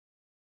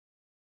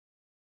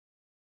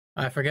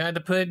I forgot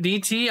to put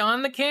DT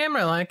on the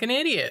camera like an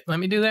idiot. Let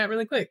me do that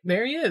really quick.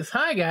 There he is.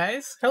 Hi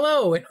guys.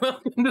 Hello and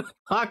welcome to the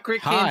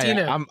Clockwork Hi,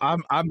 Cantina.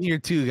 I'm here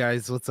too,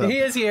 guys. What's up? He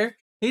is here.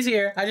 He's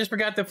here. I just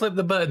forgot to flip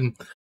the button.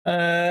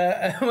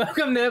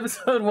 Welcome to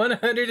episode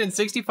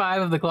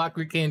 165 of the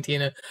Clockwork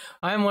Cantina.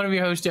 I'm one of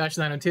your hosts,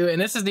 Josh902, and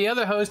this is the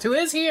other host who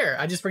is here.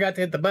 I just forgot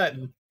to hit the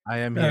button. I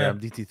am here. I'm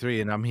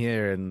DT3 and I'm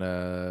here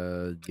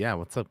and yeah,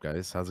 what's up,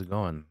 guys? How's it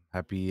going?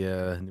 Happy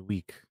new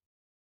week.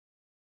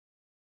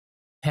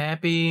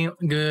 Happy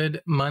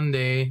good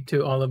Monday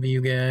to all of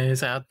you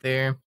guys out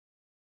there.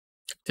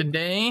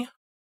 Today,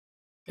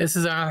 this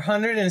is our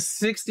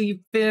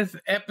 165th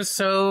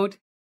episode.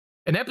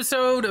 An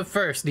episode of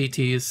first,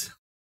 DTs.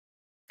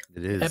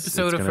 It is.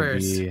 Episode of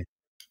first. Be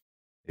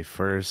a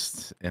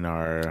first in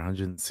our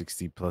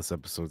 160 plus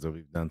episodes that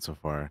we've done so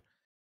far.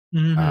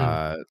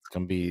 It's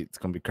gonna be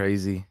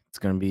crazy. It's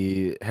gonna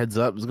be heads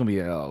up. It's gonna be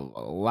a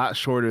lot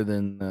shorter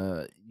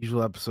than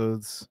usual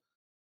episodes.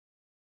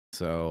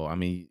 So I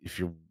mean, if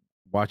you're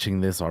watching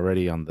this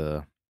already on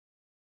the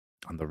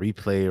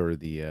replay or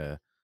the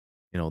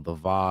the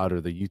VOD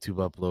or the YouTube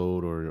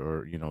upload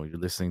or you're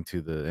listening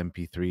to the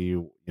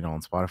MP3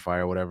 on Spotify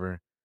or whatever,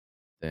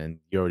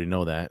 then you already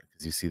know that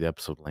because you see the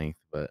episode length.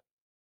 But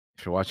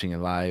if you're watching it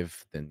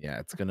live, then yeah,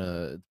 it's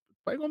probably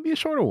gonna be a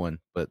shorter one,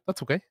 but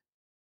that's okay.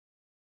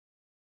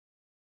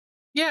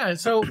 Yeah,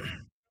 so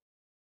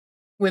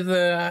with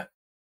there's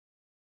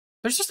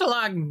just a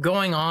lot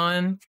going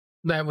on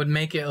that would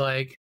make it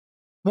like,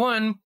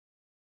 one,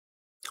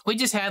 we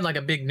just had like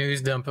a big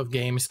news dump of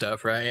game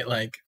stuff, right?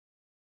 Like,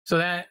 so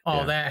that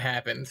that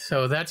happened.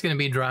 So that's going to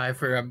be dry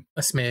for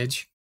a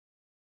smidge.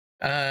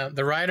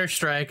 The writer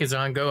strike is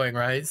ongoing,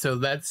 right? So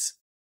that's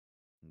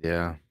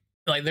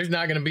like there's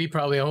not going to be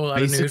probably a whole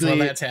lot of news while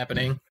that's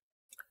happening.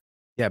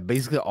 Yeah,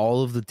 basically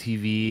all of the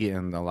TV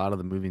and a lot of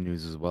the movie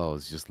news as well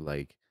is just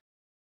like,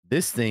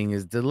 this thing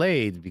is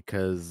delayed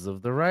because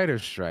of the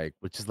writer's strike,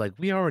 which is like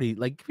we already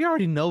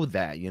know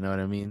that, you know what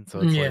I mean? So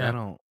it's like I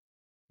don't,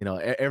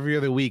 every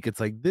other week it's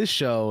like this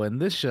show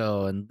and this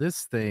show and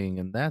this thing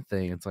and that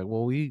thing. It's like,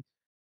 well,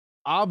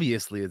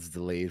 obviously it's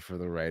delayed for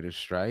the writer's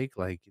strike,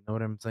 like, you know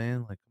what I'm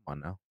saying? Like, come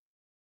on now.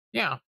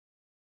 Yeah.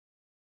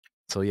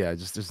 So yeah,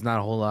 just there's not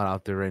a whole lot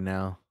out there right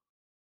now.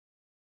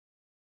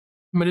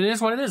 But it is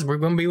what it is. We're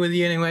going to be with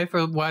you anyway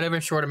for whatever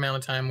short amount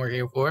of time we're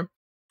here for.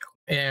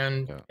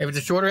 And if it's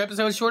a shorter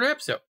episode, it's a shorter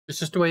episode. It's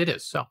just the way it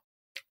is. So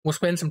we'll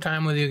spend some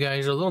time with you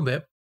guys a little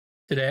bit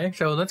today.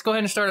 So let's go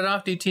ahead and start it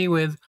off, DT,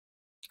 with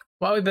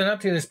what we've been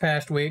up to this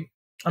past week.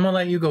 I'm going to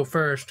let you go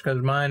first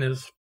because mine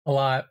is a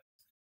lot.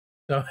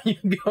 So you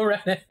can go right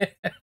ahead.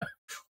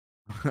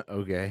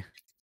 Okay.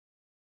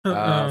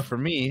 For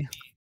me,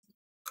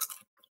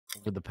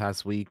 over the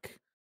past week,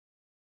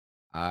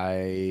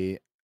 I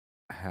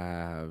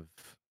have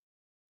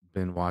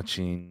been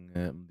watching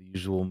the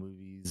usual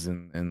movies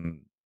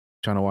and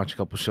trying to watch a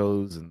couple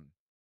shows and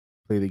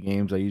play the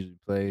games I usually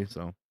play.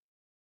 So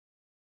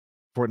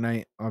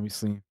Fortnite,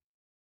 obviously.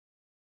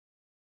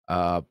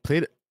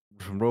 Played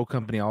from Rogue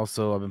Company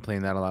also. I've been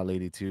playing that a lot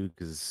lately too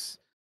because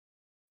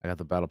I got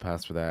the battle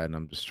pass for that and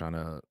I'm just trying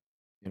to,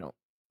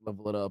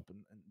 level it up and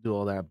do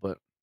all that. But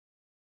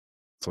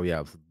so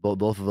yeah,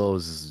 both of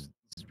those is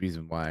the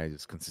reason why I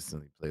just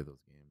consistently play those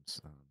games.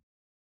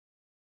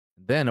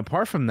 Then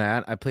apart from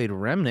that, I played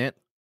Remnant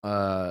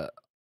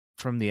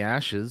from the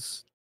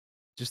Ashes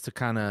just to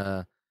kind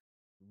of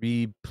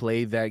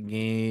replay that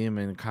game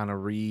and kind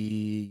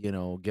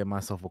of get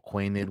myself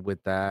acquainted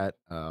with that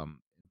in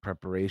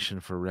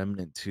preparation for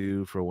Remnant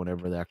 2 for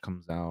whenever that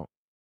comes out.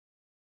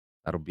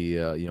 That'll be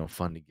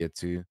fun to get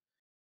to.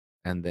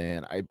 And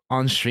then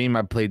on stream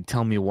I played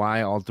Tell Me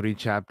Why, all 3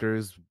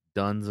 chapters,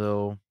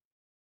 Dunzo.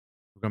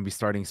 We're gonna be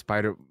starting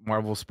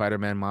Marvel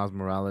Spider-Man Miles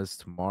Morales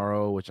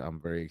tomorrow, which I'm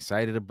very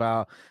excited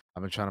about.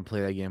 I've been trying to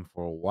play that game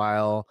for a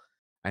while.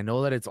 I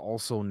know that it's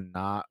also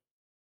not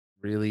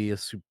really a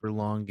super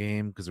long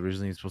game because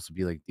originally it's supposed to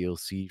be like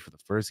DLC for the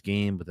first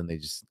game, but then they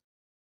just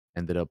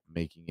ended up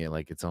making it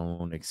like its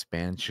own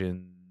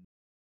expansion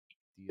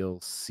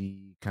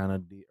DLC kind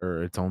of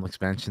or its own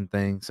expansion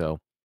thing. So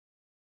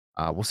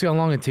we'll see how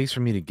long it takes for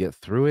me to get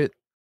through it.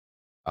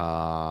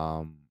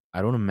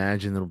 I don't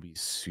imagine it'll be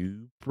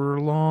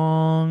super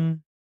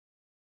long.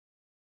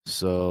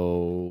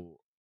 So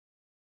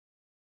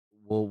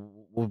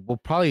we'll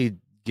probably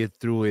get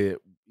through it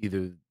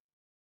either.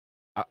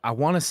 I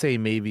want to say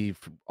maybe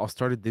I'll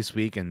start it this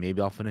week and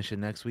maybe I'll finish it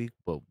next week,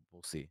 but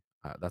we'll see.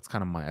 That's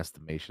kind of my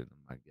estimation,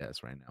 I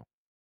guess, right now.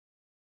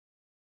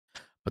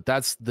 But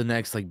that's the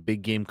next like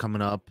big game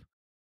coming up.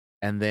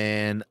 And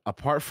then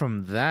apart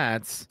from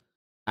that,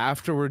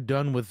 after we're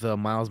done with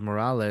Miles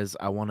Morales,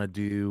 I want to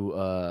do.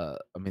 I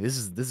mean, this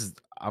is.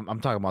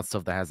 I'm talking about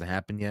stuff that hasn't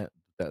happened yet.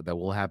 That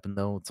will happen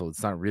though, so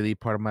it's not really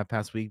part of my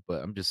past week.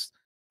 But I'm just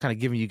kind of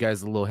giving you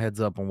guys a little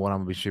heads up on what I'm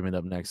gonna be streaming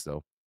up next,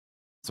 though.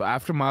 So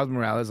after Miles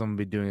Morales, I'm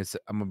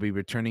gonna be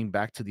returning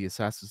back to the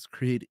Assassin's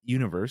Creed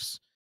universe,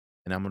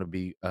 and I'm gonna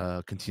be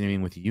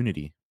continuing with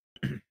Unity.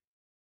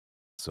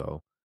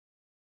 So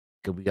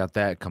we got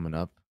that coming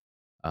up.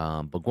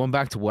 But going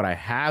back to what I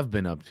have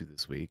been up to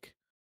this week,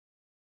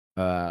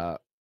 uh,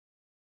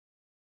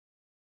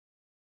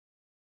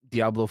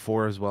 Diablo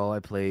 4 as well. I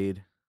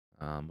played,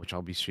 which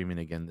I'll be streaming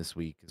again this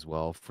week as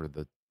well for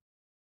the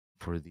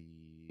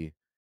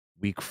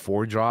week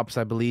 4 drops,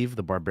 I believe,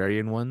 the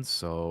barbarian ones.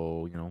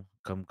 So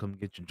come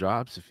get your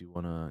drops if you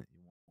want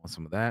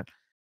some of that.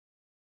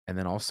 And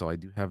then also I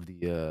do have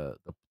the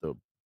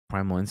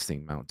primal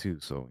instinct mount too.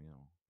 So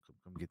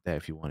come get that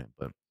if you want it.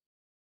 But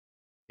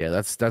yeah,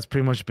 that's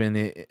pretty much been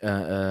it.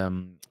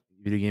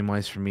 Video game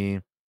wise for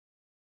me.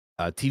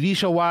 TV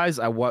show wise,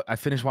 I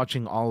finished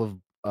watching all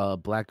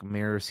of Black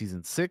Mirror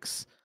season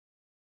 6.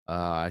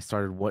 I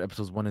started what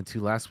episodes 1 and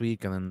 2 last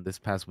week, and then this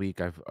past week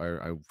I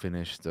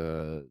finished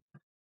 3,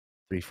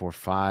 4,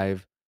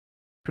 5.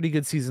 Pretty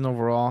good season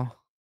overall.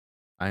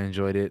 I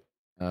enjoyed it.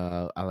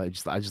 I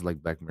just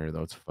like Black Mirror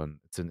though. It's fun.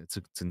 It's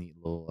a neat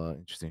little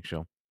interesting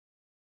show.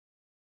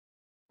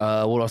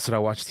 What else did I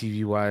watch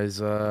TV wise?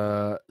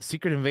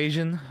 Secret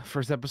Invasion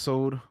first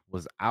episode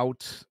was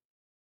out,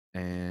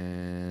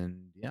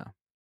 and yeah,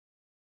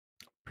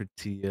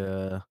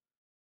 pretty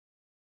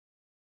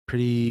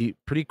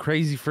pretty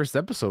crazy first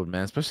episode,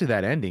 man. Especially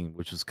that ending,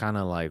 which was kind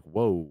of like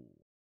whoa.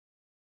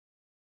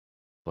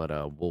 But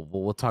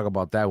we'll talk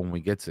about that when we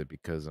get to it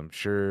because I'm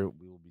sure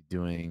we will be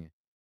doing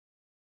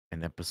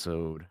an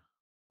episode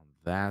on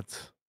that.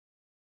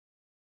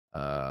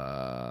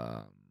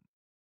 Um,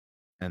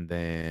 and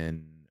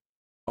then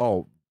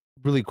oh,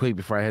 really quick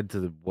before I head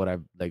to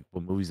what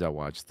movies I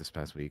watched this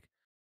past week.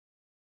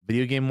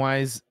 Video game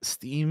wise,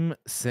 Steam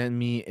sent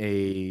me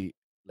a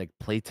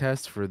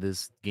playtest for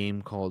this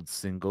game called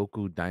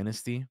Sengoku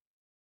Dynasty,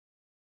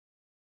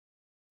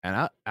 and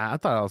I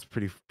thought that was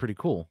pretty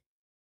cool.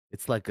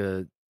 It's like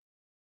a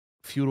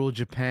feudal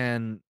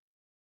Japan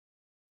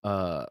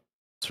uh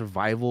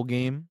survival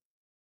game.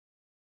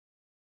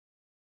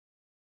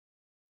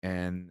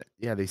 And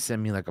yeah, they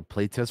sent me like a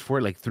playtest for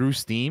it, like through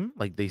Steam.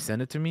 Like they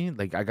sent it to me.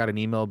 Like I got an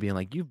email being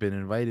like, "You've been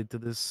invited to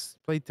this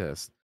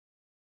playtest,"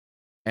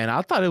 and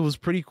I thought it was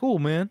pretty cool,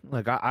 man.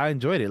 Like I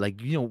enjoyed it. Like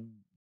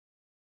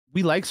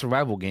we like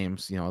survival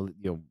games,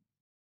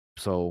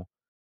 So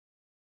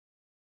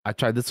I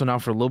tried this one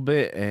out for a little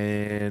bit,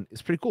 and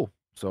it's pretty cool.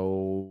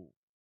 So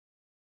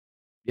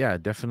yeah,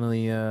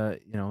 definitely.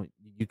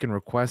 You can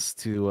request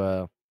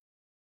to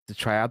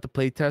try out the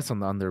playtest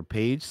on their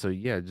page. So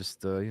yeah,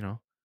 just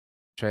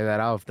try that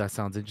out if that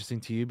sounds interesting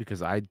to you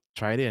because I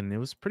tried it and it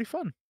was pretty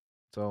fun.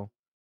 So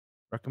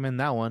recommend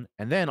that one.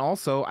 And then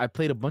also I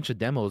played a bunch of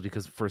demos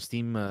because for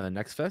Steam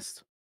Next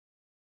Fest,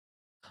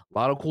 a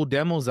lot of cool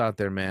demos out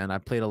there, man. I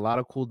played a lot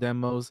of cool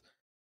demos.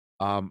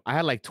 I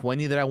had like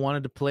 20 that I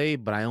wanted to play,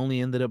 but I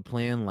only ended up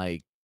playing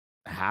like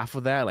half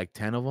of that, like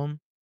 10 of them.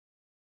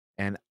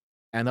 And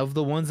of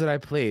the ones that I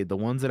played, the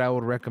ones that I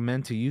would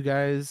recommend to you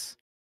guys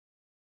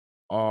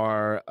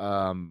are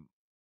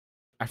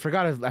I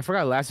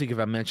forgot last week if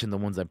I mentioned the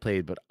ones I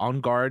played, but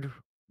On Guard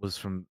was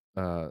from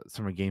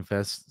Summer Game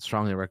Fest.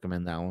 Strongly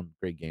recommend that one.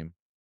 Great game.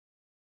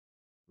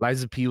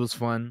 Liza P was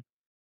fun.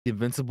 The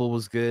Invincible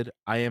was good.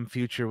 I Am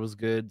Future was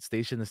good.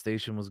 Station to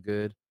Station was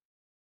good.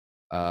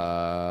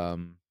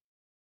 Um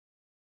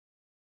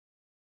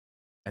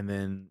and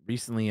then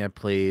recently I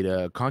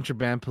played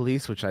Contraband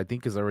Police, which I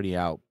think is already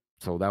out.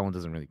 So that one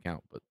doesn't really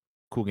count, but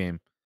cool game.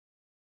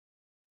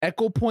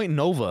 Echo Point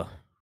Nova.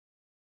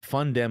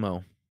 Fun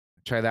demo.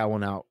 Try that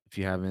one out if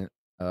you haven't.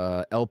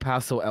 El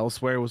Paso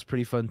Elsewhere was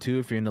pretty fun too.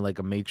 If you're into like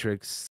a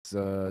Matrix,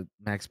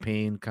 Max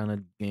Payne kind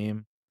of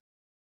game,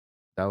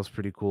 that was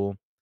pretty cool.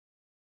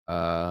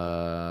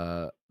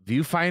 Viewfinder.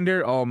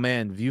 Oh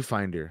man,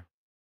 Viewfinder.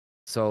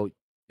 So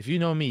if you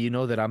know me, you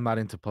know that I'm not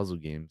into puzzle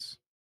games,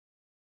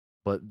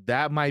 but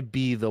that might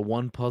be the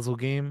one puzzle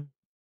game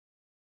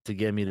to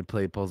get me to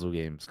play puzzle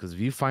games because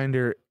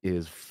Viewfinder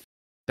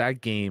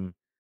that game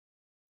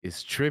is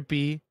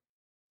trippy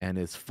and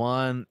it's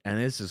fun and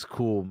it's just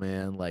cool,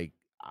 man. Like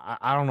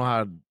I don't know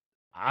how.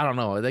 I don't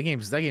know. That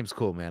game's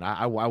cool, man.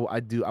 I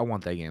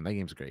want that game. That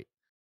game's great.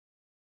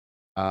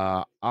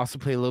 I also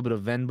play a little bit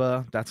of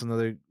Venba. That's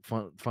another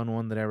fun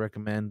one that I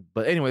recommend.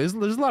 But anyway, there's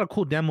a lot of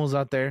cool demos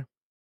out there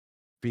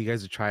for you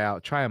guys to try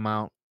out. Try them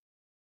out.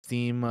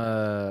 Steam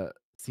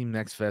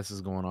Next Fest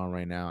is going on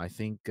right now. I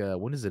think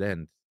when does it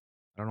end?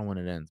 I don't know when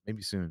it ends.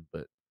 Maybe soon,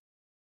 but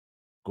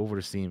go over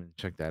to Steam and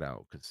check that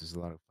out because there's a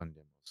lot of fun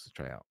demos to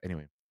try out.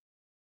 Anyway,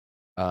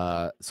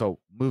 so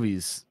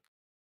movies.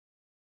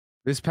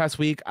 This past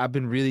week, I've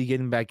been really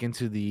getting back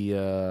into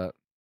the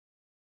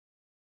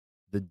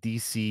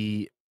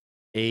DC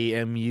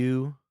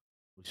AMU,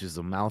 which is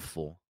a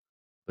mouthful,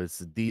 but it's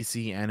the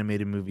DC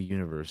Animated Movie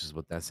Universe, is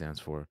what that stands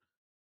for.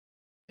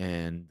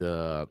 And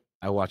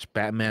I watched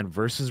Batman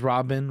versus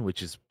Robin,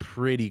 which is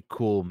pretty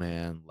cool,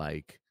 man.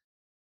 Like,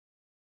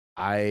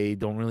 I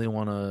don't really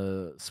want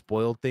to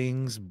spoil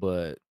things,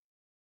 but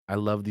I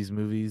love these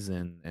movies,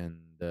 and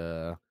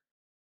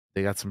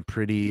they got some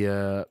pretty.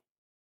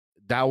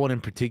 That one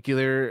in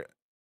particular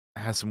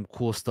has some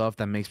cool stuff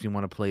that makes me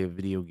want to play a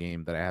video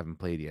game that I haven't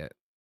played yet,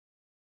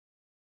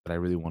 that I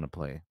really want to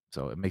play.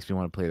 So it makes me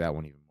want to play that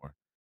one even more.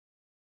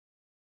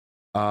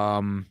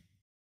 Um,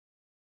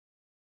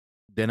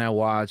 then I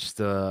watched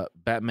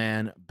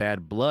Batman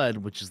Bad Blood,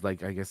 which is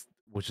like I guess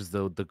which is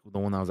the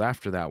one that was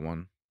after that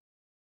one.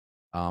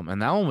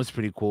 And that one was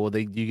pretty cool.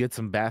 You get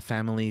some Bat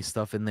Family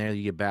stuff in there.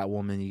 You get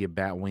Batwoman, you get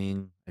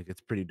Batwing. Like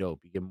it's pretty dope.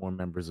 You get more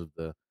members of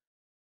the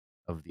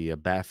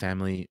Bat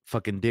Family.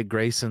 Fucking Dick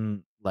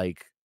Grayson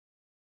like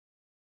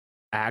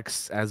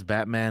acts as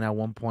Batman at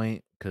one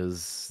point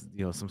because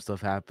some stuff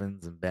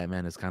happens and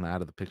Batman is kind of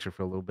out of the picture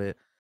for a little bit.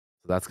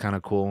 So that's kind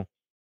of cool.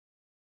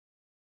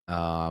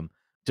 Um,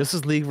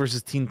 Justice League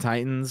versus Teen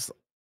Titans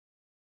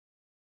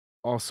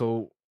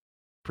also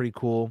pretty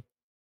cool.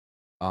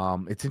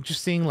 It's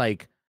interesting.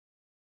 Like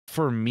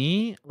for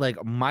me,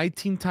 like my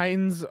Teen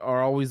Titans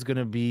are always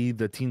gonna be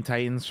the Teen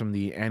Titans from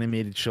the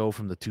animated show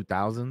from the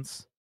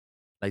 2000s.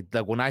 Like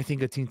when I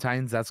think of Teen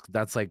Titans,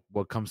 that's like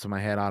what comes to my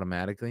head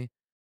automatically.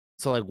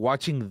 So like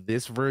watching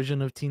this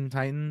version of Teen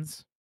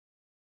Titans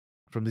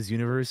from this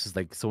universe is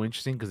like so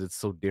interesting because it's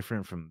so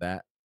different from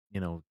that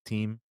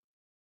team.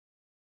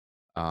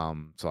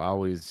 So I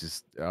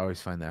always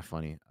find that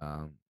funny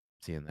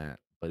seeing that.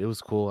 But it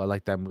was cool. I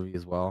like that movie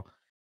as well.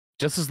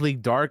 Justice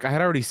League Dark, I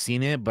had already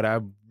seen it, but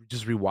I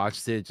just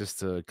rewatched it just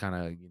to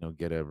kind of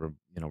get a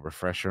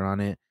refresher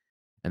on it.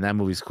 And that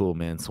movie's cool,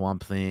 man.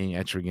 Swamp Thing,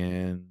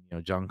 Etrigan,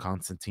 John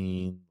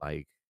Constantine,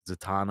 like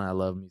Zatanna. I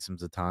love me some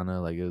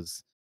Zatanna. Like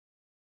it's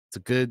a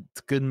good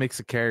mix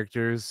of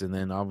characters, and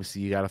then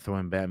obviously you got to throw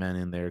in Batman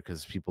in there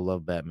because people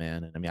love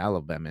Batman, and I mean I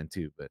love Batman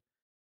too. But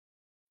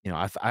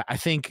I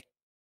think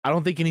I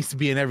don't think he needs to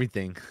be in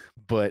everything,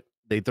 but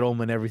they throw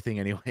him in everything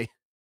anyway.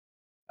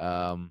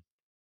 Um,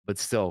 but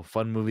still,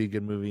 fun movie,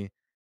 good movie.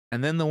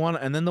 And then the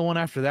one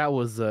after that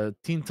was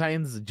Teen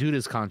Titans: The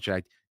Judas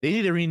Contract. They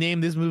need to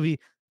rename this movie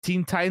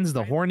Teen Titans: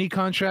 The Horny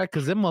Contract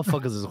because them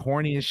motherfuckers is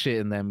horny as shit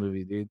in that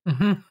movie, dude.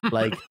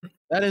 Like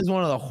that is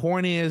one of the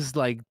horniest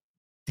like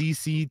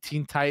DC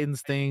Teen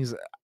Titans things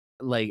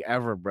like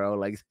ever, bro.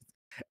 Like,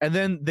 and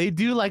then they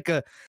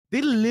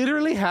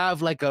literally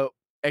have like a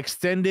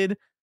extended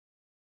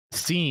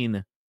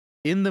scene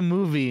in the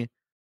movie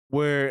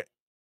where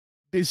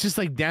it's just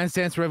like Dance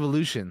Dance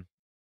Revolution.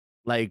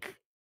 Like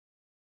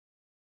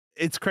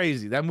it's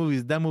crazy. That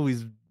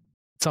movie's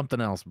something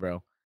else,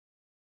 bro.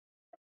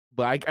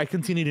 But I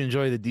continue to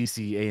enjoy the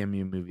DC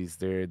AMU movies.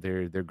 They're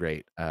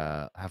great.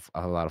 Have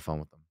a lot of fun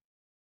with them.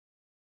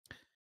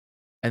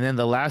 And then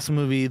the last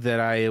movie that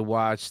I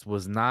watched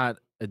was not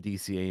a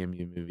DC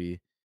AMU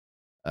movie.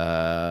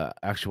 I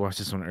actually watched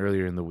this one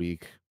earlier in the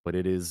week, but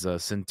it is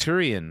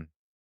Centurion,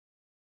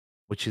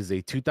 which is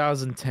a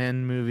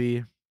 2010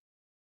 movie.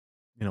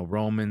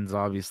 Romans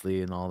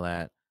obviously and all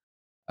that.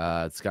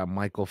 It's got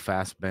Michael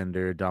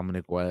Fassbender,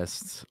 Dominic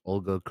West,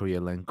 Olga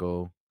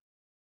Kurylenko,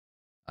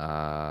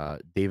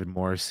 David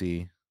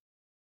Morrissey.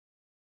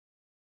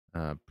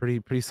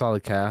 Pretty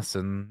solid cast,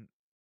 and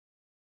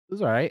it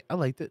was all right. I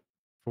liked it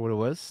for what it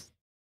was.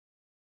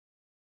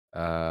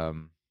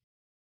 Um,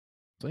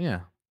 so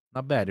yeah,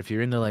 not bad. If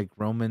you're into like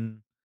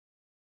Roman,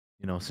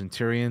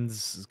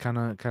 Centurions kind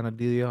of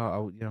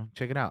deal,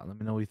 check it out. Let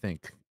me know what you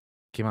think.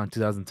 Came out in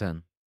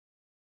 2010.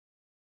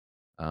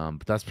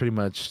 But that's pretty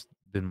much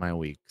been my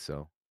week.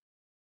 So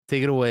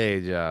take it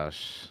away,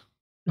 Josh.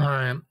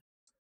 All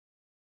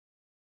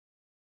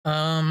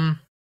right.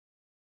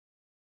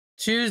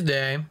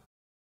 Tuesday,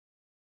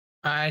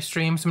 I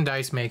streamed some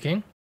dice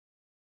making,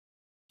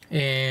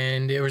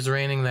 and it was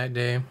raining that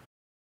day.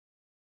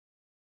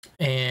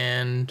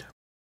 And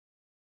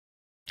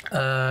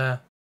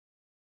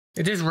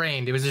it just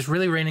rained. It was just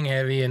really raining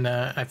heavy, and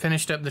I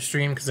finished up the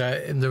stream because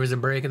there was a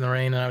break in the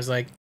rain, and I was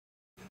like,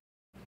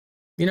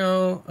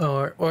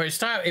 or it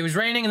stopped. It was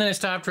raining, and then it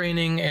stopped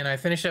raining, and I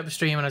finished up the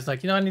stream, and I was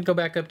like, I need to go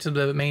back up to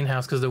the main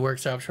house because the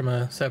workshop's from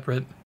a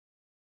separate,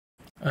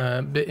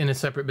 in a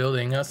separate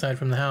building outside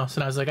from the house,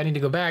 and I was like, I need to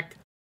go back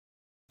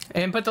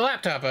and put the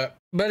laptop up,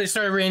 but it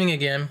started raining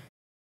again.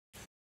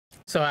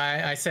 So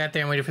I sat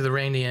there and waited for the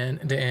rain to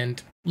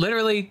end.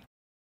 Literally,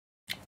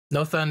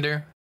 no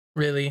thunder,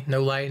 really,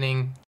 no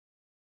lightning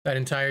that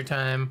entire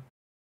time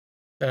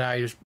that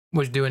I just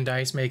was doing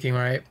dice making,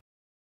 right?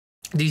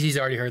 DC's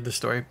already heard the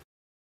story.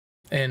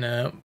 And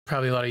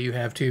probably a lot of you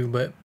have too,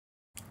 but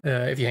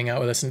if you hang out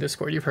with us in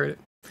Discord, you've heard it.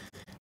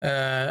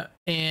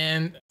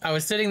 And I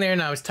was sitting there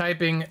and I was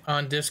typing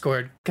on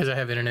Discord because I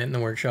have internet in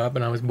the workshop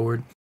and I was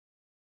bored,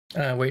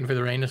 waiting for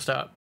the rain to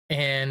stop.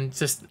 And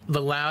just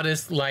the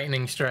loudest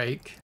lightning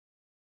strike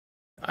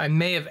I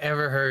may have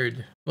ever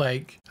heard.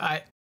 Like,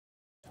 I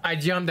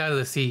jumped out of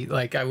the seat.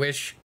 Like, I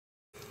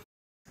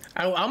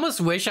almost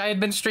wish I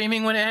had been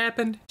streaming when it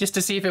happened, just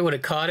to see if it would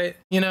have caught it,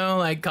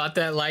 like caught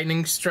that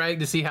lightning strike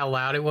to see how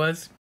loud it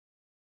was.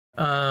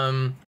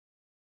 But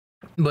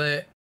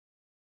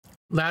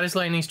loudest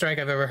lightning strike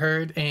I've ever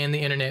heard, and the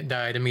internet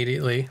died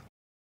immediately.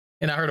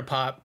 And I heard a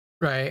pop,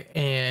 right?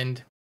 And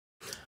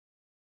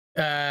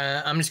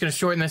I'm just gonna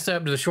shorten this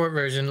up to the short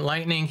version.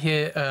 Lightning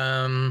hit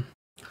I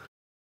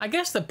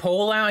guess the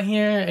pole out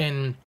here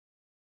and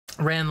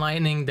ran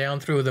lightning down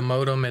through the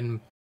modem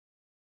and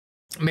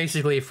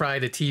basically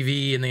fried the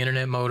TV and the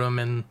internet modem,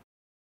 and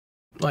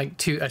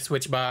like a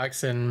switch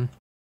box and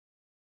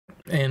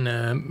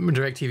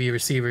DirecTV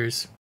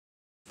receivers.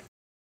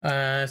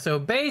 So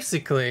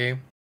basically,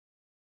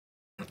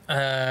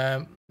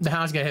 the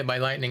house got hit by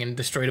lightning and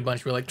destroyed a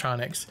bunch of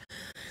electronics.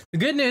 The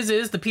good news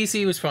is the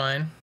PC was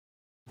fine.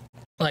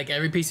 Like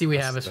every PC we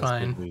have is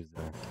fine. News,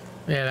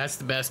 yeah, that's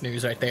the best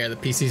news right there. The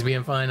PCs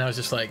being fine. I was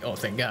just like, oh,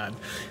 thank God.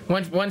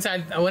 Once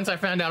I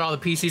found out all the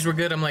PCs were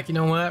good, I'm like, you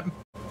know what?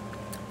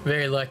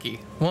 Very lucky.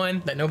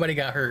 One, that nobody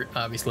got hurt.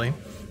 Obviously,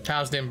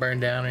 house didn't burn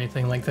down or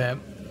anything like that.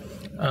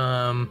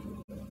 And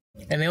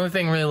the only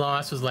thing really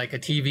lost was like a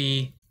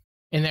TV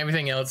and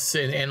everything else,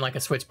 and like a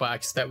switch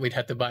box that we'd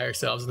have to buy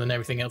ourselves, and then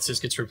everything else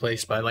just gets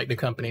replaced by like the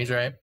companies,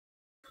 right?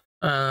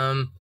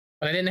 But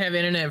I didn't have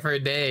internet for a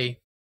day.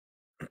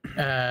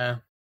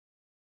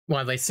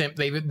 Well,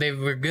 they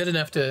were good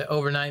enough to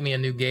overnight me a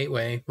new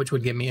gateway, which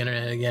would give me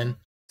internet again.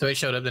 So it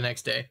showed up the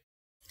next day.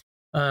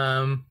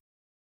 But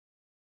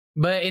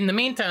in the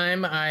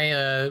meantime,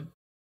 I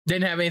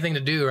didn't have anything to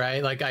do,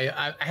 right? Like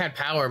I had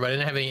power, but I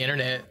didn't have any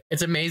internet.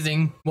 It's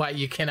amazing what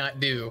you cannot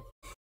do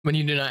when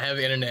you do not have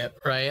internet,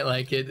 right?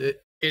 Like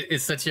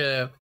it's such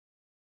a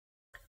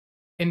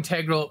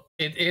integral.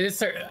 It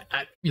is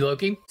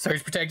Loki.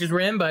 Surge protectors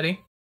were in, buddy.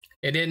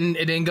 It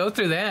didn't go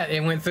through that.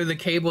 It went through the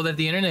cable that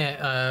the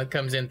internet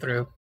comes in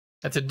through.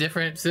 That's a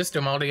different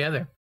system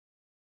altogether.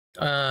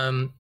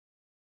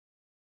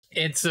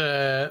 It's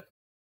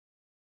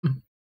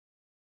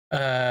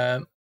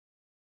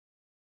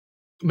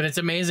but it's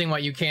amazing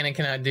what you can and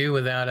cannot do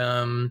without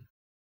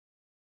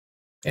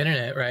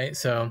internet, right?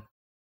 So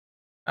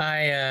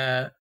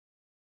I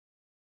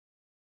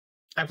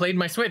played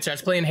my Switch. I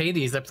was playing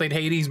Hades. I played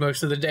Hades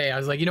most of the day. I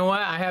was like, you know what?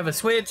 I have a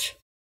Switch.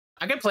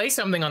 I could play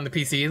something on the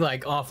PC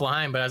like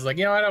offline, but I was like,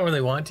 you know, I don't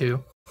really want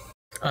to.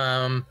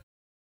 I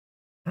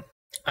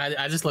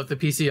just left the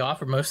PC off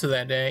for most of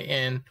that day,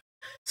 and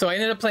so I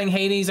ended up playing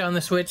Hades on the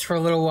Switch for a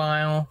little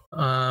while.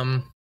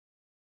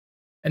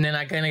 And then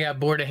I kind of got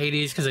bored of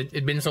Hades because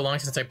it'd been so long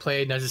since I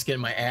played, and I was just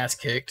getting my ass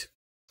kicked.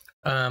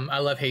 I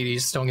love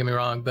Hades, don't get me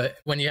wrong, but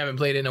when you haven't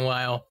played it in a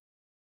while,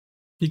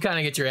 you kind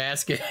of get your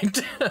ass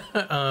kicked.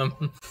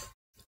 And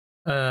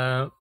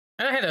I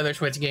had other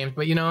Switch games,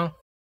 but you know,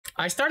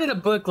 I started a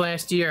book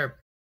last year.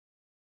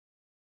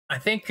 I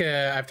think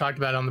I've talked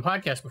about it on the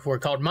podcast before,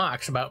 called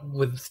Mox,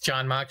 with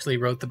John Moxley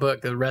wrote the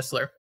book, the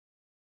wrestler.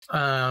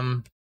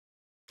 And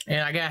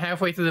I got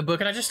halfway through the book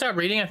and I just stopped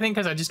reading, I think,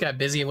 because I just got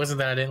busy. It wasn't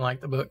that I didn't like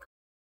the book.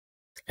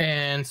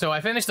 And so I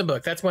finished the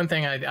book. That's one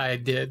thing I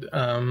did.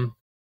 I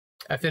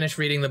finished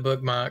reading the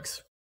book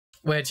Mox,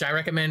 which I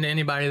recommend to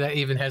anybody that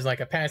even has like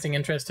a passing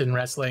interest in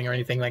wrestling or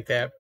anything like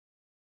that.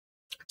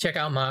 Check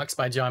out Mox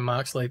by John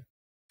Moxley.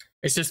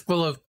 It's just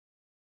full of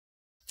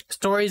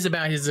stories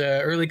about his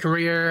early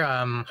career,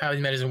 how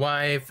he met his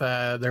wife,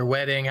 their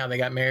wedding, how they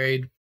got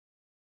married.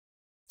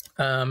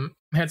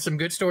 Had some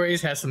good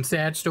stories, has some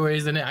sad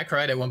stories in it. I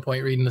cried at one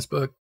point reading this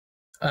book.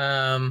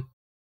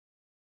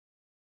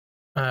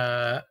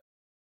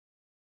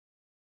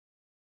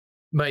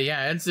 But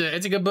yeah, it's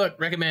a good book.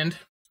 Recommend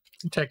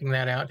checking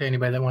that out to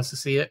anybody that wants to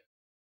see it.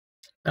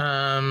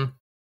 I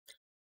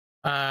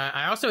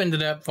also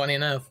ended up, funny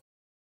enough,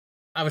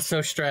 I was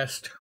so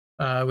stressed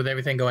with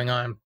everything going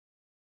on,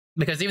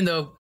 because even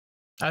though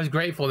I was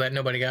grateful that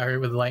nobody got hurt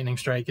with the lightning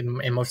strike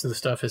and most of the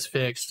stuff is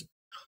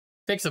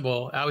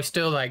fixable, I was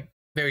still like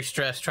very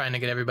stressed trying to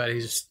get everybody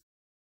just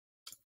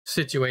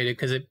situated,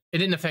 because it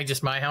didn't affect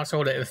just my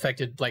household. It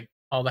affected like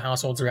all the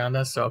households around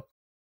us. So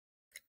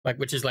like,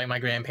 which is like my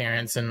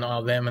grandparents and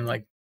all of them and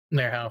like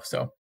their house.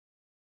 So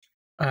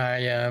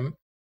I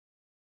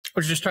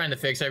was just trying to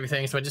fix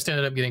everything. So I just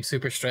ended up getting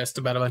super stressed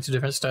about a bunch of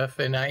different stuff.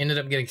 And I ended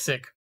up getting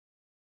sick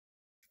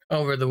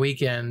over the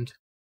weekend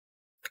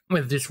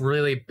with just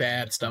really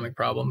bad stomach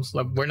problems.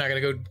 Like, we're not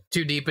going to go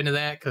too deep into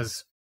that,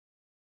 because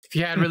if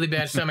you had really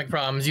bad stomach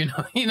problems, you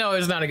know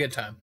it's not a good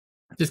time.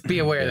 Just be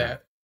aware of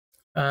that.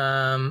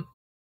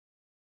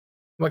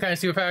 What kind of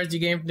superpowers did you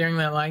gain during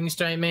that lightning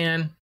strike,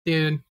 man?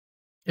 Dude,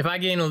 if I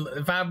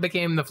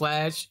became the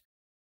Flash,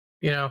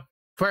 you know,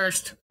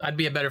 first I'd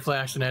be a better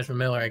Flash than Ezra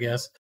Miller, I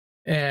guess.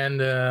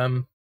 And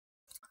I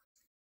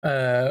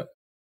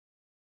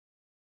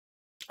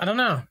don't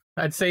know.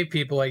 I'd save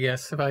people, I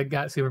guess, if I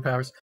got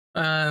superpowers.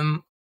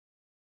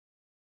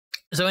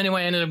 So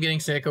anyway, I ended up getting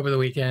sick over the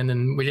weekend,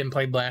 and we didn't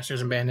play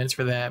Blasters and Bandits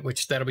for that,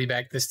 which that'll be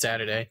back this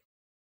Saturday,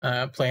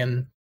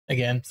 playing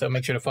again. So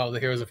make sure to follow the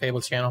Heroes of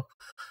Fable channel.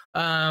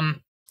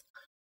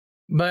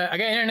 But I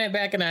got internet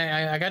back, and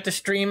I got to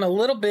stream a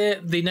little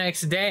bit the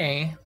next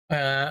day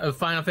of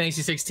Final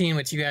Fantasy 16,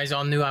 which you guys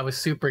all knew I was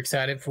super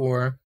excited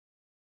for.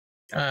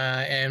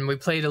 And we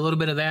played a little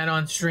bit of that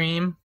on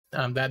stream.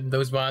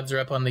 Those VODs are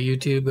up on the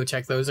YouTube. Go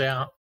check those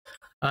out.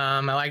 I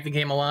like the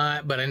game a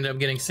lot, but I ended up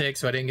getting sick,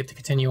 so I didn't get to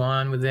continue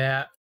on with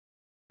that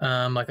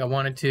like I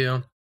wanted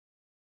to.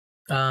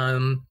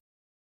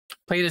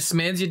 Played a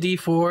smidge of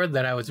D4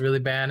 that I was really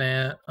bad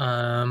at.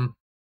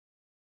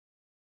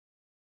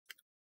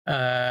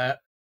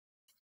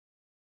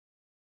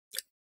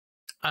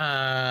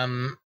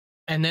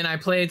 And then I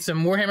played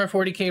some Warhammer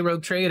 40k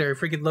Rogue Trader,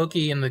 freaking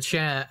Loki in the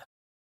chat.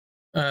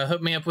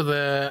 hooked me up with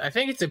I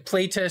think it's a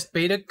playtest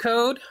beta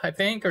code, I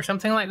think, or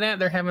something like that.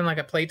 They're having like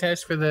a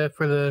playtest for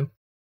the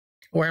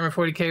Warhammer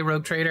 40k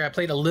Rogue Trader. I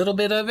played a little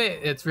bit of it.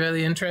 It's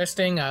really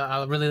interesting.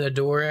 I really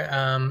adore it.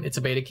 It's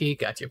a beta key.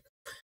 Got you.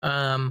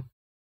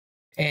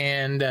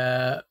 And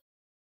I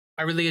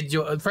really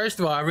enjoy. First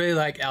of all, I really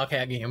like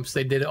Alcat games.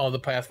 They did all the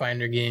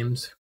Pathfinder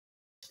games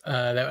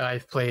that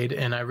I've played,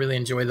 and I really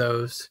enjoy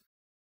those.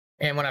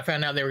 And when I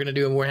found out they were going to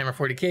do a Warhammer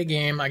 40k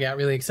game, I got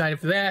really excited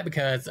for that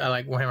because I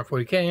like Warhammer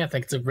 40k. I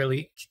think it's a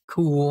really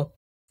cool,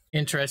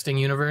 interesting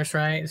universe,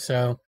 right?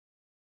 So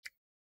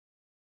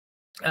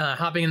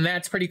hopping in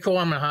that's pretty cool.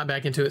 I'm going to hop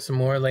back into it some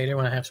more later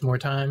when I have some more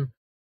time.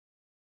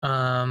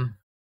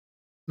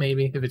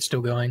 Maybe if it's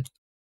still going.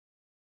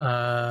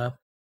 A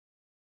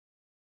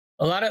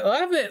lot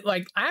of it,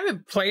 like I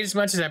haven't played as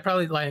much as I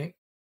probably like.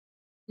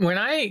 When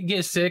I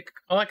get sick,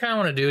 all I kind of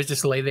want to do is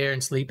just lay there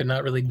and sleep and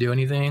not really do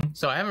anything.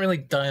 So I haven't really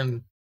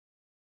done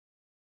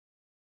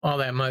all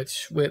that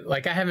much with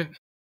like I haven't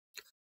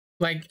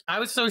like I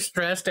was so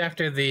stressed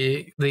after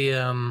the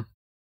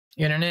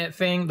internet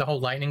thing, the whole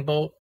lightning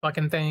bolt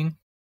fucking thing.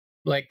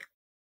 Like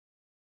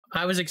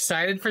I was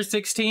excited for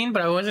 16,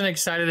 but I wasn't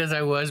excited as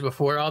I was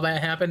before all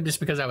that happened just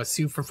because I was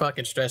super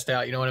fucking stressed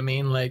out, you know what I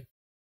mean? Like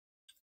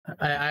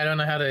I don't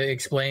know how to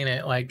explain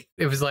it. Like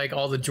it was like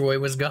all the joy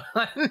was gone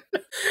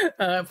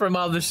from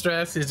all the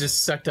stress. It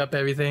just sucked up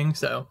everything.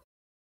 So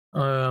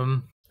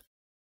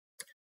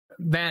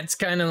that's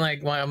kind of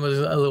like why I was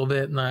a little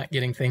bit not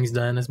getting things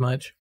done as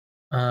much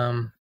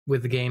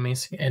with the gaming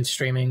and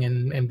streaming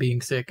and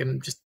being sick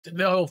and just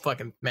the whole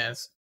fucking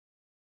mess.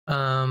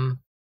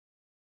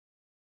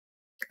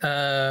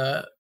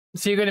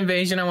 Secret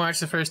Invasion I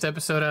watched the first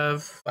episode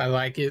of. I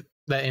like it.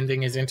 That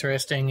ending is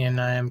interesting, and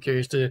I am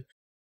curious to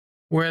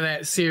where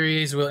that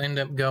series will end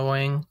up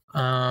going.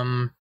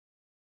 And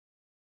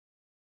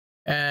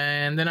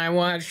then I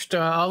watched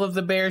all of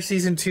The Bear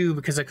season 2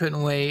 because I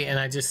couldn't wait, and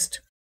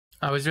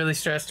I was really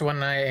stressed one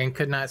night and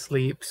could not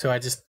sleep, so I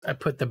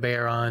put The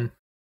Bear on.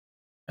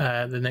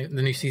 The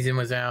new season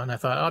was out, and I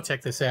thought I'll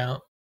check this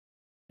out.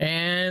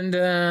 And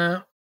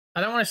I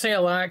don't want to say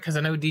a lot because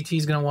I know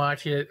DT's gonna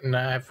watch it, and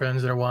I have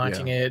friends that are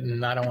watching it,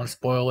 and I don't want to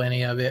spoil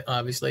any of it,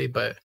 obviously.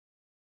 But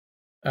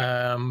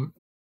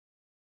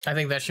I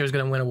think that show's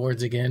gonna win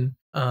awards again.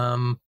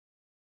 I'll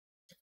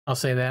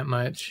say that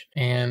much.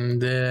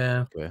 And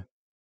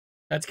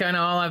that's kind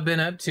of all I've been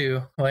up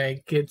to.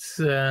 Like it's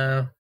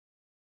been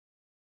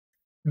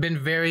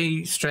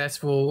very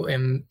stressful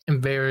and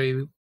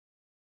very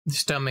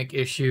stomach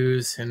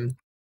issues, and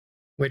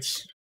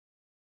which,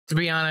 to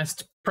be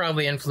honest,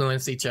 probably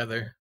influenced each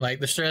other. Like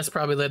the stress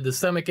probably led to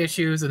stomach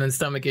issues, and then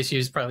stomach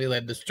issues probably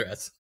led to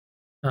stress.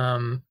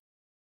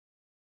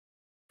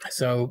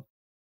 So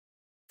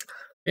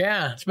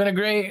yeah, it's been a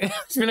great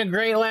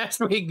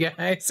last week,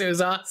 guys. It was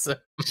awesome.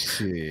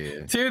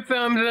 Yeah. 2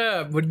 thumbs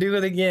up. Would do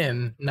it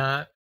again.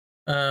 Not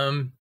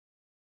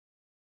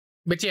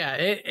but yeah,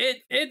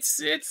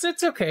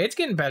 it's okay. It's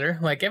getting better.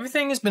 Like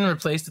everything has been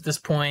replaced at this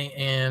point,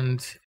 and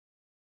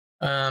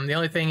the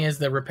only thing is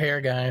the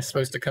repair guy is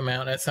supposed to come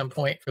out at some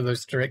point for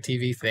those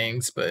DirecTV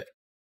things, but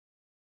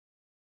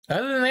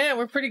other than that,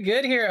 we're pretty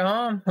good here at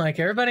home. Like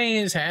everybody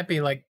is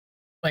happy. Like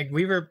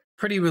we were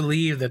pretty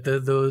relieved that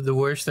the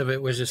worst of it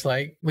was just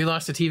like we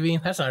lost a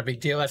TV. That's not a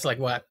big deal. That's like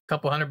what, a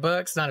couple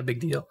 $100? Not a big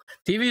deal.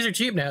 TVs are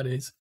cheap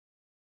nowadays.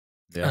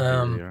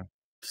 Yeah.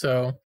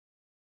 So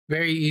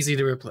very easy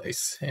to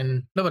replace,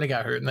 and nobody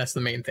got hurt, and that's the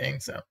main thing.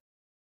 So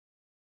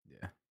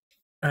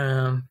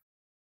yeah.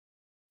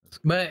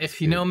 But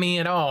if you know me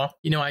at all,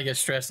 you know I get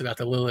stressed about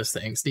the littlest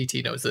things.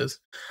 DT knows this.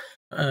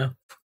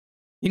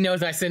 He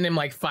knows I send him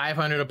like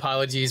 500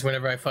 apologies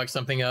whenever I fuck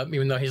something up,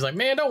 even though he's like,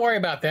 man, don't worry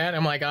about that.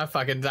 I'm like, I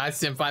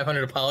send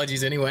 500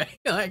 apologies anyway.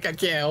 Like, I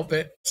can't help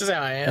it. It's just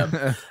how I am.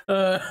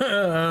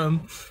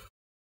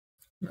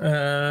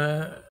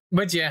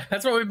 But yeah,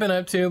 that's what we've been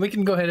up to. We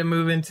can go ahead and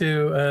move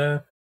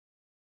into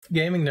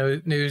gaming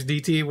news,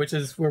 DT, which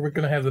is where we're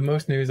going to have the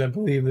most news, I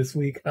believe, this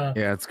week.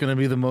 Yeah, it's going to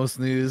be the most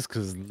news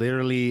because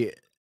literally,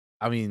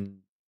 we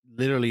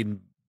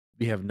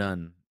have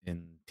none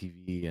in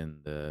TV,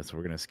 and so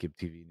we're gonna skip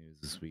TV news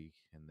this week,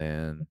 and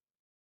then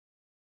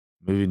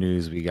movie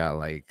news we got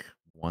like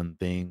one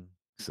thing.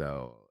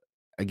 So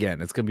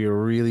again, it's gonna be a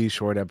really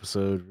short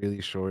episode,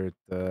 really short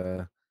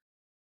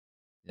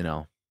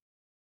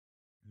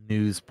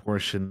news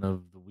portion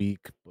of the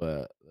week,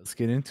 but let's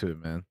get into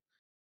it, man.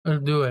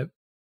 Let's do it.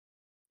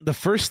 The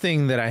first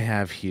thing that I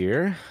have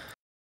here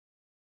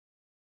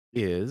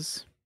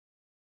is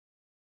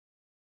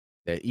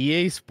that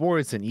EA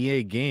Sports and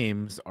EA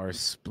Games are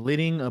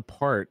splitting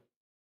apart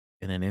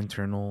in an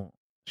internal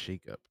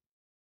shakeup.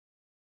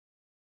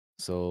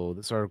 So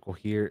this article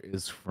here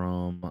is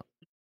from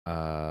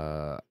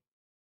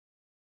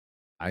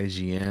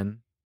IGN,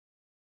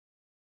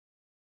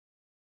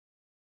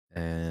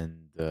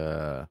 and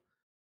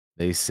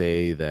they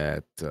say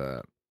that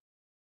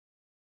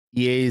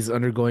EA is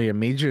undergoing a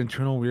major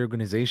internal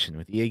reorganization,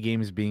 with EA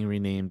Games being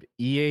renamed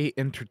EA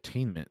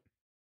Entertainment.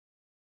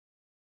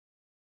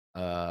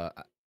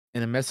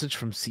 In a message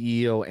from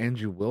CEO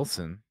Andrew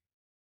Wilson,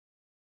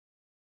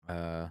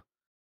 uh,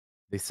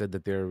 they said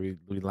that they're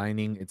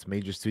realigning its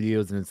major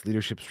studios and its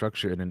leadership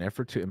structure in an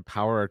effort to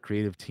empower our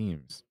creative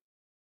teams.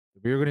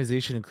 The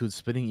reorganization includes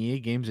splitting EA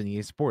Games and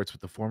EA Sports, with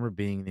the former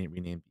being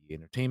renamed EA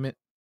Entertainment.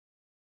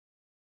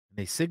 And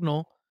they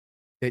signal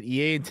that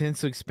EA intends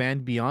to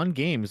expand beyond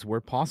games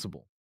where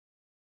possible.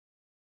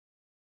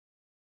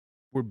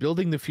 We're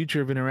building the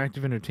future of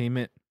interactive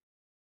entertainment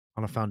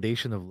on a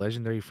foundation of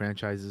legendary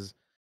franchises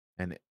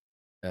and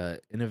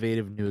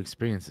innovative new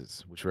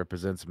experiences, which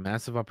represents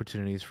massive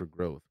opportunities for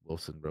growth,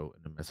 Wilson wrote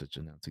in a message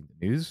announcing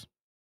the news.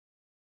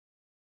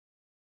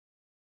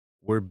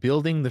 We're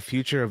building the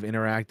future of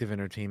interactive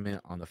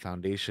entertainment on the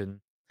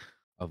foundation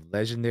of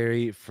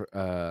legendary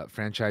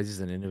franchises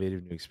and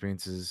innovative new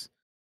experiences.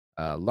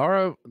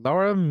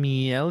 Laura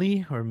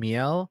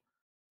Miele,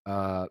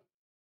 uh,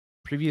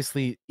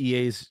 previously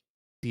EA's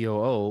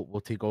COO,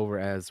 will take over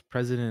as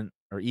president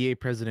or EA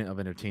president of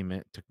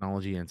entertainment,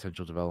 technology, and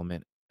central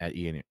development at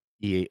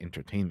EA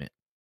Entertainment.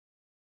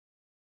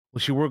 Will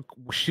she work?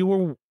 She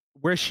will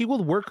where she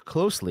will work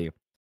closely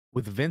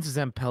with Vince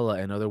Zampella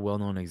and other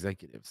well-known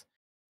executives.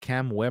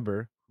 Cam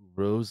Weber, who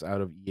rose out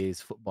of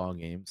EA's football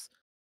games,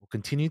 will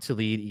continue to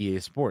lead EA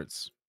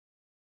Sports.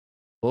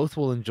 Both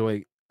will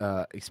enjoy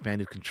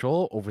expanded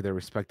control over their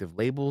respective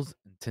labels,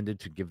 intended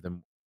to give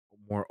them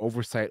more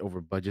oversight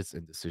over budgets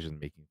and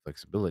decision-making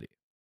flexibility.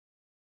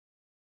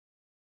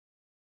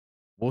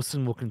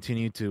 Wilson will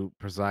continue to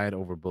preside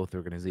over both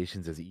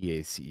organizations as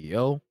EA's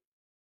CEO.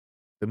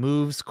 The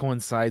moves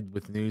coincide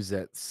with news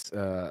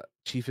that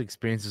Chief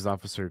Experiences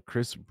Officer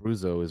Chris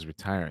Bruzzo is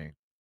retiring.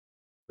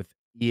 With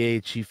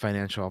EA Chief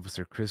Financial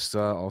Officer Chris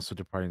Suh also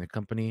departing the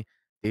company,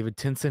 David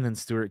Tinson and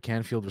Stuart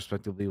Canfield,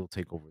 respectively, will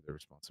take over their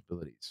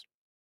responsibilities.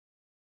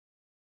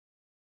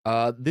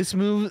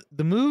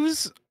 The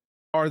moves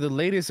are the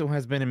latest and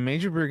has been a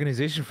major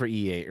reorganization for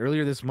EA.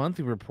 Earlier this month,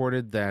 we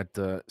reported that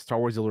Star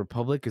Wars: The Old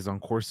Republic is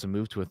on course to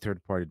move to a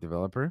third-party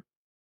developer,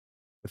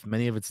 with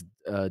many of its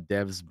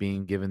devs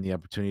being given the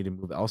opportunity to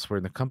move elsewhere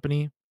in the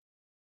company.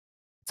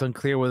 It's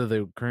unclear whether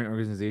the current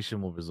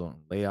organization will result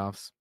in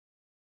layoffs.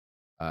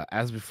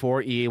 As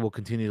before, EA will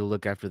continue to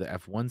look after the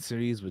F1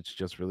 series, which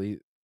just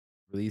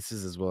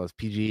releases, as well as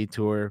PGA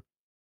Tour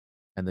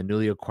and the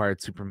newly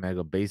acquired Super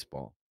Mega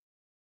Baseball.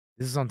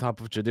 This is on top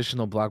of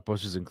traditional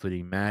blockbusters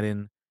including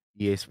Madden,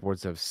 EA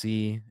Sports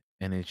FC,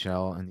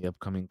 NHL, and the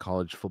upcoming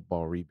college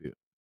football reboot.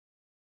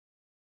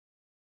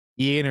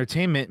 EA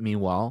Entertainment,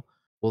 meanwhile,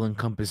 will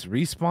encompass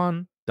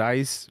Respawn,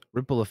 DICE,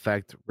 Ripple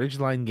Effect,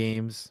 Ridgeline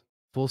Games,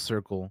 Full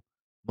Circle,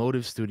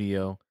 Motive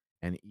Studio,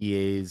 and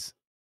EA's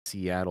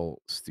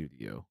Seattle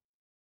studio.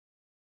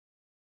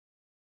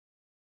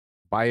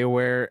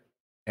 BioWare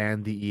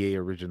and the EA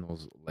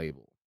Originals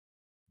label.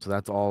 So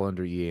that's all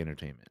under EA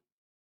Entertainment.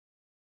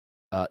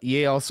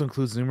 EA also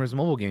includes numerous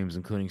mobile games,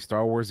 including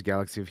Star Wars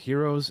Galaxy of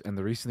Heroes and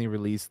the recently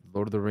released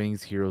Lord of the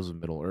Rings Heroes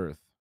of Middle-earth.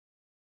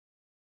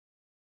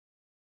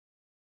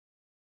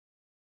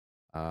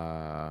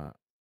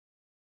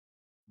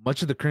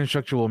 Much of the current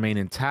structure will remain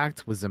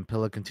intact, with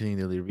Zampella continuing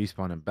to lead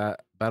Respawn and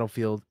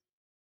Battlefield.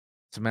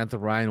 Samantha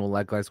Ryan will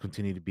likewise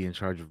continue to be in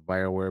charge of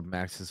BioWare,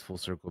 Max's Full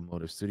Circle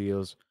Motive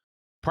Studios.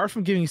 Apart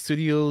from giving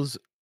studios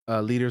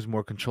leaders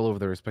more control over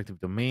their respective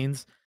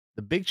domains,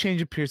 the big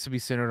change appears to be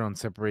centered on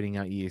separating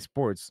out EA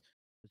Sports,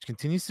 which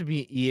continues to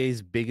be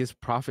EA's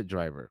biggest profit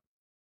driver.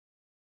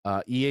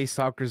 EA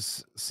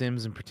Soccer's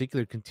Sims, in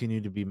particular,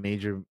 continue to be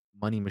major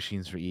money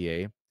machines for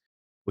EA,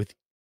 with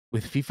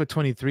FIFA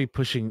 23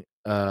 pushing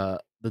the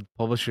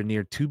publisher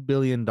near $2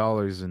 billion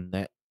in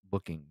net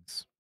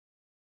bookings.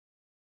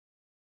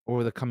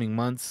 Over the coming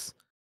months,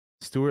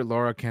 Stuart,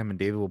 Laura, Cam, and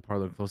David will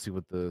partner closely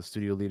with the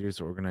studio leaders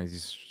to organize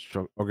these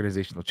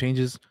organizational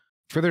changes,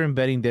 further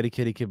embedding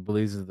dedicated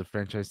capabilities into the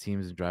franchise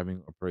teams and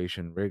driving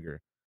operation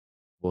rigor,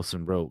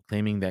 Wilson wrote,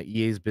 claiming that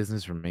EA's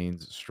business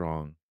remains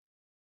strong.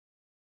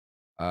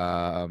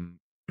 Um,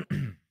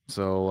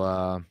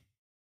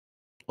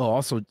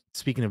 also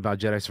speaking about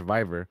Jedi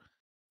Survivor,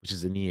 which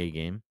is an EA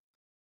game,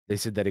 they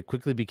said that it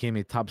quickly became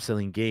a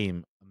top-selling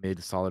game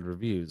amid solid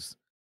reviews.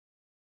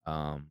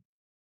 And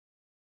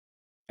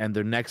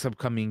their next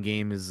upcoming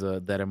game is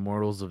that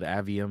Immortals of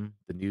Avium,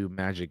 the new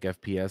Magic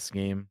FPS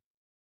game,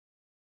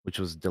 which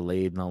was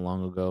delayed not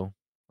long ago,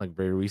 like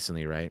very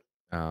recently, right?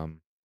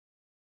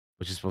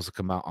 Which is supposed to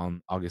come out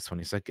on August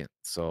 22nd.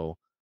 So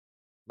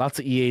lots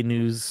of EA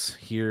news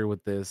here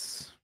with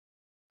this.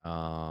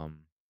 The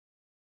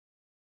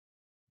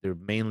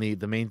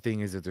main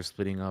thing is that they're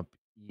splitting up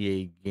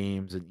EA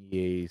Games and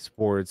EA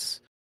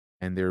Sports,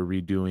 and they're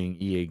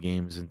redoing EA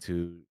Games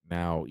into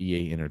now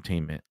EA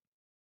Entertainment,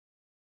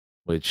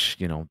 which,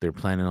 they're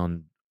planning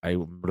on, I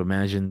would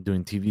imagine,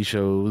 doing TV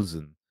shows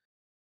and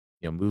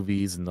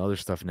movies and other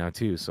stuff now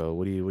too. So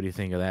what do you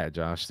think of that,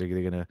 Josh? They're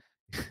gonna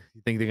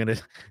you think they're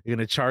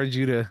gonna charge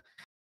you to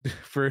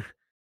for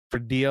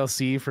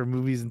DLC for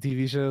movies and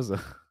TV shows?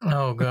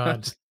 Oh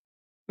God.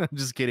 I'm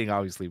just kidding,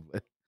 obviously,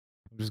 but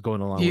I'm just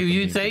going along with the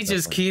You'd meme. say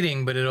just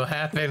kidding, but it'll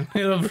happen.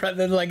 It'll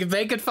like if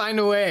they could find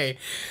a way,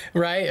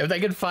 right? If they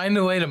could find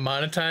a way to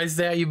monetize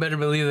that, you better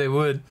believe they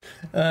would.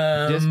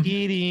 Just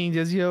kidding,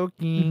 just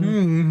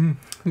joking.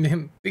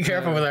 Be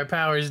careful with our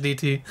powers,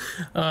 DT.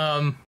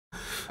 I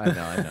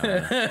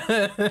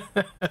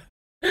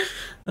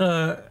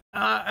know.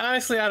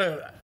 Honestly, I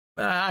don't.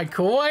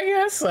 Cool, I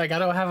guess. Like, I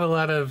don't have a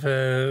lot of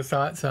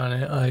thoughts on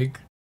it. Like,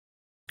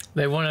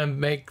 they want to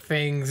make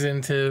things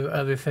into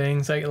other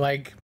things.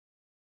 Like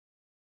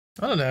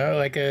I don't know.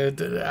 Like a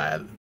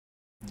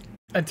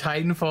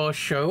Titanfall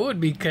show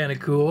would be kind of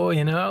cool,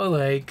 you know.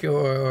 Like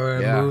or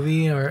a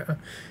movie, or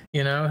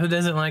you know, who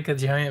doesn't like a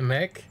giant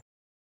mech?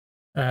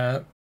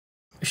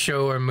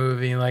 Show or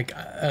movie, like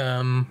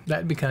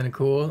that'd be kind of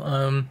cool.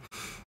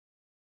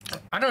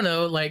 I don't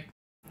know, like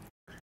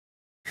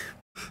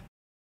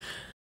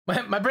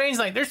my brain's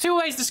like, there's two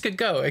ways this could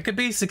go. It could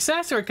be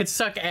success or it could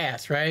suck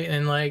ass, right?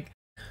 And like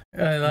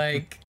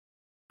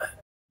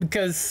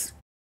because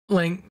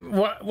like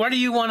what do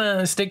you want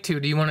to stick to?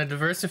 Do you want to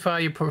diversify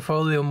your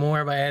portfolio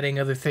more by adding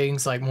other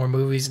things like more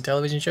movies and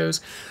television shows,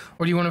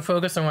 or do you want to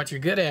focus on what you're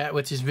good at,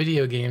 which is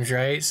video games,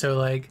 right? So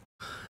like,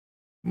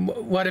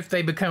 what if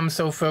they become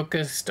so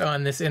focused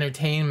on this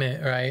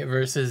entertainment, right,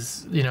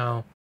 versus, you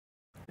know,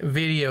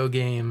 video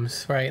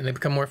games, right, and they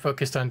become more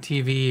focused on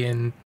TV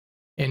and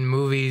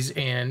movies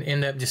and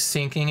end up just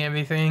sinking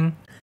everything?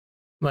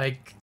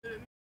 Like,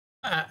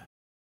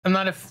 I'm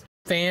not a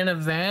fan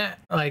of that,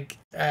 like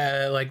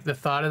the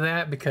thought of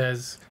that,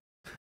 because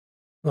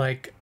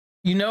like,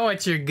 you know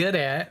what you're good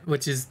at,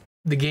 which is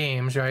the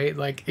games, right?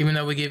 Like, even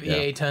though we give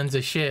EA tons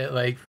of shit,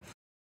 like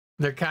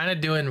they're kind of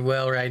doing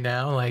well right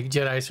now. Like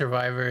Jedi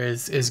Survivor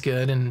is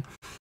good, and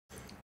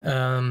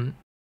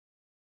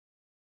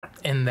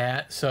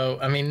that. So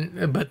I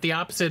mean, but the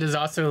opposite is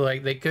also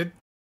like they could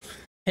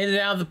hit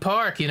it out of the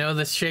park. You know,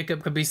 this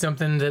shakeup could be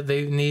something that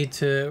they need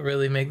to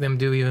really make them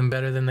do even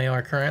better than they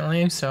are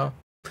currently. So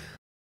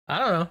I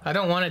don't know. I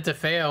don't want it to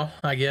fail.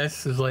 I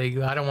guess it's like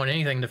I don't want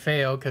anything to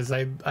fail because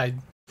it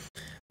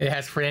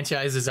has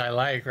franchises I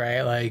like,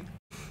 right? Like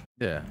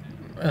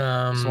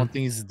just want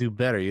things to do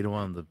better. You don't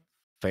want them to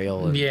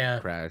fail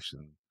and crash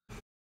and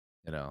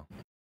you know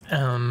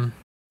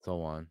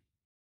so on.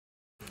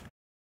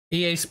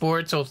 EA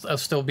Sports will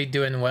still be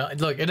doing well.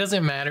 Look, it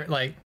doesn't matter.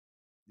 Like,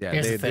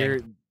 here's the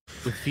thing.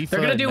 With FIFA,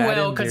 they're gonna do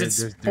well because it's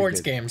sports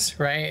games,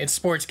 right? It's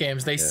sports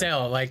games. They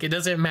sell. Like, it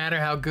doesn't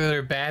matter how good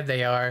or bad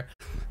they are.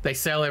 They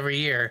sell every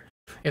year.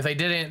 If they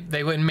didn't,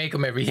 they wouldn't make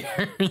them every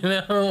year. You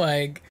know,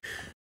 like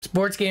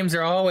sports games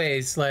are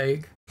always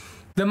like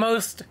the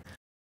most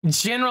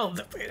general.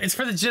 It's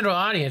for the general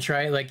audience,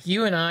 right? Like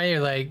you and I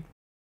are like,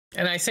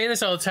 and I say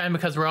this all the time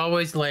because we're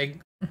always like,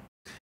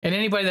 and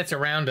anybody that's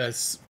around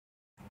us,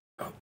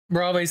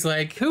 we're always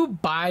like, who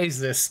buys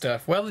this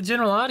stuff? Well, the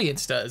general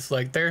audience does.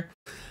 Like they're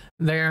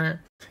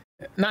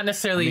not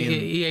necessarily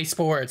EA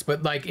Sports,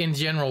 but like in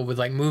general with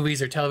like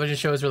movies or television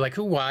shows, we're like,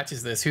 who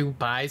watches this? Who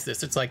buys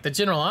this? It's like the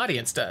general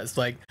audience does.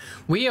 Like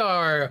we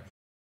are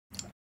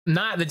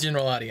not the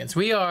general audience.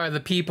 We are the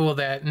people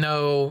that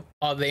know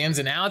all the ins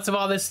and outs of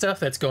all this stuff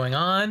that's going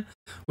on.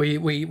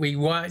 We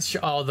watch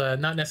all the,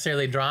 not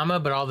necessarily drama,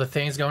 but all the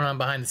things going on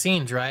behind the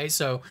scenes, right?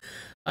 So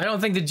I don't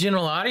think the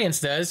general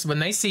audience does. When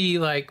they see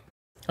like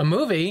a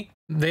movie,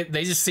 they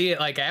just see it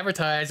like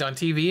advertised on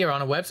TV or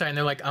on a website, and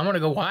they're like, I want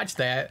to go watch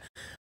that.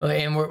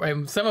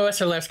 And some of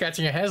us are left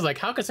scratching our heads like,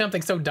 how could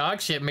something so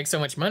dog shit make so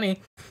much money?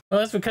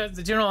 Well, that's because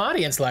the general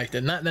audience liked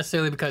it, not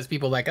necessarily because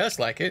people like us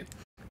like it.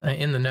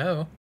 In the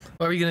know.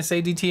 What were you gonna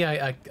say, DT?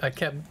 I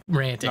kept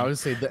ranting. I would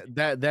say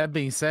that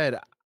being said,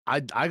 I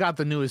got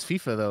the newest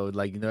FIFA though.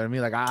 Like, you know what I mean?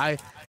 Like I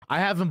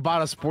haven't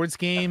bought a sports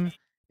game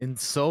in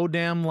so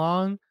damn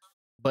long,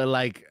 but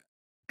like,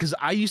 because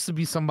I used to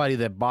be somebody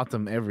that bought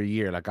them every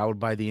year. Like I would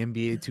buy the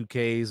NBA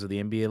 2Ks or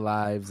the NBA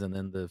Lives and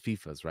then the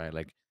FIFAs, right?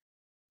 Like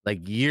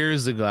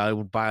years ago, I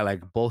would buy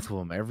like both of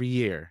them every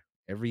year.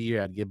 Every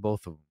year I'd get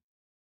both of them.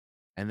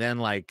 And then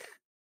like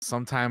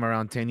sometime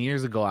around 10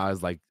 years ago, I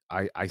was like,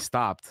 I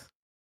stopped.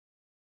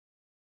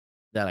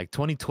 That like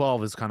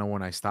 2012 is kind of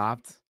when I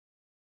stopped.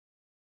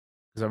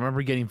 Because I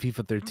remember getting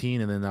FIFA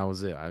 13 and then that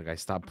was it. I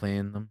stopped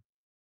playing them.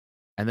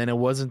 And then it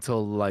wasn't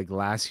until like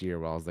last year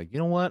where I was like, you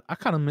know what? I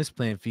kind of miss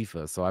playing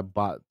FIFA. So I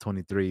bought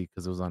 23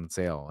 because it was on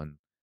sale. And,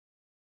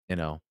 you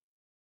know,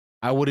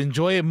 I would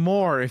enjoy it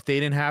more if they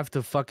didn't have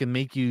to fucking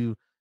make you,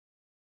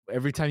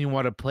 every time you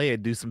want to play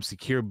it, do some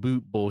secure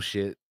boot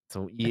bullshit.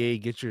 So EA,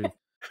 get your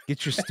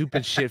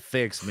stupid shit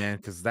fixed, man,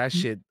 because that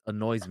shit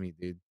annoys me,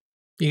 dude.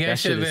 You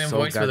guys should have been in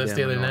voice with us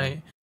the other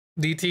night.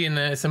 DT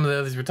and some of the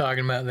others were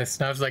talking about this,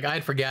 and I was like,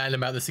 I'd forgotten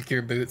about the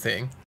secure boot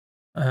thing.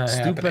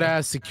 Stupid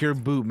ass secure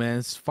boot, man.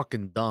 It's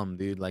fucking dumb,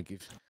 dude. Like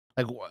if,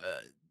 like,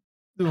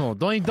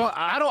 don't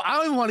I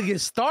don't even want to get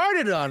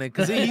started on it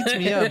because it eats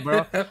me up,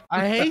 bro.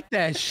 I hate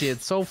that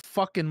shit so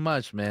fucking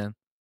much, man.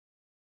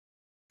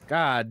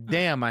 God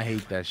damn, I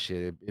hate that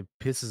shit. It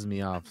pisses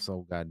me off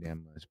so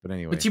goddamn much. But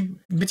anyway.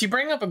 But you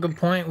bring up a good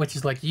point, which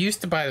is like you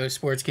used to buy those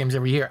sports games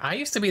every year. I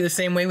used to be the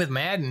same way with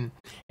Madden.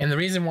 And the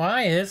reason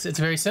why is it's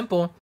very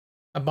simple.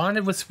 I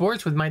bonded with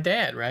sports with my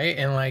dad, right?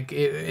 And like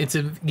it's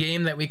a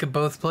game that we could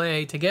both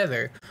play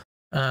together.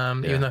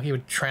 Even Yeah. though he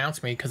would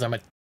trounce me because I'm a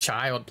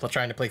child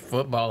trying to play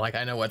football, like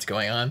I know what's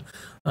going on.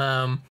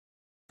 Um,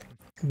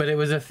 but it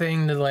was a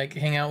thing to like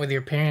hang out with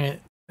your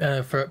parent,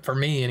 for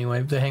me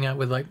anyway, to hang out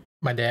with like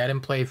my dad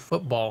and play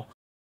football.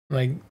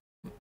 Like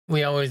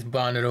we always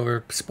bonded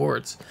over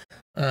sports.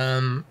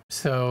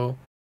 So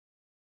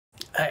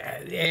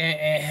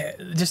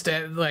just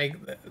like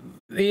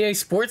the EA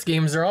sports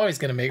games are always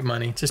going to make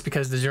money just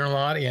because the general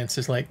audience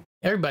is like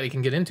everybody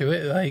can get into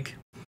it. Like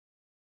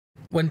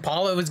when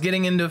Paula was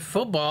getting into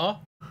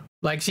football,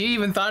 like she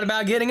even thought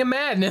about getting a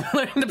Madden and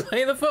learning to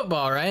play the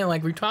football, right?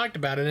 Like we talked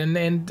about it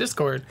in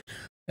Discord,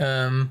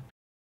 with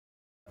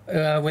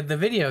the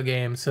video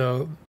game.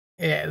 So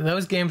yeah,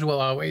 those games will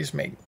always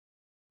make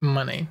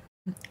money.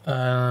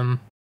 So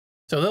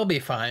they'll be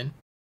fine.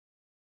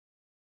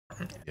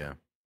 Yeah.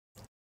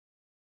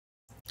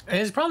 And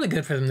it's probably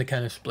good for them to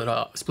kind of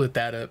split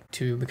that up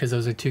too, because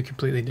those are two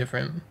completely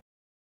different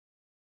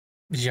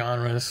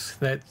genres.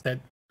 That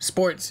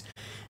sports,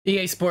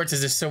 EA Sports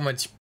is just so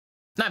much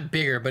not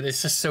bigger, but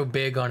it's just so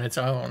big on its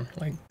own.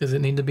 Like, does it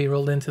need to be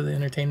rolled into the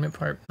entertainment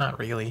part? Not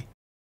really.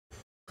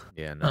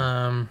 Yeah.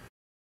 No.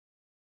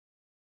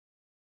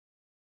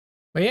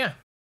 But yeah,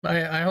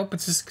 I hope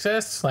it's a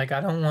success. Like,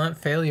 I don't want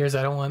failures.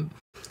 I don't want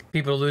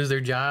people to lose their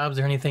jobs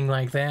or anything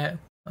like that.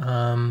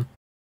 And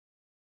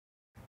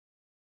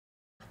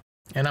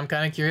I'm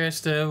kind of curious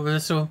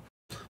to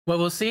what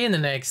we'll see in the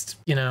next,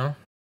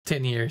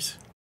 10 years.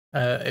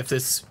 If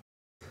this,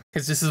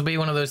 because this will be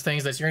one of those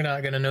things that you're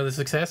not going to know the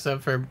success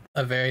of for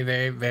a very,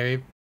 very,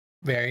 very,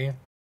 very,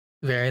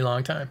 very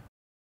long time.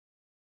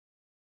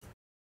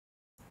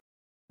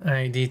 All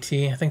right,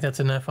 DT. I think that's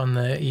enough on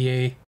the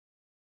EA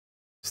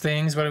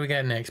things. What do we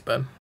got next,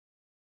 bub?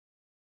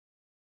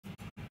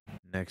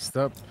 Next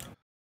up,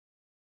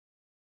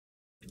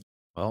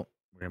 well,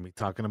 we're gonna be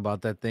talking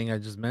about that thing I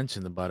just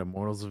mentioned about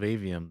Immortals of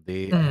Avium.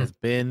 They has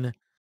been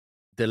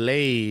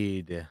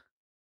delayed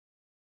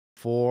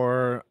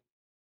for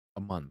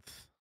a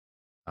month.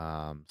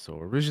 So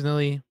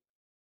originally,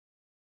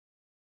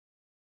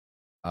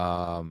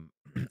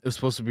 it was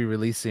supposed to be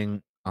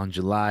releasing on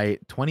July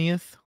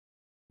 20th,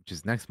 which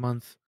is next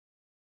month,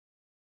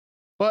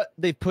 but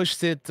they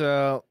pushed it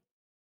a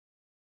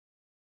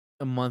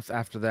month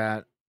after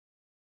that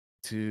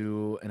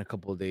to in a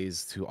couple of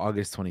days to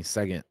August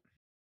 22nd.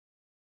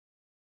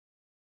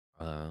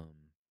 Um,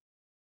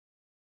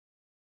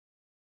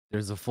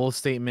 there's a full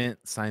statement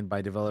signed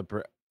by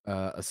developer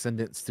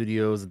Ascendant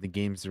Studios and the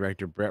game's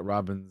director Brett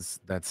Robbins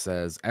that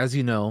says, "As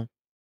you know,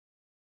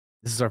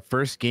 this is our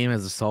first game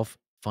as a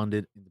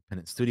self-funded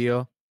independent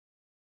studio.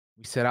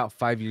 We set out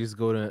 5 years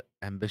ago to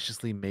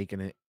ambitiously make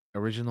an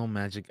original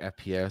Magic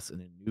FPS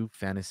in a new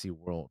fantasy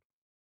world.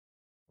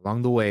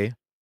 Along the way,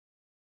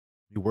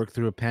 we worked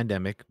through a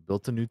pandemic,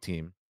 built a new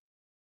team,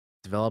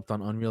 developed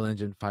on Unreal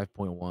Engine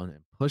 5.1,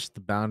 and pushed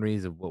the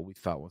boundaries of what we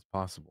thought was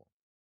possible.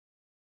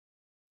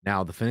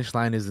 Now, the finish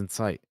line is in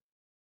sight.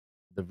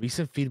 The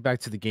recent feedback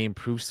to the game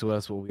proves to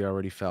us what we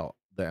already felt,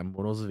 that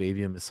Immortals of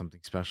Avium is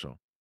something special.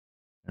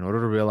 In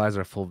order to realize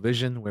our full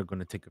vision, we're going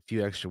to take a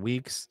few extra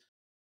weeks,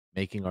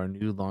 making our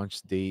new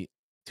launch date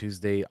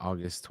Tuesday,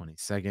 August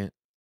 22nd.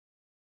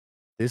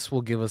 This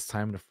will give us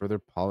time to further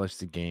polish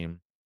the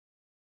game,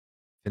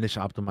 finish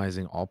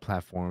optimizing all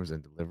platforms,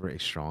 and deliver a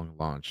strong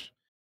launch.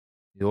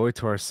 We owe it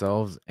to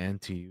ourselves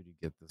and to you to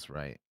get this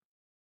right."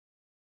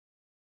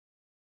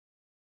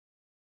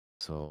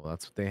 So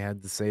that's what they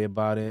had to say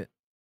about it.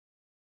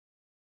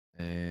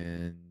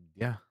 And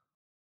yeah,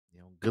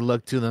 good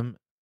luck to them.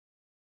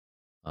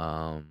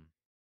 Um,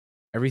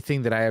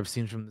 everything that I have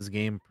seen from this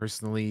game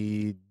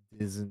personally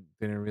didn't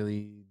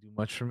really do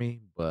much for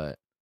me, but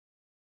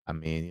I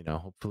mean,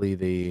 hopefully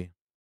they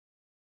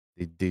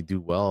do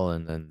well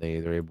and then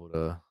they're able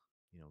to,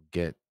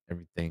 get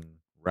everything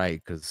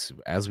right. Because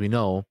as we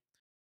know,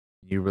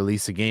 you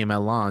release a game at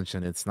launch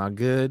and it's not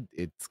good,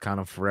 it's kind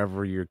of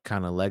forever your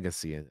kind of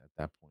legacy at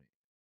that point.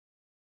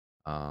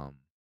 Um,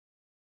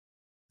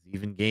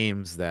 even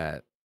games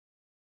that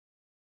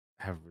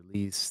have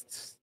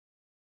released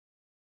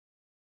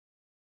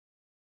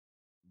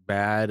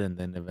bad and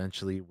then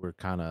eventually were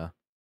kind of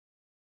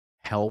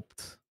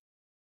helped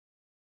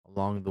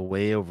along the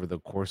way over the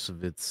course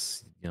of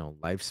its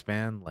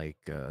lifespan, like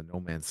No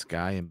Man's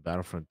Sky and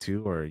Battlefront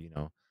 2, or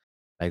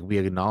like we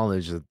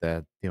acknowledge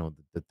that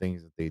the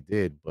things that they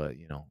did, but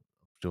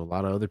to a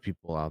lot of other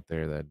people out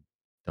there that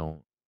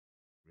don't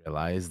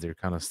realize, they're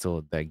kind of still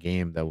at that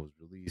game that was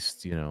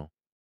released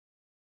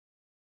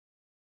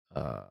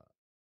uh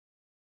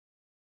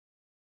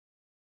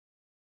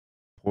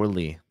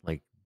poorly,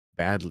 like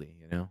badly,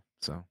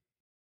 so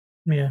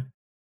Yeah.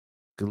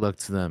 good luck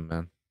to them,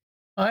 man.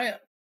 I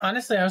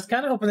honestly, I was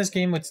kind of hoping this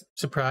game would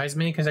surprise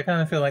me because I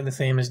kind of feel like the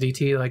same as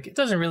DT. Like, it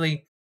doesn't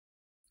really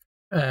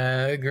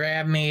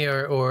grab me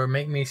or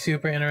make me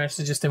super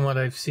interested just in what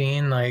I've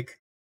seen. Like,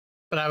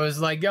 but I was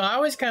like, I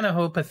always kind of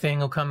hope a thing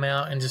will come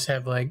out and just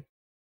have like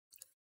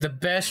the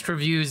best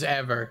reviews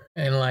ever,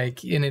 and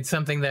like, and it's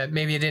something that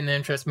maybe it didn't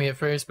interest me at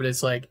first, but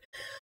it's like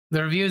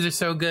the reviews are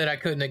so good I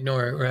couldn't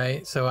ignore it,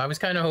 right? So I was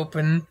kind of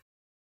hoping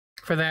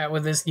for that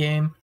with this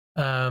game.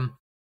 Um,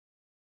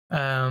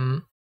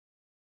 um,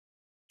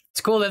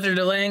 it's cool that they're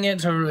delaying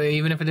it, so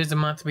even if it is a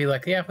month, to be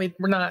like, yeah,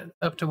 we're not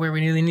up to where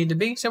we really need to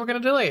be, so we're gonna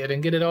delay it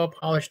and get it all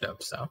polished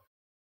up. So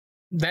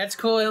that's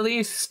cool at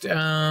least.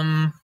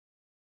 And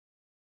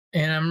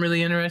I'm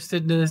really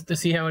interested to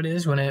see how it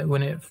is when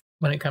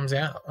it comes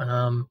out.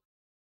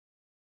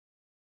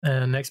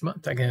 Next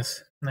month, I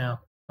guess.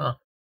 Now, Well,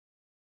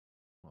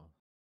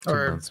 two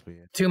or months, but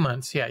yeah. 2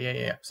 months.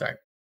 Yeah. Sorry,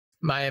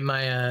 my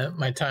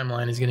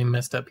timeline is getting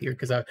messed up here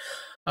because I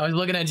was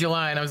looking at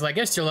July and I was like,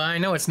 it's July.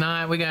 No, it's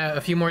not. We got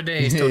a few more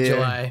days till Yeah,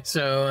 July.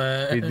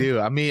 So we do.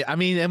 I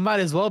mean, it might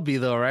as well be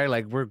though, right?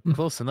 Like we're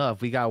close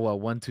enough. We got what,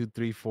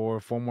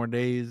 4 more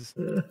days.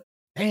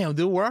 Damn,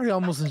 dude, we're already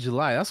almost in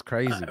July. That's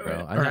crazy,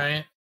 bro. I know.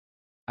 right.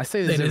 I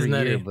say this It is every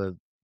year, nutty. but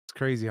it's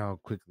crazy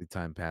how quickly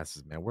time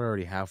passes, man. We're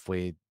already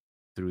halfway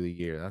through the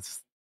year. It's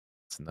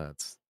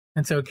nuts.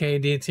 It's okay,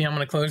 DT. I'm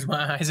gonna close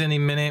my eyes any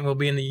minute. We'll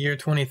be in the year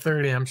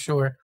 2030, I'm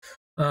sure.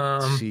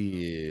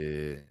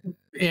 Shit.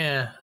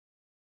 Yeah.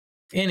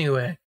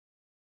 Anyway,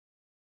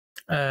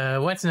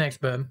 what's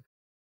next, bub?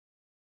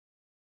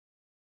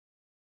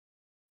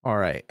 All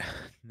right.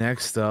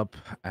 Next up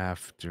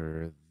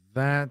after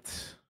that,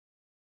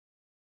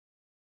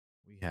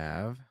 we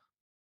have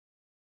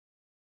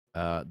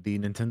the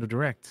Nintendo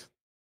Direct.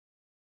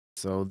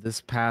 So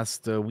this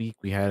past week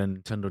we had a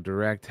Nintendo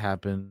Direct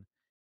happen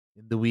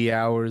in the wee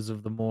hours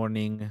of the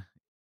morning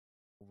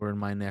over in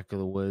my neck of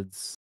the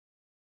woods.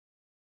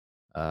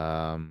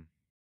 Um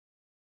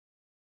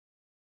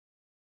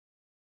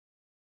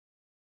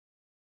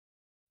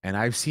and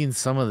I've seen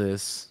some of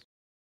this.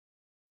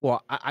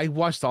 Well, I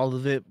watched all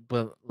of it,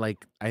 but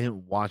like I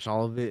didn't watch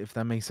all of it, if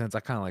that makes sense. I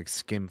kind of like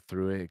skimmed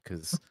through it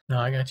because No,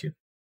 I got you.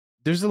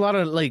 there's a lot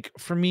of like,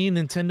 for me,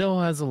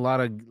 Nintendo has a lot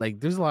of like,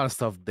 there's a lot of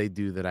stuff they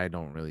do that I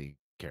don't really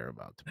care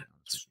about, to be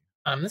honest with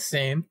you. I'm the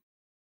same.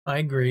 I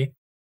agree.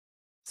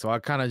 So I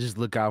kind of just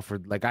look out for,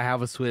 like, I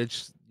have a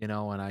Switch,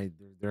 and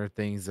there are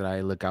things that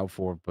I look out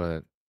for,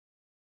 but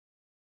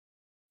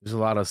there's a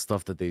lot of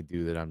stuff that they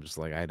do that I'm just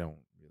like, I don't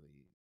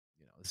really,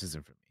 this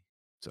isn't for me.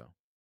 So,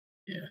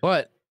 Yeah.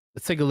 but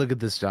let's take a look at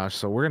this, Josh.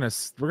 So we're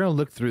gonna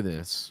look through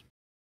this,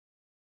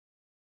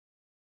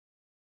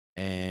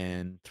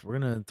 and we're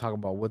gonna talk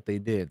about what they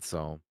did.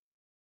 So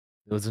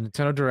there was a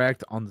Nintendo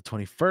Direct on the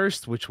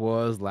 21st, which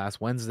was last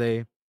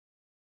Wednesday,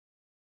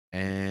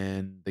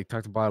 and they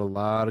talked about a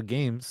lot of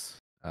games.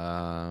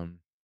 So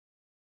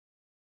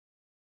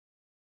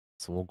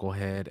we'll go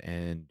ahead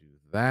and do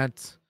that.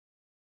 So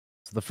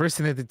the first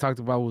thing that they talked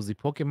about was the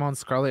Pokemon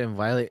Scarlet and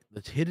Violet,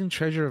 the hidden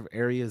treasure of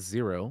Area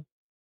Zero.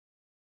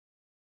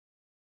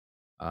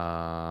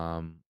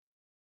 Um,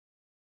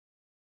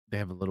 they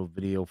have a little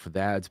video for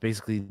that. It's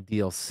basically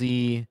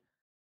DLC,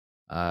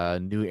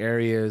 new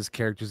areas,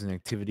 characters, and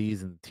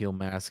activities in the teal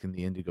mask and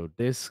the indigo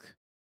disc.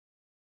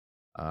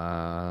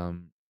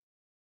 Um,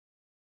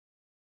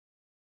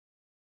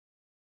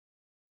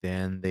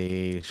 then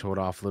they showed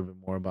off a little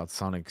bit more about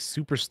Sonic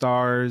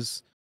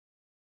Superstars,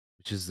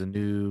 which is the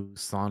new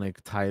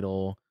Sonic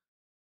title,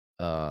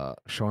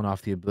 showing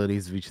off the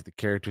abilities of each of the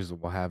characters that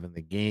we'll have in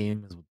the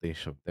game, is what they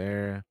showed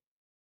there.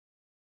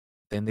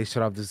 Then they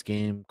showed off this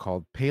game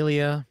called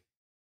Palia,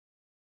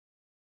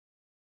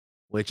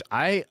 which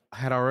I've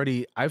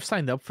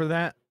signed up for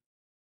that,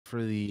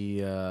 for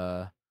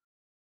the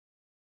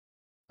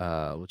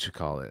what you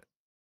call it,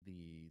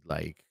 the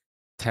like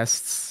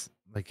tests,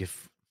 like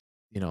if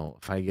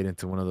I get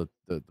into one of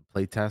the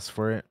play tests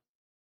for it,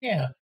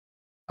 Yeah.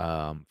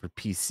 for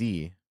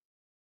PC.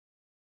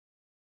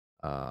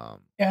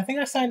 um Yeah, I think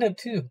I signed up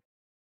too.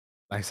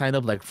 I signed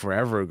up like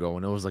forever ago,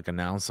 and it was like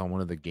announced on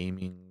one of the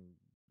gaming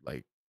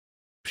like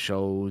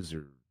shows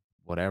or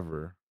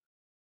whatever,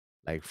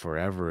 like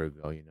forever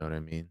ago, you know what I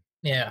mean?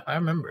 Yeah, I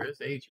remember. It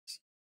was ages.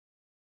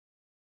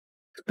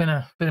 It's been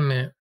a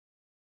minute.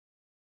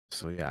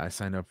 So yeah, I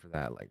signed up for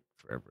that like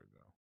forever ago.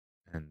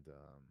 And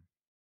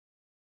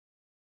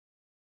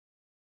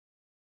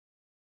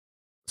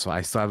so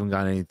I still haven't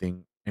got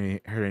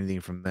heard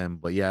anything from them.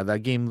 But yeah, that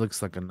game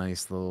looks like a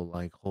nice little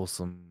like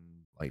wholesome,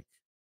 like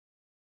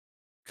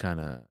kind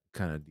of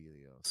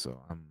dealio.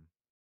 So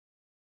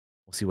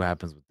we'll see what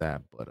happens with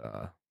that.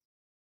 But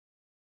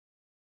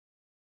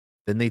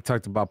then they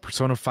talked about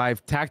Persona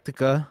 5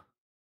 Tactica,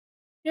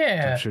 which I'm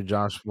Yeah. sure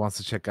Josh wants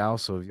to check out.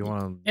 So if you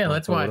want to Yeah,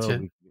 let's pull it watch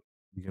up,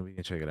 it. we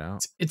can check it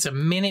out. It's a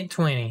minute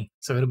 20,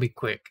 so it'll be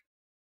quick.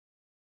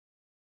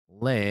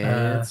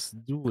 Let's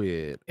do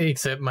it.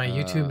 Except my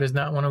YouTube does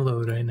not want to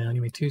load right now.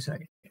 Give me 2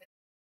 seconds.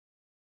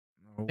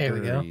 No There we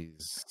go.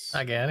 worries.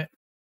 I got it.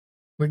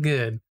 We're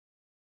good.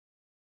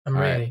 I'm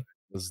All right, ready.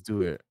 let's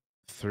do it.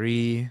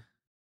 3,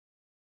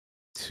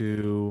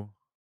 2,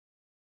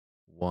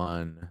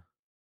 1.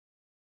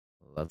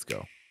 Let's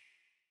go.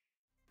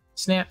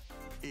 Snap.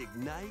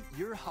 Ignite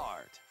your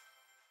heart.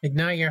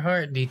 Ignite your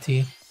heart,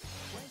 DT.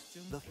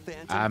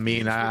 I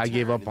mean, I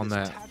gave up on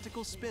that.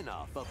 Tactical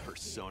spin-off of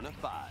Persona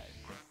 5.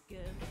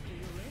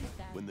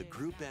 When the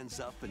group ends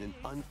up in an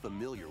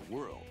unfamiliar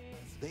world,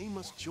 they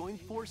must join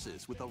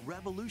forces with a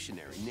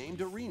revolutionary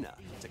named Arena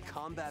to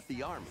combat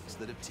the armies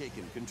that have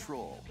taken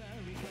control.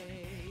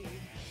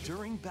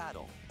 During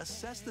battle,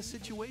 assess the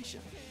situation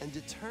and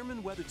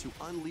determine whether to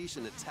unleash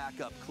an attack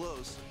up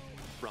close,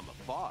 from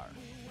afar,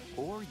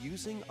 or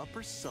using a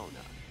persona.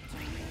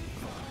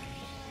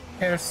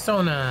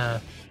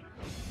 Persona.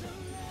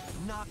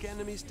 Knock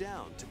enemies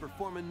down to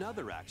perform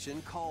another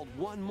action called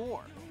One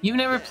More. You've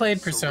never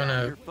played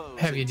Persona,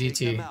 have you,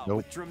 DT?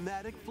 Nope.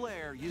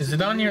 Is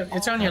it on your?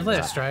 It's on your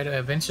list, right?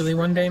 Eventually,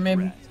 one day,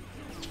 maybe.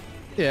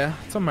 Yeah,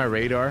 it's on my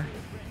radar.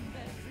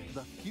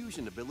 The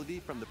fusion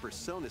ability from the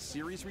Persona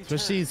series returns,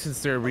 Especially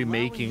since they're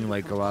remaking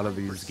like a lot of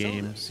these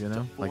games, you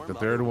know, like the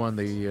third one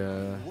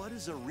they're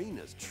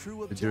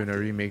doing a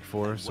remake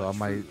for, so I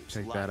might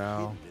check that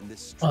out.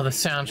 Oh, the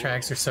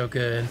soundtracks are so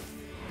good.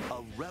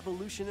 A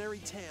revolutionary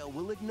tale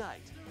will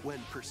ignite when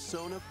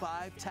Persona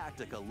 5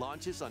 Tactica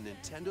launches on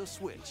Nintendo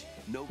Switch.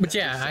 But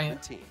yeah,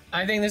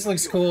 I think this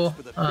looks cool.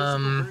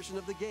 Version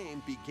of the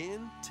game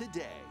begin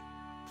today.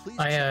 Please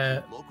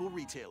check local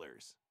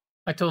retailers.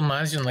 I told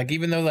Majin, like,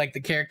 even though like the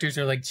characters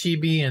are like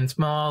chibi and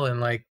small and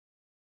like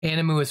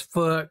anime as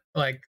fuck,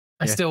 like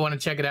I still want to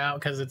check it out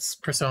because it's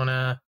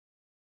Persona,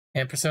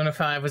 and Persona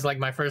 5 was like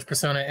my first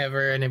Persona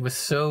ever, and it was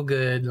so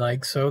good,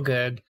 like so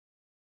good.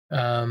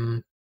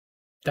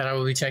 That I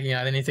will be checking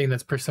out anything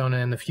that's Persona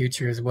in the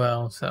future as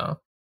well. So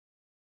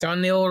it's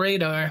on the old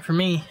radar for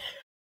me.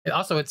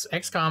 Also, it's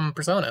XCOM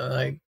Persona.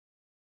 Like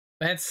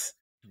that's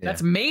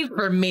made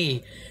for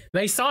me.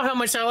 They saw how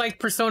much I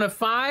liked Persona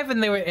 5,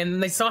 and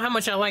they saw how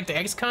much I liked the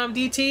XCOM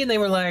DT, and they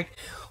were like,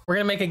 "We're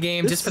gonna make a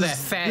game just for that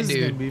fat dude." This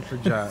is gonna be for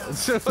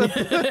Josh. What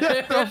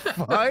the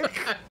fuck?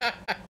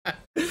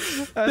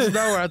 That's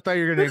not where I thought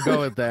you were gonna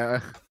go with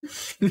that.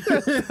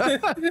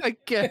 I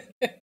can't.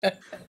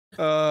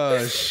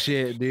 Oh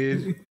shit,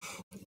 dude.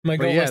 My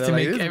goal was to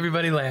make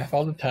everybody laugh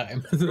all the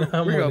time. We're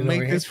gonna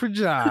make this for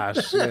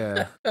Josh.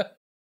 Yeah. Fuck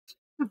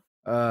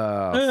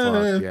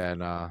yeah,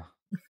 nah.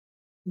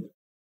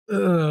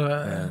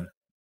 Man.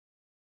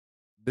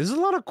 There's a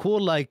lot of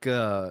cool like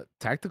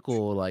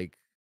tactical like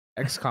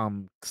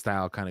XCOM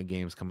style kind of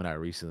games coming out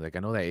recently. Like I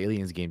know that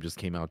Aliens game just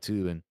came out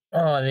too, and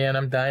oh man,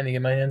 I'm dying to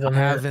get my hands on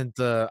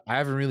that. I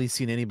haven't really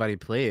seen anybody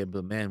play it,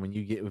 but man, when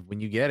you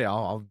get it,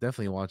 I'll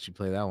definitely watch you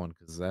play that one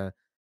because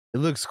it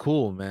looks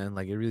cool, man.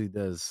 Like it really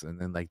does. And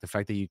then like the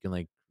fact that you can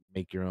like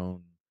make your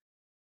own,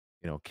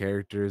 you know,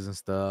 characters and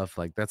stuff.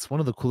 Like that's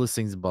one of the coolest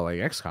things about like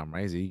XCOM,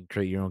 right? Is you can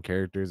create your own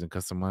characters and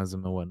customize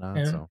them and whatnot.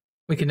 Yeah. So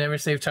we can never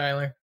save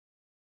Tyler.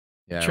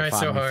 Yeah, try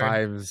so hard.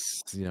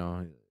 Five's, you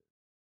know,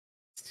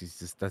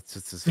 that's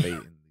just his fate in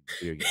the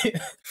video game.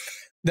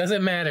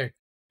 Doesn't matter.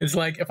 It's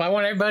like if I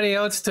want everybody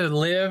else to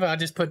live, I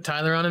just put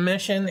Tyler on a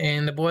mission,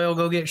 and the boy will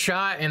go get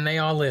shot, and they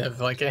all live.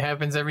 Like it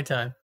happens every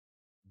time.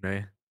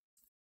 Right.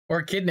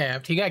 Or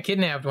kidnapped. He got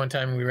kidnapped one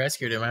time and we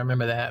rescued him. I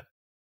remember that.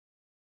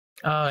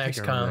 Oh,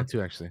 XCOM. I remember that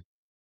too, actually.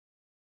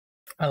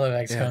 I love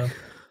XCOM. Yeah.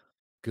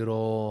 Good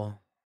old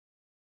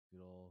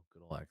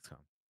XCOM.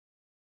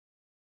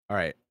 All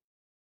right.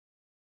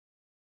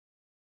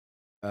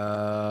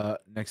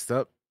 Next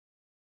up,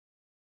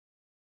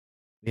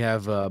 we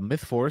have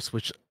Myth Force,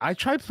 which I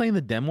tried playing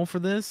the demo for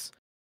this,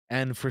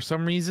 and for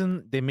some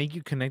reason they make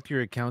you connect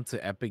your account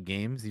to Epic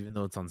Games, even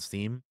though it's on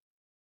Steam.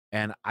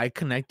 And I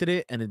connected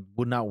it, and it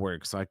would not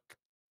work. So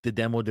the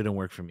demo didn't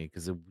work for me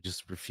because it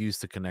just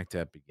refused to connect to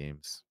Epic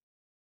Games.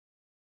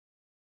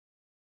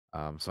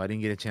 So I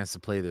didn't get a chance to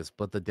play this,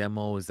 but the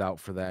demo is out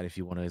for that if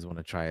you guys want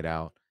to try it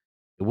out.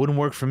 It wouldn't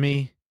work for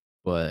me,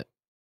 but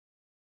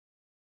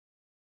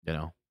you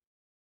know.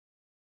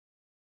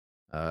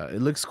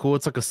 It looks cool.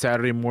 It's like a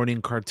Saturday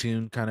morning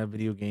cartoon kind of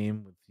video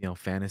game with, you know,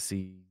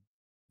 fantasy,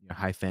 you know,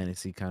 high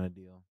fantasy kind of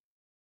deal.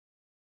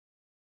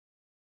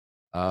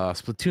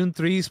 Splatoon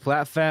 3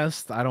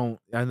 Splatfest.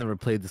 I've never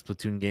played the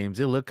Splatoon games.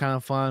 They look kind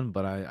of fun,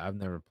 but I've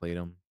never played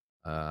them.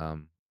 I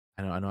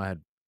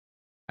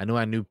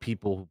knew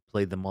people who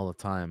played them all the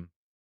time.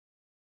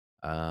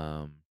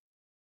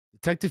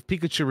 Detective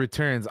Pikachu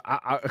Returns.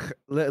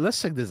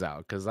 Let's check this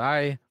out because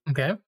I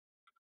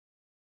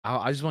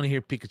just want to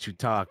hear Pikachu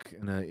talk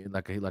in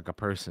like a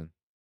person.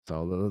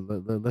 So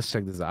let's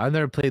check this out. I've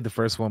never played the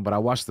first one, but I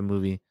watched the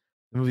movie.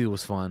 The movie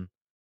was fun.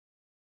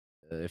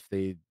 If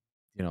they,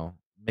 you know,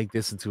 make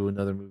this into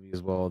another movie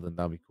as well, then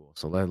that'll be cool.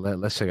 So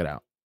let's check it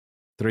out.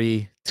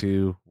 3,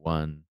 2,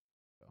 1.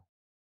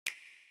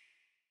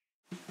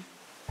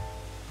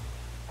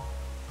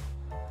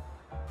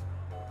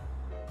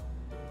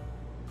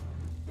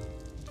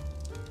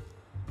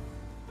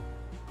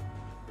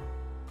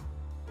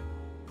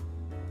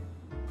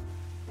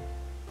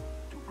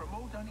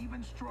 An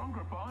even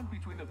stronger bond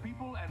between the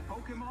people and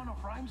Pokemon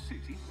of Rhyme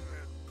City,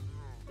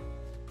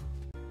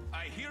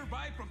 I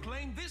hereby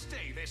proclaim this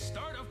day the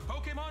start of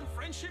Pokemon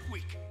Friendship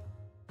Week.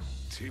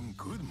 Tim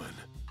Goodman.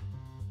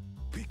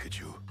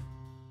 Pikachu.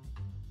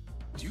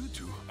 You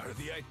two are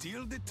the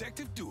ideal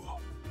detective duo.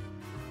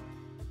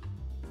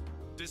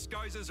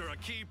 Disguises are a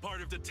key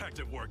part of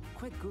detective work.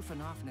 Quit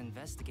goofing off and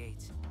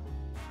investigate.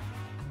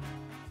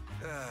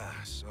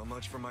 So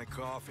much for my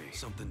coffee.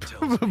 Something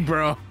tells me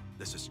Bro,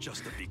 this is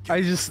just the beginning.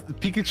 I just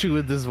Pikachu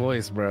with this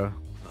voice, bro.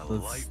 A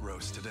light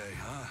roast today,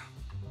 huh?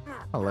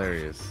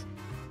 Hilarious.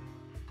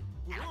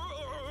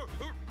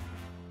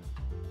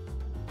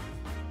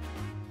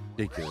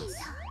 Ridiculous.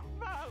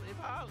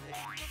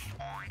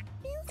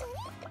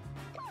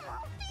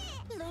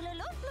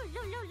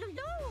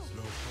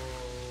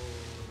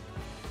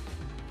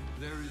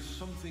 There is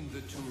something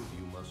the two of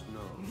you must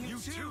know. You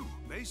too.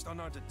 Based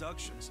on our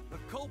deductions, the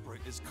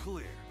culprit is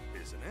clear,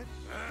 isn't it?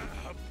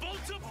 A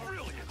bolt of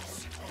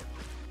brilliance.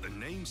 The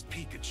name's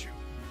Pikachu,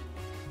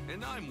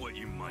 and I'm what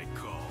you might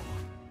call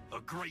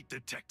a great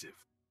detective.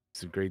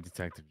 He's a great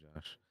detective,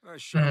 Josh. I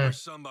sure wish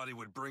somebody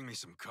would bring me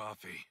some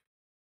coffee.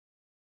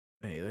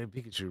 Hey, that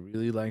Pikachu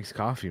really likes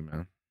coffee,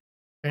 man.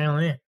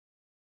 Apparently.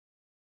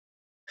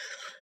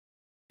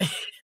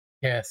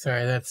 Yeah,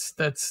 sorry, that's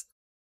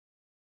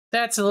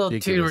a little too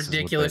Ridiculous is what that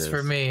ridiculous for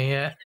is. me.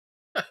 Yeah.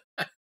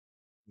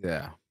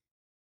 Yeah.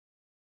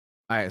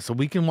 All right, so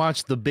we can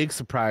watch the big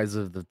surprise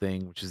of the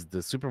thing, which is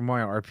the Super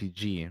Mario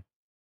RPG.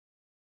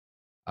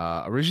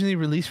 Originally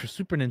released for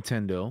Super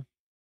Nintendo.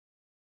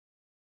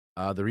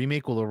 The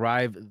remake will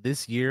arrive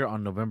this year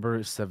on November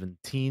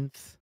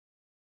 17th.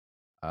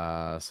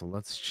 So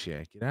let's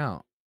check it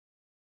out.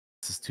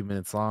 This is 2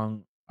 minutes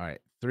long. All right,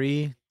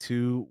 3,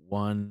 2,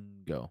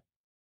 1, go.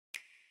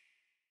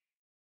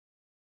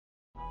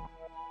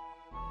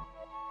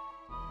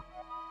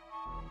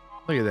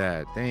 Look at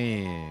that.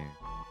 Dang.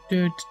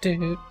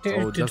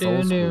 Oh, that's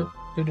old school.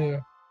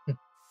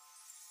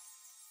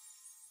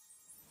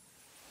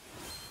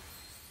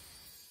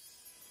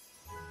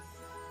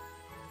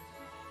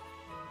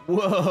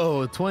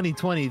 Whoa,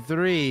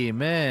 2023.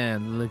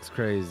 Man, looks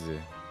crazy.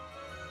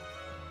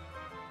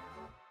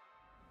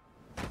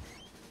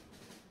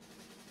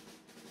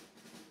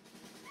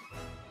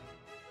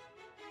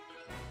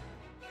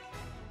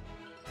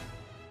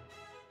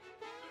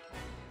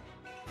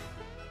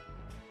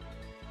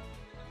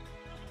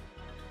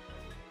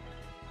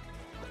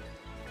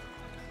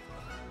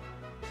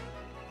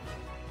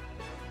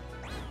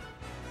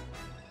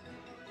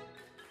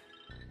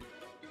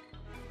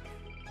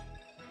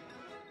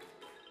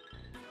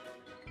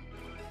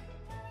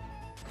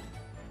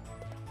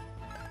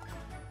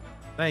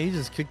 Man, you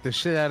just kicked the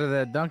shit out of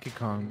that Donkey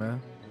Kong,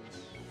 man.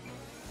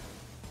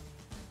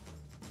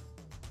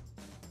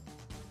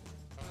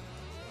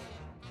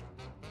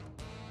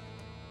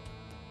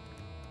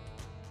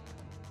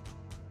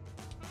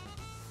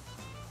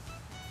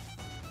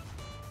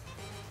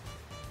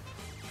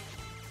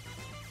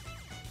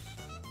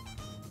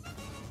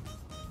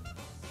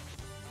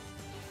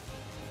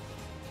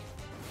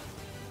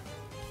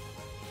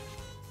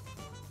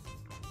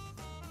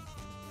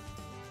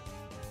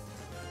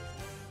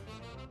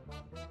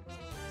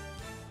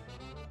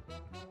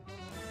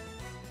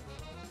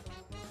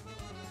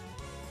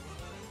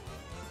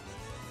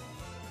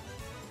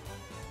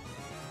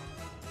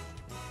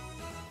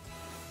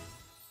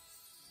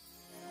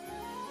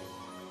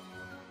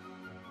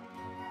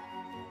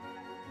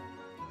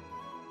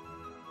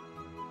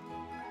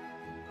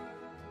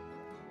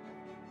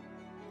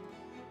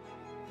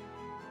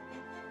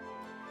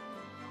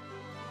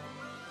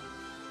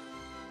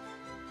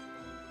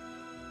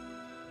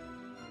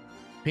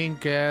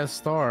 Pink ass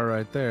star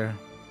right there.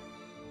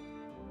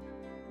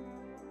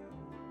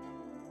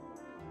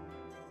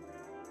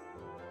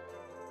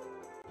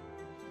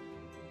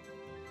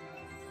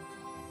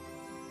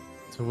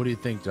 So what do you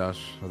think,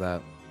 Josh, of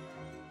that?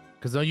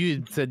 Because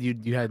you said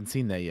you hadn't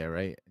seen that yet,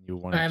 right? You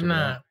wanted I have to check it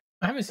out? not.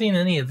 I haven't seen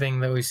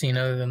anything that we've seen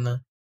other than the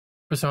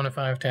Persona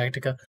 5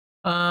 Tactica.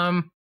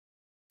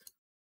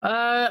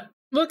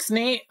 Looks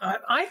neat.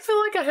 I feel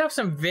like I have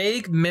some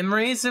vague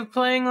memories of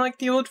playing like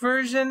the old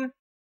version,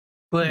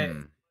 but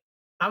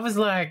I was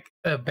like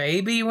a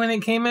baby when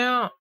it came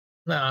out.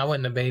 No, I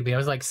wasn't a baby. I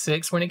was like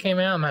 6 when it came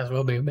out. I might as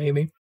well be a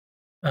baby.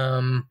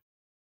 But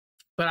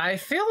I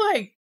feel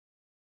like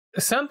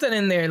something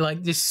in there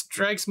like just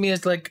strikes me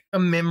as like a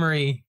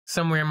memory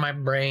somewhere in my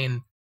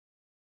brain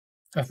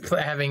of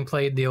having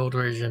played the old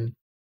version.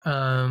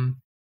 I'd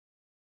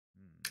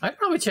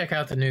probably check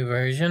out the new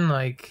version.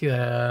 Like,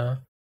 I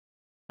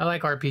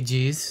like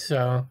RPGs,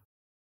 so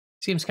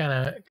seems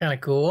kind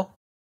of cool.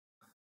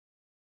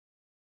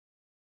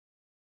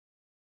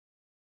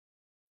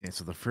 Yeah,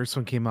 so the first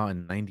one came out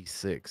in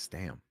 '96.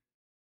 Damn.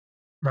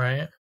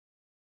 Right.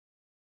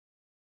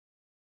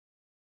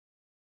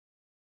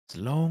 It's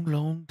a long,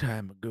 long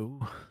time ago.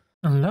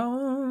 A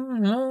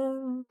long,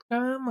 long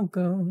time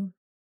ago.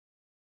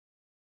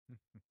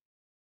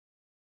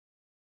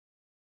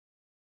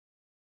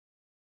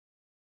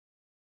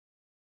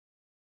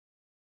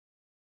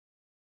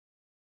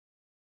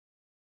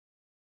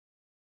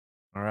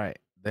 All right.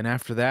 Then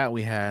after that,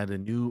 we had a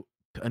new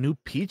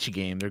Peach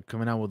game. They're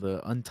coming out with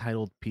an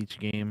untitled Peach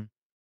game.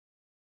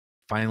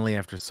 Finally,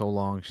 after so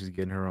long, she's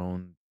getting her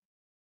own,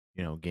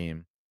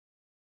 game.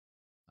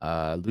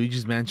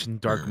 Luigi's Mansion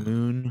Dark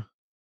Moon,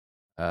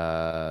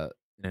 an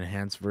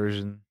enhanced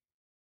version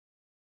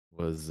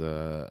was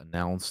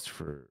announced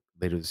for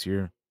later this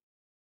year.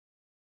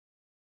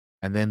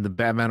 And then the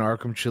Batman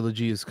Arkham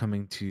trilogy is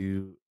coming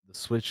to the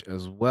Switch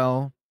as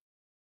well.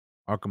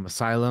 Arkham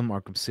Asylum,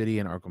 Arkham City,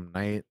 and Arkham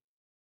Knight,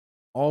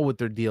 all with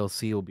their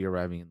DLC, will be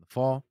arriving in the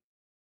fall.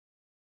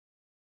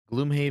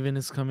 Gloomhaven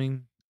is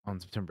coming on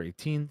September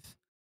 18th.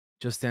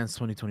 Just Dance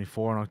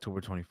 2024 on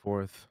October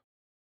 24th.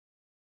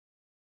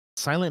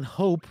 Silent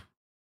Hope,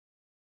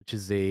 which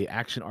is a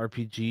action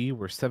RPG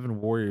where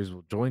 7 warriors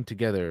will join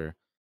together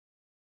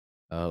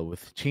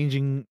with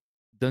changing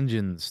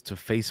dungeons to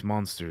face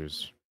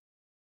monsters.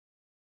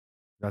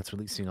 That's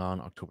releasing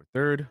on October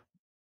 3rd.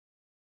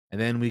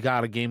 And then we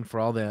got a game for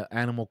all the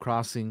Animal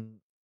Crossing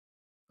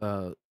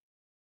Stardew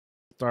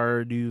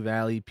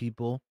Valley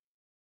people,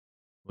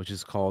 which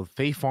is called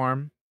Fae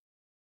Farm.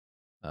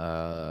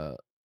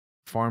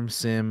 Farm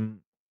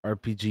sim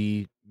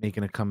RPG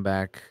making a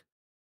comeback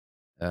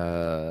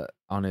on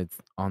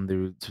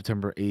the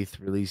September 8th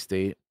release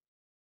date.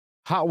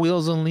 Hot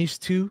Wheels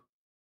Unleashed 2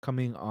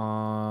 coming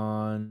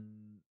on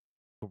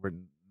October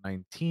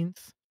 19th.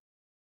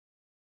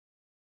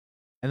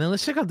 And then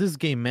let's check out this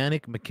game,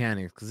 Manic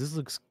Mechanics,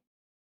 because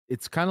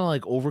it's kind of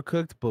like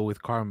Overcooked, but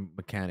with car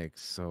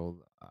mechanics. So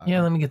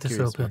Yeah, let me I'm get this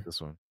curious open. about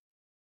this one.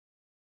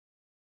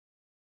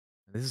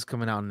 And this is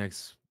coming out in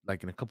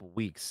a couple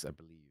weeks, I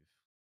believe.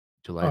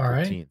 July All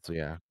 13th. right. So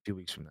yeah, 2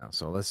 weeks from now.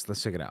 So let's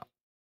check it out.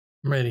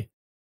 I'm ready.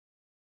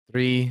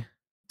 3,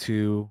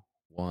 2,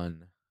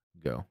 1,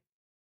 go.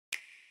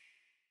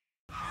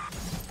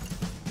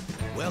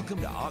 Welcome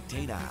to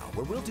Octane Aisle,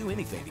 where we'll do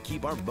anything to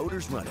keep our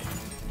motors running.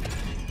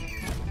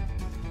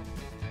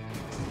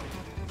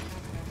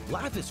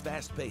 Life is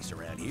fast-paced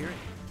around here,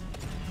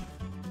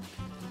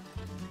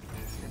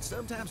 and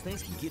sometimes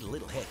things can get a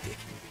little hectic.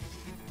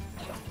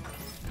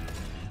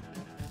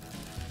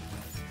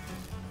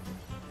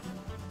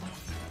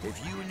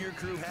 If you and your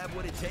crew have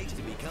what it takes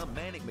to become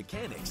Manic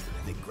Mechanics,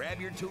 then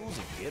grab your tools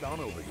and get on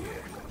over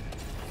here.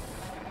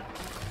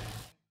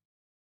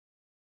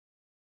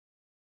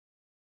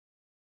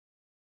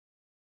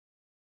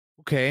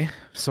 Okay,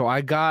 so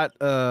I got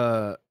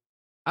I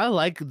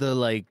like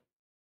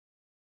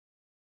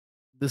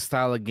this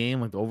style of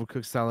game, like the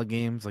Overcooked style of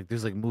games. Like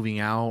there's like moving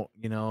out,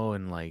 and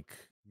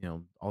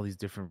all these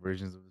different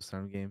versions of this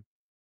kind of game.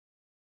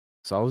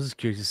 So I was just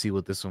curious to see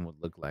what this one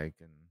would look like,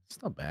 and it's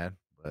not bad,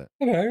 but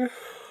Okay.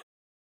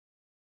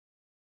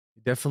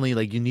 definitely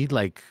like you need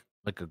like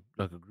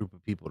a group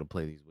of people to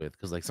play these with,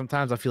 because like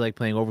sometimes I feel like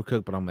playing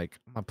Overcooked, but I'm like,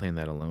 I'm not playing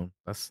that alone.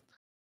 That's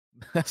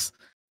that's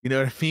you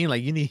know what I mean?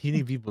 Like you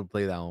need people to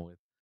play that one with.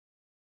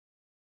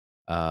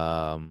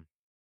 Um,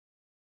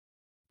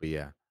 but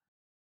yeah.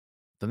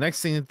 The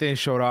next thing that they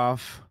showed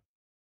off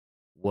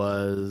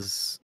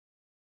was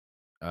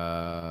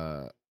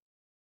uh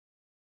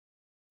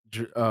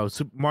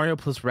Super Mario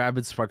plus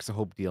Rabbids Sparks of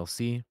Hope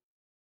DLC.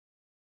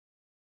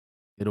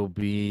 It'll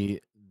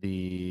be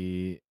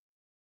the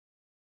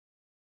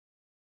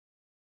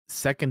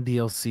second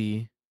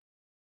DLC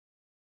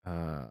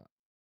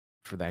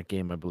for that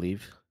game, I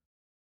believe.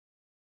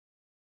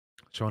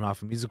 Showing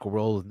off a musical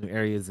role with new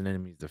areas and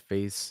enemies to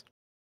face.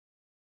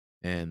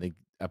 And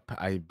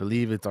I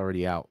believe it's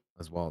already out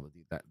as well,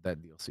 that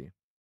DLC.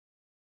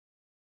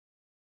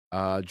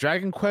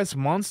 Dragon Quest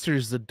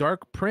Monsters: The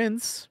Dark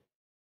Prince.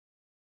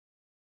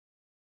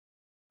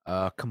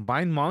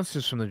 Combine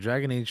monsters from the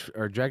Dragon Age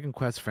or Dragon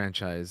Quest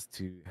franchise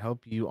to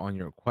help you on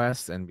your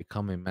quest and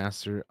become a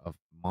master of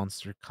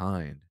monster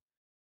kind.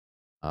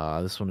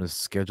 This one is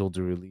scheduled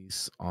to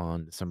release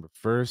on December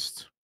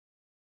 1st.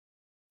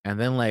 And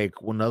then like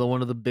another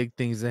one of the big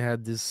things they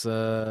had this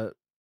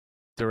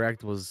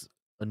direct was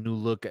a new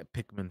look at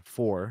Pikmin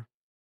 4,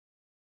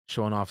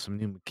 showing off some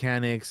new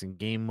mechanics and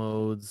game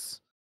modes,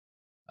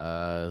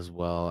 as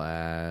well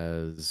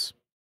as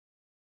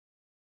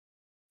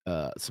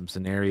some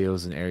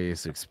scenarios and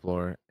areas to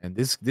explore. And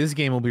this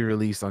game will be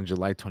released on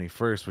July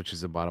 21st, which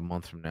is about a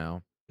month from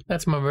now.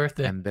 That's my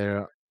birthday. And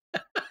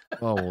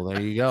oh well,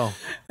 there you go.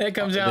 It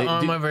comes out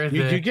on my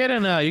birthday. You're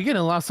getting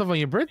a lot of stuff on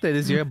your birthday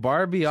this year.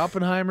 Barbie,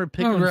 Oppenheimer,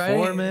 Pikmin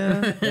 4,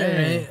 man.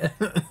 Hey.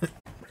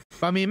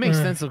 I mean, it makes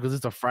sense because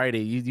it's a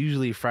Friday.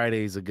 Usually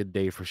Friday is a good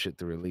day for shit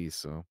to release,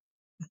 so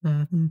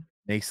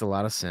makes a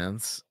lot of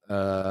sense.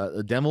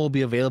 The demo will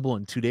be available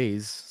in 2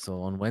 days,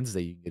 so on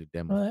Wednesday you can get a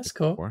demo. Oh, that's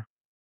cool. 4.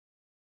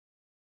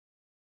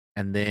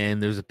 And then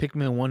there's a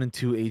Pikmin 1 and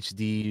 2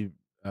 HD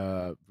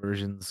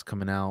versions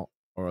coming out,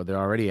 or they're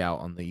already out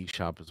on the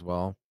eShop as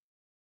well.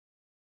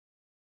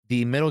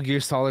 The Metal Gear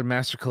Solid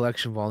Master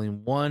Collection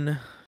Volume 1 is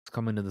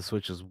coming to the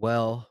Switch as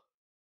well.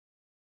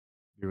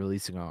 Be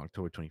releasing on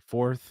October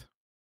 24th.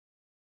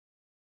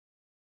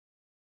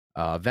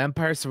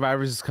 Vampire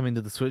Survivors is coming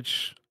to the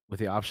Switch with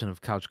the option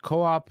of couch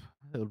co-op.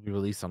 It'll be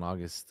released on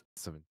August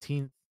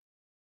 17th.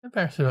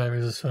 Vampire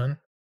Survivors is fun.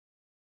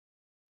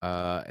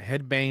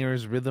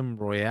 Headbangers Rhythm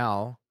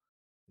Royale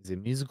is a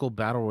musical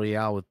battle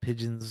royale with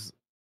pigeons.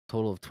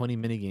 Total of 20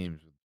 minigames.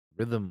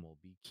 Rhythm will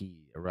be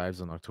key.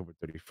 Arrives on October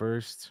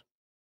 31st.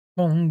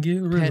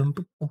 Get rhythm.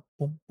 Boom, boom,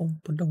 boom,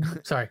 boom, boom.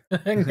 Sorry.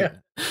 I got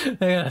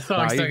a song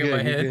Nah, stuck you're in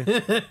my good,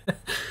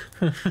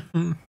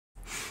 head.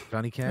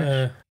 Johnny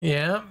Cash.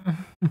 Yeah.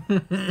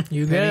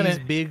 You got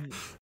it.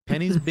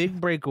 Penny's big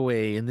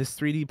breakaway in this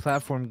 3D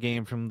platform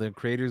game from the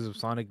creators of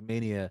Sonic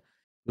Mania.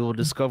 We will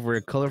discover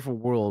a colorful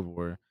world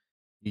where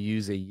you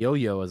use a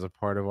yo-yo as a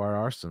part of our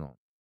arsenal.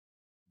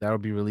 That'll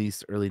be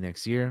released early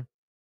next year.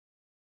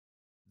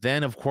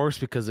 Then, of course,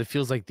 because it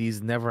feels like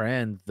these never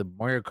end, the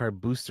Mario Kart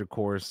Booster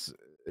Course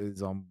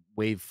is on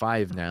Wave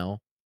 5 now,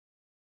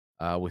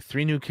 with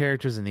 3 new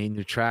characters and 8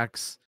 new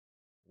tracks.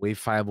 Wave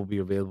 5 will be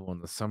available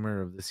in the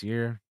summer of this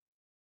year.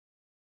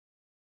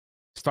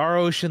 Star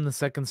Ocean, the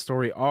second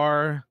story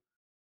R,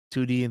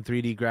 2D and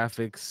 3D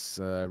graphics,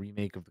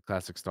 remake of the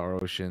classic Star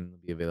Ocean,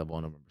 will be available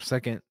on November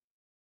 2nd.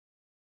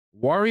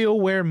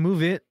 WarioWare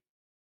Move It,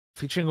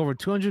 featuring over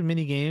 200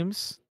 mini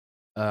games.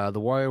 The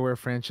WarioWare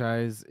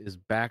franchise is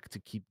back to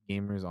keep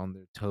gamers on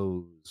their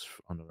toes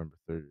on November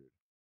 3rd.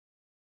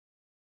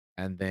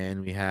 And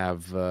then we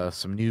have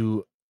some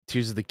new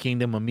Tears of the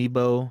Kingdom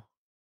amiibo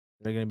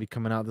that are going to be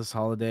coming out this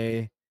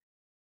holiday.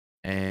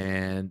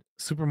 And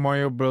Super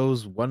Mario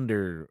Bros.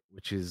 Wonder,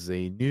 which is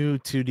a new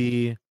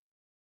 2D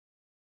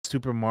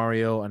Super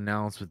Mario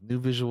announced with new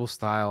visual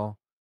style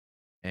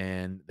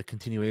and the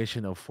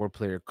continuation of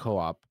 4-player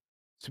co-op.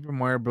 Super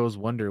Mario Bros.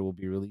 Wonder will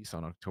be released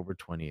on October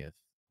 20th,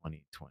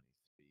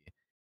 2023.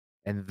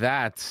 And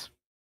that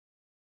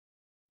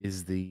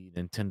is the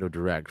Nintendo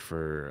Direct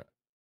for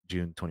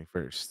June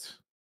 21st.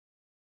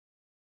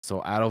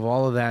 So out of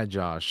all of that,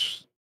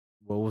 Josh,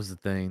 what was the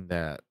thing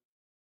that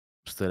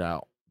stood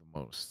out the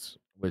most?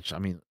 Which, I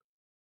mean,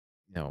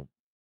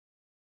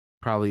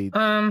 probably if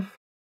I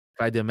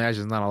had to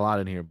imagine, there's not a lot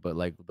in here, but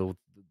like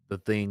the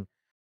thing,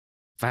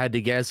 if I had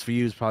to guess for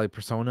you, is probably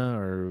Persona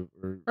or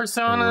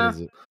Persona. what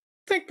is it?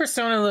 I think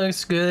Persona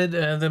looks good.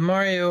 The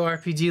Mario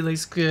RPG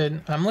looks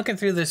good. I'm looking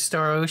through this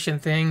Star Ocean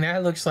thing.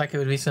 That looks like it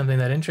would be something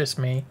that interests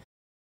me.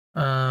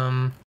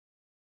 No,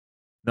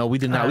 we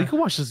did not. We can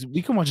watch this.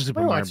 We can watch the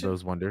Super Mario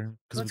Bros. Wonder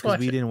because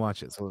we didn't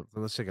watch it. So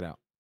let's check it out.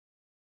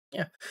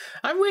 Yeah,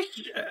 I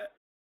wish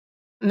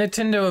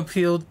Nintendo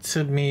appealed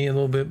to me a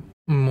little bit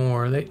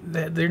more.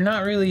 They're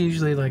not really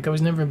usually like. I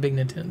was never a big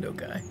Nintendo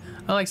guy.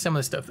 I like some of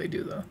the stuff they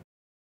do though.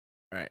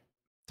 All right,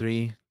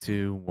 3,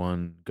 2,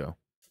 1, go.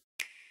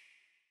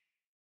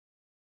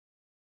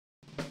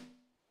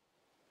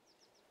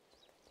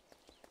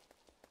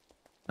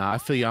 I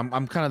feel you.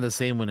 I'm kind of the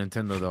same with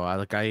Nintendo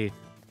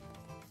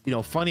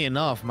though. Funny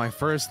enough, my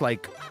first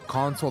like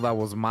console that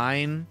was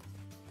mine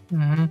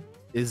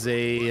is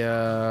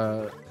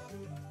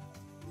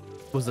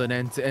was an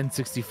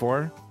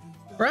N64.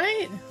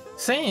 Right?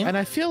 Same. And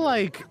I feel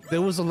like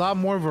there was a lot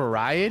more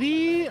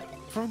variety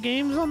from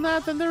games on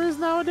that than there is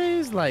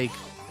nowadays. Like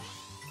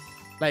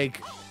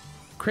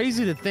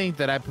crazy to think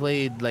that I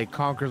played like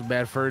Conker's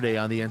Bad Fur Day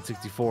on the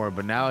N64,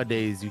 but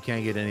nowadays you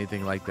can't get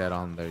anything like that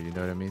on there. You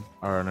know what I mean?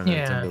 Or on a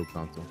Nintendo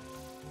console.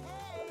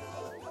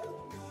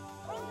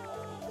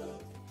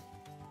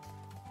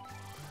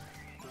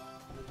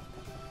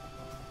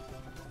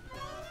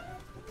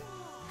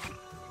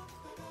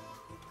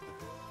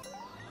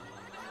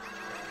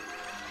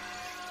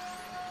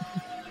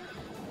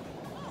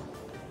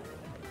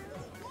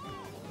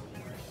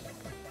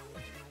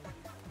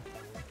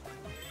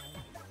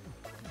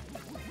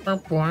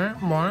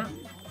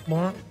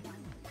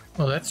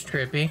 Oh, that's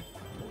trippy.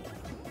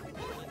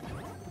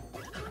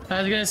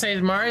 I was gonna say,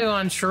 is Mario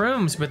on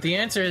shrooms? But the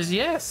answer is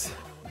yes.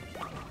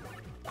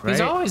 Right?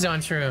 He's always on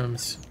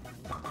shrooms.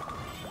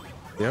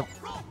 Yep.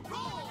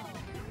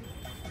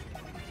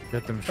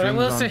 Got them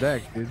shrooms on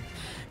deck, dude.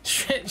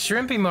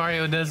 Shrimpy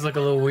Mario does look a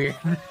little weird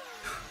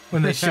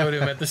when they showed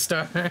him at the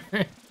start.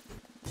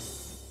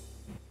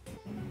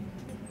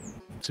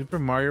 Super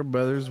Mario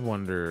Brothers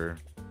Wonder.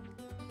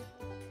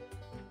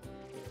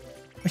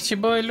 It's your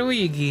boy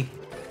Luigi.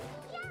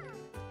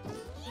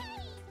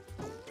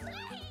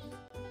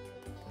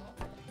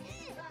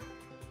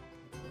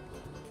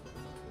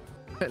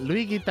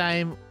 Luigi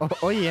time.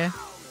 Oh yeah.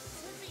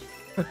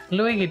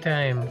 Luigi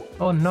time.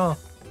 Oh no.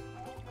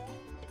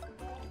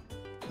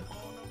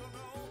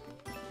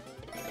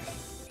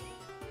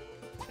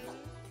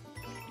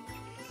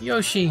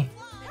 Yoshi.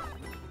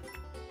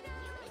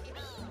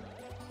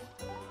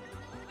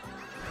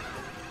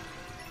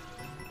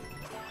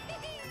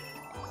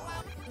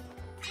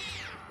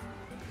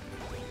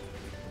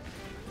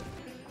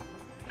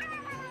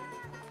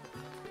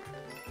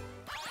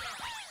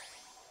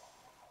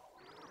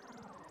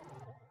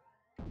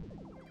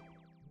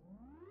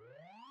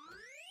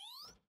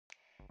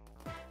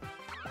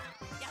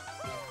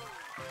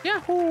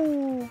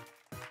 Yahoo!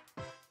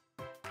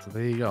 So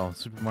there you go.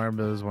 Super Mario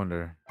Bros.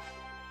 Wonder.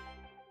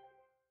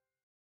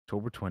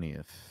 October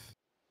 20th.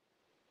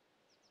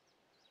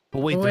 But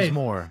wait, there's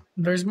more.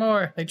 There's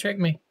more. They tricked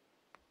me.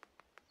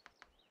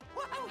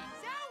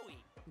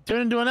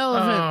 Turn into an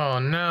elephant. Oh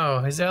no,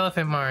 his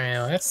Elephant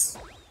Mario. That's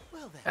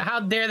how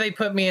dare they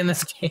put me in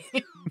this game.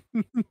 So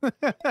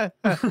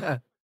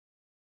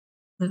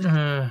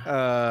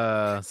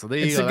there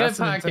you go. It's a good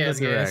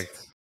podcast,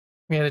 guys.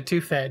 We had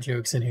 2 fat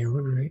jokes in here.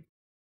 What were we?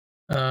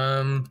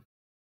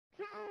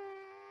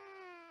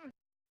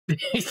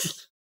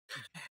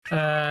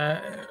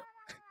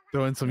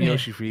 Throw in some Yeah.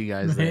 Yoshi for you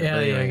guys there. Yeah,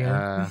 But anyway,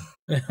 yeah.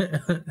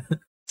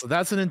 so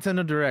that's a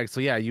Nintendo Direct.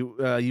 So yeah, you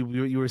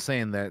were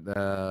saying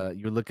that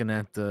you're looking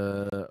at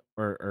the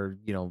or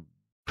you know,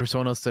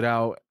 Persona stood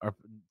out, or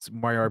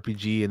Mario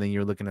RPG, and then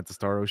you're looking at the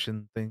Star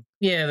Ocean thing.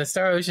 Yeah, the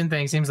Star Ocean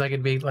thing seems like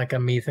it'd be like a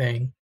me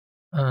thing.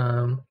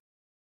 I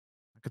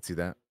could see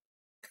that.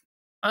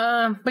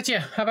 But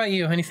yeah, how about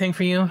you? Anything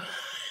for you?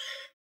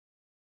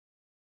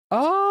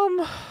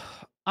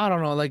 I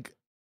don't know, like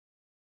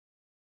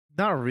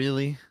not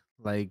really.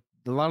 Like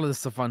a lot of the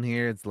stuff on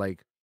here, it's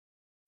like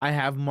I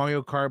have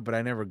Mario Kart, but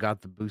I never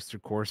got the booster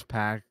course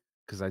pack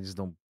because I just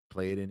don't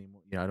play it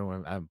anymore. You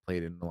know, I haven't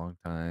played it in a long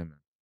time.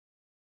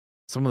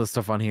 Some of the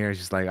stuff on here is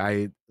just like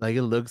I like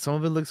it looks. Some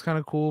of it looks kind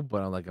of cool,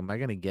 but I'm like, am I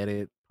gonna get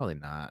it? Probably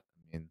not.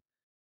 I mean,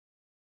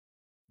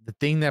 the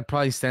thing that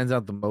probably stands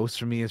out the most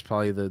for me is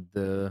probably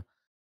the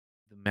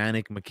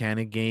Manic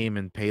Mechanic game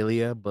and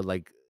Palia. But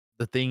like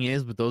the thing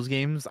is with those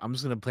games, I'm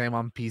just gonna play them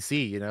on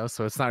PC. You know,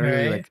 so it's not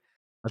really Right. like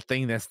a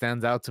thing that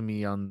stands out to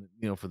me on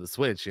for the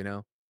Switch. You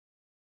know,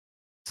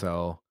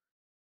 so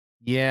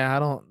yeah, I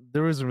don't.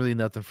 There wasn't really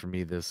nothing for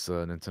me this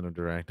Nintendo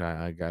Direct.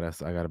 I gotta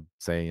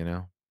say,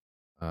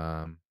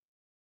 um,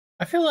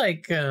 I feel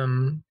like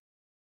some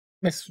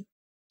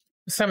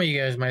of you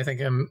guys might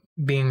think I'm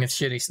being a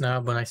shitty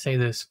snob when I say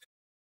this.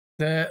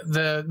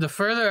 The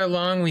further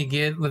along we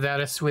get without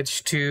a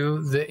Switch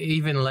 2, the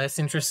even less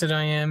interested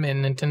I am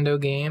in Nintendo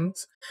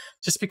games,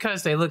 just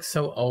because they look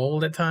so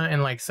old at times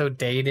and like so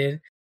dated.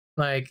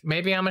 Like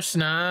maybe I'm a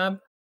snob.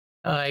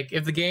 Like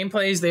if the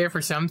gameplay is there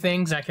for some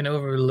things, I can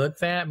overlook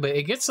that, but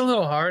it gets a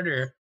little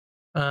harder,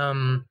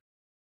 um,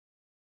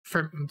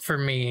 for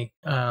me,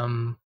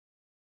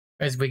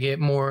 as we get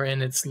more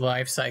in its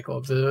life cycle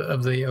of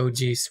the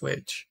OG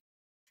Switch.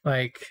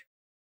 Like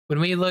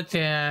when we looked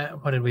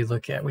at, what did we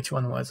look at? Which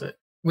one was it?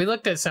 We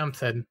looked at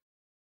something.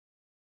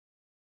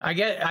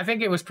 I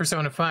think it was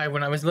Persona 5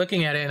 when I was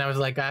looking at it and I was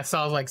like, I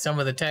saw like some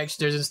of the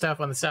textures and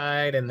stuff on the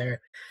side and they're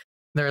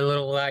a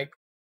little like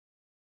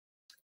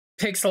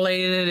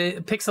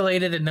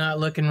pixelated and not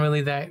looking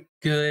really that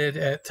good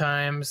at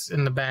times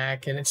in the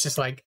back. And it's just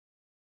like,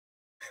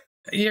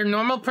 your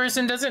normal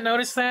person doesn't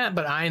notice that,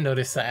 but I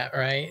notice that,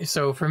 right?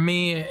 So for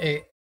me,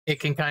 it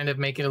can kind of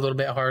make it a little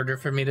bit harder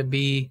for me to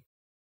be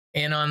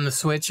in on the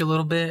Switch a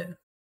little bit.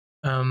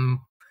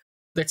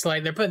 It's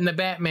like they're putting the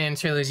Batman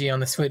trilogy on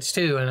the Switch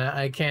too, and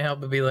I can't help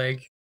but be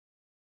like,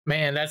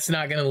 man, that's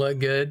not gonna look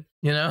good,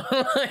 you know?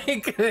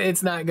 Like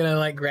it's not gonna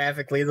like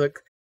graphically look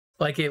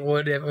like it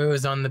would if it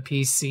was on the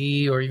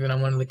PC or even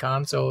on one of the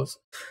consoles,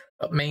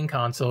 main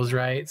consoles,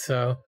 right?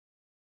 So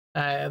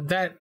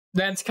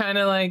that's kind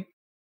of like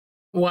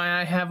why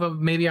I have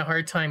maybe a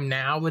hard time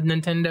now with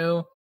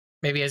Nintendo.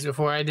 Maybe as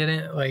before I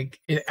didn't like.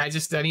 I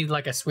need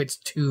like a Switch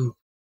 2,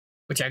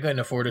 which I couldn't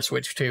afford a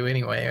Switch 2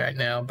 anyway right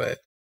now. But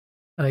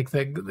like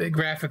the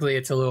graphically,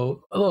 it's a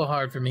little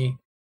hard for me.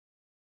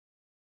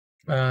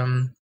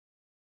 Yeah.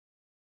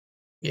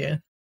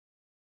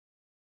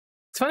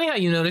 It's funny how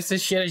you notice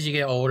this shit as you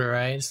get older,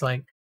 right? It's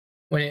like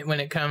when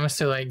it comes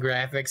to like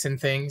graphics and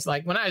things.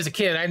 Like when I was a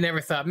kid, I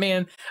never thought,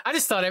 man, I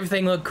just thought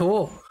everything looked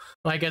cool.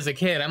 Like as a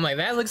kid, I'm like,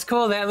 that looks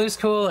cool, that looks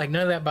cool. Like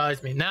none of that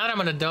bothers me. Now that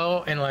I'm an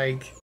adult and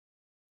like,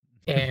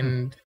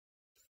 and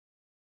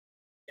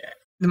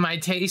my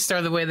tastes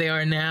are the way they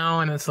are now,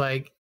 and it's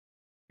like,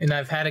 and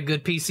I've had a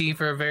good PC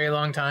for a very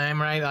long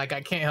time, right? Like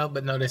I can't help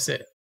but notice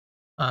it.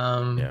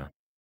 yeah,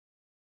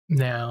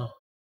 Now,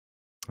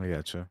 I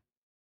gotcha.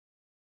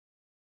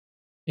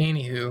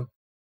 anywho,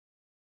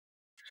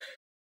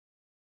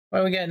 what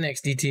do we got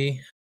next, DT?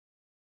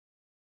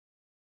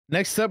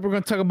 Next up, we're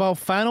going to talk about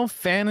Final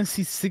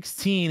Fantasy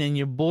 16 and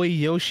your boy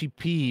Yoshi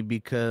P,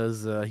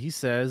 because he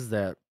says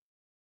that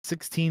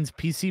 16's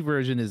PC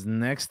version is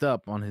next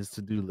up on his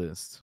to-do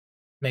list.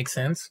 Makes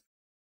sense.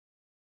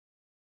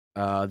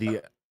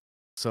 The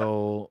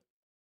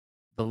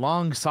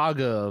long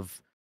saga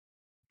of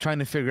trying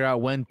to figure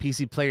out when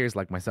PC players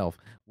like myself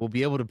will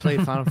be able to play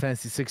Final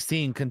Fantasy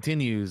 16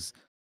 continues.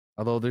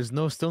 Although there's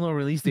still no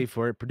release date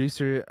for it.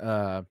 Producer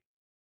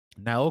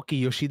Naoki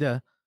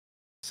Yoshida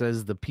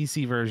says the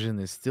PC version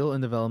is still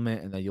in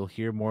development and that you'll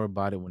hear more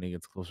about it when it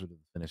gets closer to the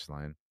finish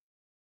line.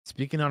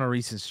 Speaking on a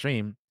recent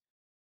stream,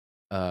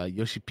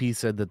 Yoshi P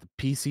said that the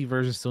PC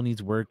version still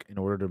needs work in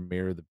order to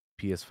mirror the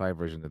PS5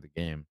 version of the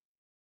game,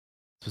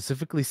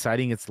 specifically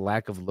citing its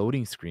lack of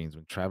loading screens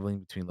when traveling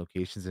between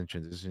locations and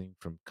transitioning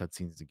from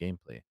cutscenes to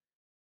gameplay.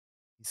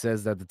 He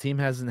says that the team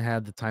hasn't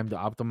had the time to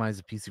optimize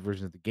the PC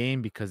version of the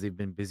game because they've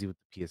been busy with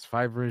the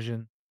PS5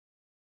 version.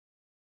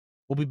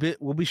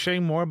 We'll be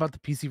sharing more about the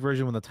PC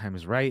version when the time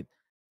is right.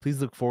 Please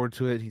look forward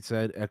to it, he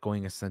said,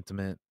 echoing a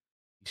sentiment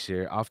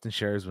he often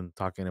shares when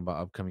talking about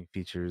upcoming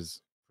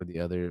features for the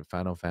other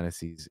Final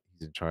Fantasies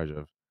he's in charge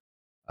of,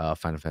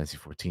 Final Fantasy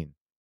 14.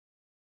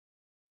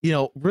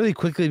 Really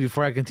quickly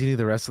before I continue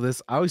the rest of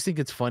this, I always think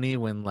it's funny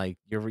when like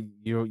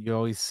you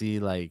always see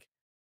like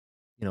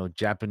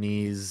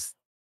Japanese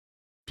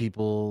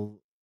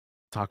people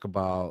talk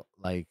about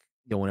like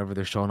whenever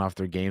they're showing off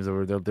their games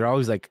over, they're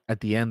always like at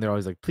the end they're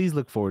always like, please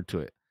look forward to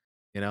it.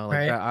 Like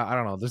Right. that. I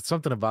don't know. There's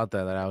something about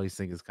that that I always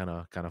think is kind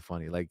of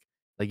funny. Like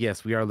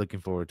yes, we are looking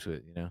forward to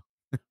it.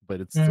 But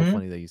it's still Mm-hmm.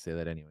 funny that you say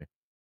that anyway.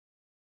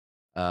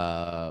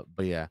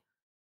 But yeah.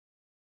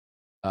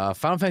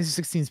 Final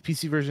Fantasy 16's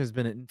PC version has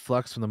been in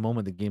flux from the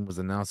moment the game was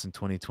announced in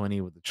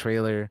 2020 with the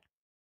trailer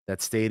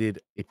that stated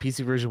a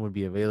PC version would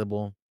be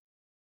available.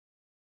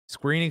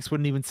 Square Enix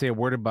wouldn't even say a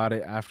word about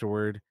it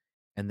afterward,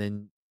 and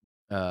then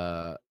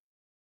uh,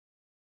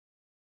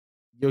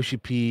 Yoshi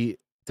P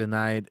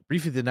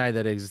briefly denied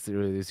that it existed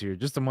earlier this year.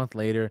 Just a month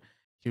later,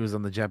 he was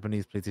on the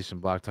Japanese PlayStation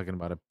blog talking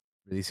about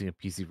releasing a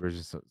PC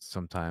version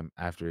sometime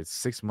after its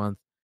 6-month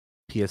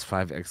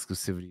PS5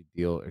 exclusivity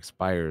deal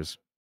expires.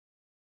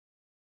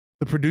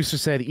 The producer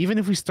said, even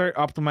if we start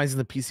optimizing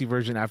the PC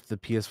version after the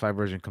PS5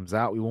 version comes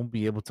out, we won't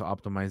be able to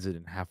optimize it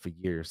in half a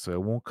year. So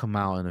it won't come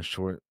out in a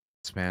short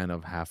span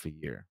of half a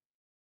year.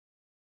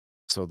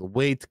 So the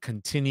wait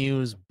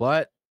continues,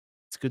 but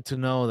it's good to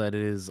know that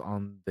it is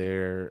on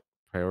their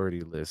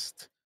priority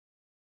list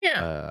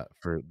Yeah.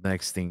 for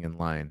next thing in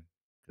line.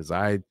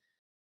 Because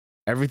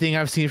everything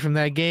I've seen from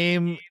that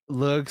game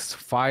looks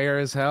fire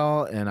as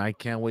hell, and I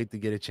can't wait to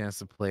get a chance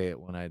to play it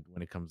when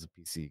it comes to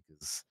PC.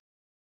 Because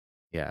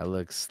yeah, it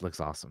looks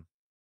awesome.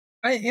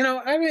 I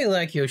really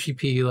like Yoshi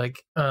P.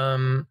 Like,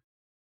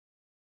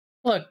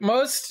 look,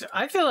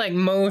 I feel like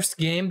most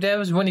game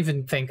devs wouldn't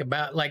even think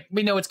about, like,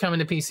 we know it's coming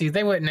to PC.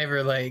 They would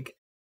never, like,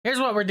 here's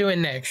what we're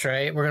doing next,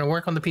 right? We're going to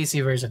work on the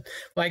PC version.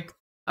 Like,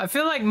 I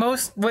feel like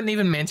most wouldn't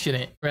even mention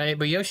it, right?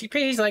 But Yoshi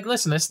P, he's like,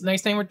 listen, this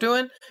next thing we're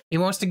doing, he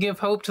wants to give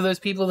hope to those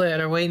people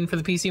that are waiting for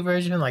the PC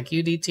version, like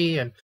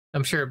UDT, and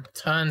I'm sure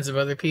tons of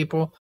other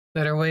people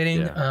that are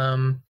waiting. Yeah.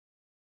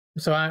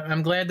 So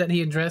I'm glad that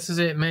he addresses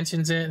it,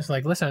 mentions it. It's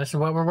like, listen, this is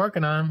what we're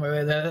working on.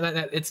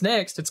 It's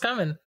next. It's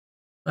coming.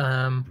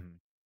 For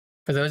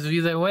those of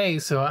you that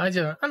wait. So I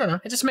don't know.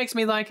 It just makes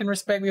me like and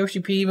respect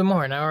Yoshi P even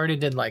more, and I already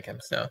did like him.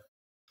 So,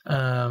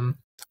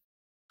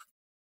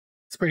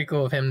 it's pretty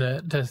cool of him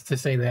to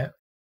say that.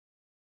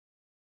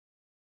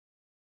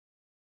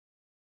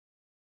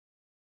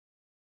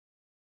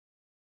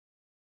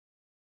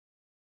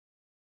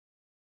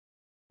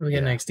 We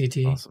get next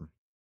DT. Awesome.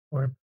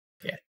 Or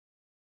yeah.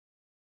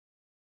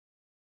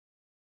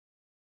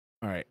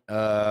 All right.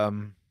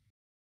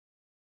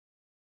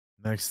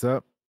 Next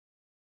up,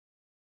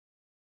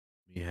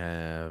 we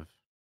have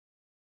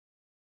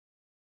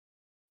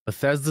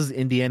Bethesda's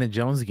Indiana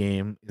Jones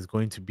game is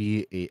going to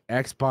be a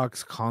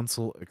Xbox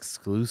console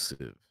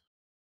exclusive.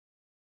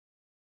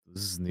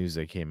 This is news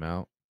that came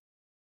out.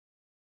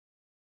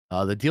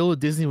 The deal with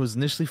Disney was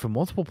initially for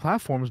multiple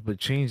platforms, but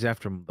changed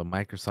after the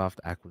Microsoft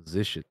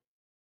acquisition.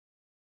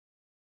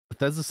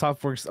 Bethesda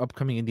Softworks'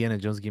 upcoming Indiana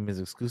Jones game is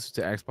exclusive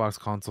to Xbox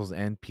consoles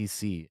and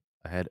PC.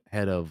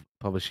 Head of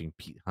publishing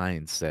Pete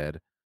Hines said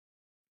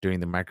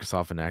during the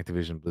Microsoft and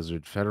Activision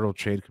Blizzard Federal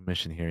Trade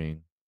Commission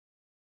hearing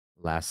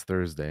last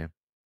Thursday.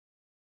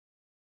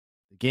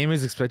 The game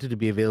is expected to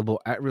be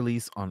available at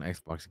release on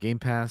Xbox Game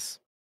Pass.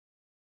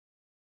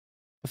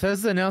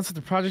 Bethesda announced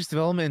that the project's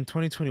development in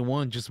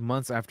 2021, just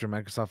months after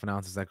Microsoft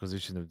announced its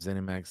acquisition of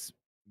ZeniMax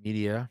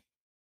Media,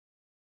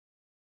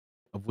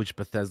 of which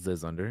Bethesda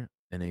is under,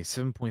 in a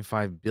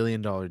 $7.5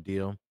 billion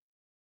deal.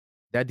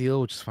 That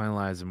deal, which was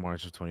finalized in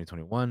March of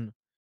 2021,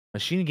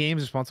 Machine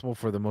Games, responsible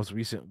for the most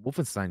recent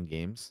Wolfenstein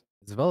games,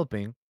 is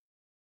developing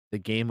the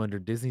game under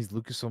Disney's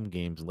Lucasfilm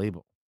Games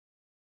label.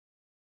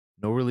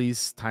 No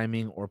release,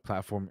 timing, or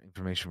platform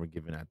information were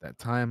given at that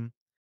time.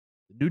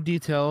 The new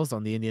details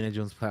on the Indiana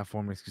Jones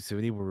platform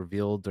exclusivity were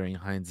revealed during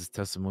Hines'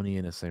 testimony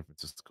in a San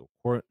Francisco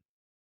court.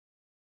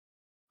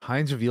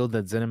 Hines revealed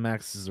that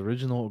ZeniMax's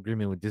original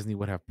agreement with Disney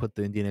would have put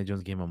the Indiana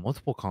Jones game on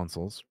multiple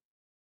consoles.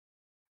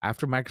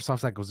 After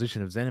Microsoft's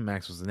acquisition of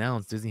ZeniMax was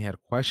announced, Disney had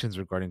questions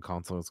regarding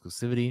console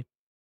exclusivity.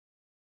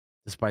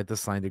 Despite the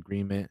signed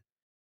agreement,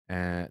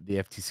 the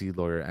FTC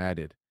lawyer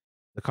added.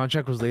 The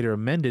contract was later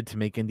amended to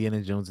make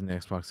Indiana Jones an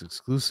Xbox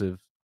exclusive,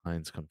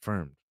 Hines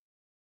confirmed.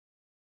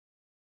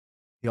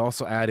 He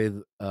also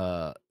added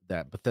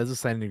that Bethesda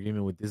signed an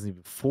agreement with Disney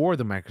before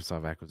the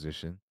Microsoft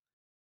acquisition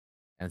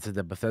and said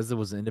that Bethesda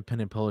was an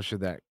independent publisher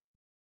that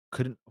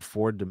couldn't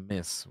afford to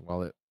miss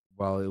while it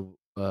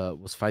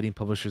was fighting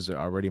publishers that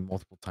are already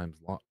multiple times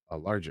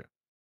larger.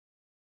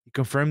 He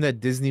confirmed that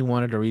Disney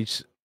wanted to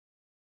reach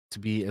to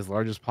be as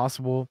large as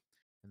possible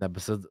and that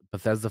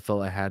Bethesda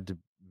felt it had to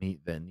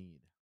meet that need.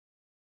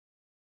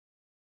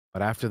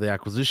 But after the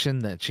acquisition,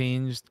 that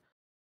changed.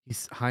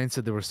 Hines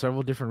said there were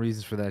several different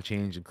reasons for that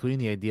change, including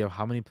the idea of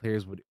how many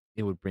players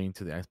it would bring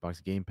to the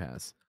Xbox Game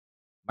Pass.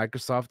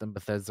 Microsoft and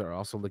Bethesda are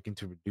also looking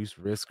to reduce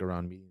risk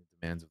around meeting the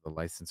demands of the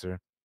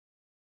licensor.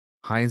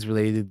 Hines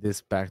related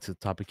this back to the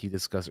topic he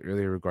discussed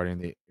earlier regarding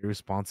the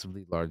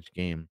irresponsibly large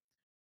game,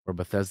 where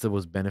Bethesda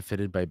was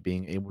benefited by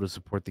being able to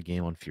support the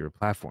game on fewer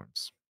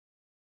platforms.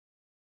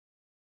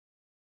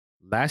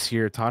 Last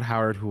year, Todd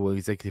Howard, who will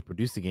executive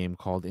produce the game,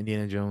 called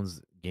Indiana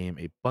Jones game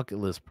a bucket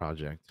list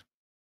project.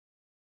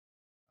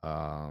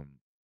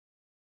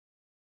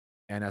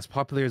 And as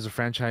popular as the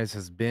franchise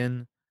has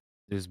been,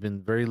 there's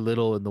been very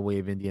little in the way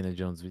of Indiana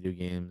Jones video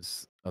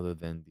games other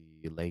than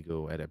the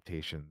Lego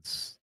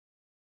adaptations,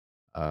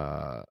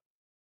 uh,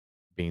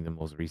 being the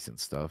most recent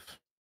stuff.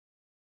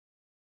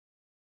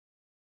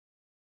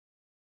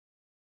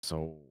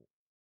 So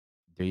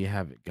there you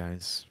have it,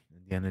 guys.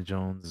 Indiana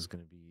Jones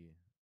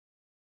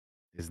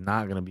is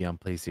not gonna be on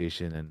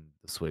PlayStation and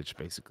the Switch,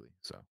 basically.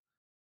 So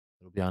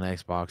it'll be on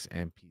Xbox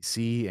and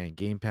PC and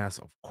Game Pass,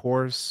 of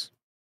course.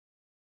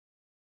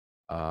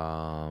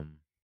 Um,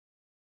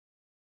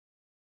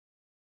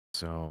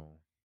 so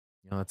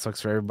that sucks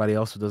for everybody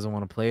else who doesn't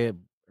want to play it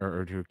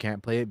or who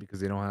can't play it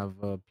because they don't have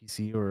a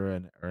PC or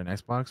an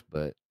Xbox.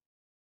 But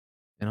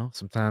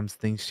sometimes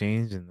things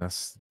change, and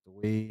that's the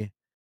way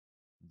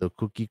the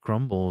cookie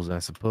crumbles, I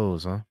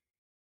suppose, huh?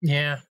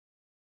 Yeah.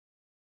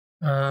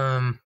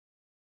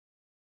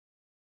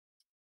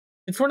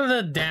 It's one of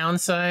the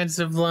downsides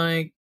of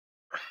like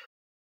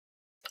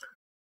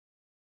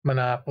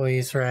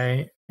monopolies,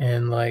 right?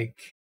 And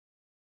like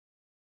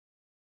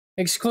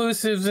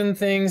exclusives and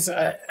things.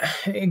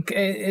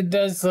 It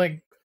does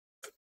like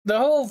the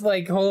whole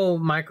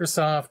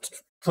Microsoft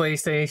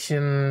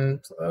PlayStation,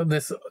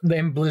 this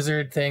then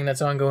Blizzard thing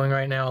that's ongoing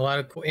right now. A lot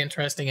of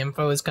interesting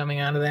info is coming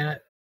out of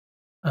that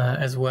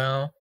as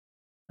well.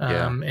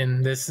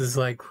 And this is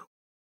like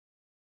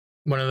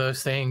one of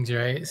those things,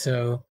 right?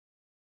 So,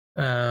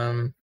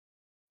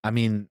 I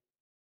mean,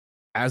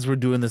 as we're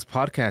doing this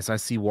podcast, I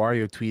see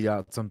Wario tweet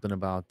out something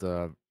about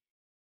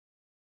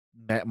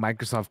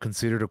Microsoft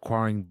considered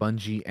acquiring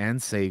Bungie and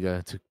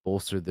Sega to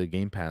bolster the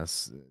Game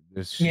Pass.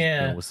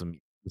 Yeah. With some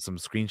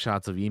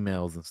screenshots of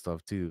emails and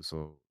stuff too.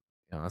 So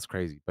that's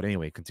crazy. But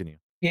anyway, continue.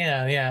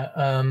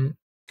 Yeah.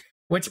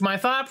 Which my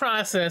thought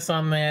process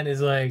on that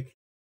is like,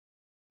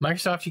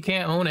 Microsoft, you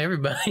can't own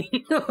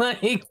everybody.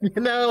 Like,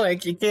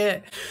 like you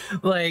can't,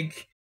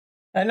 like,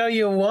 I know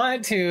you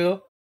want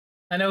to.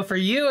 I know for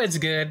you it's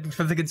good,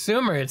 for the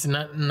consumer it's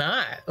not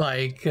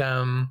like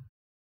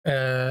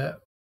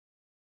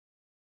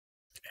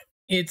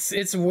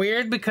it's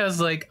weird because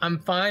like I'm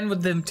fine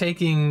with them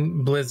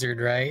taking Blizzard,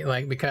 right?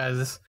 Like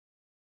because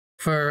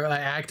for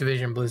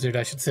Activision Blizzard,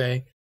 I should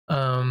say.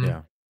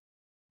 Yeah.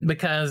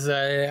 Because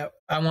I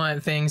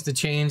want things to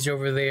change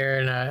over there,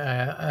 and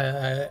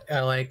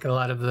I like a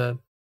lot of the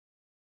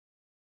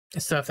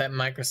stuff that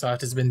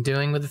Microsoft has been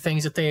doing with the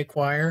things that they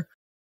acquire.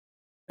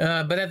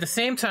 But at the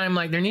same time,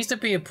 like there needs to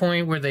be a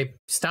point where they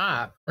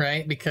stop,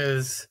 right?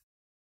 Because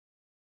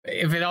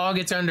if it all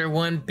gets under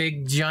one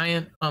big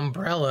giant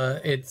umbrella,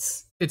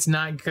 it's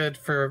not good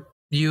for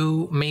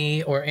you,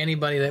 me, or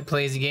anybody that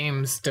plays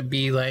games to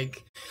be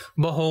like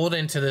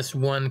beholden to this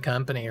one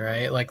company,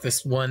 right? Like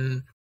this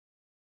one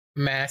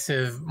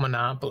massive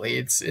monopoly.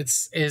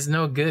 It's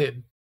no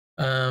good.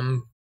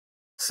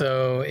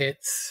 So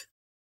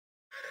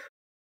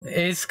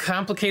it's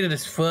complicated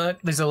as fuck.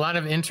 There's a lot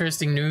of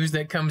interesting news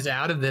that comes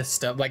out of this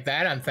stuff like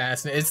that. I'm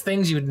fascinated. It's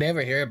things you would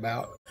never hear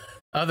about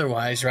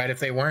otherwise, right? If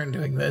they weren't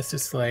doing this,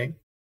 it's like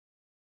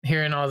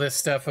hearing all this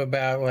stuff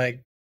about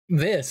like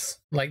this,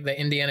 like the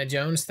Indiana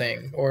Jones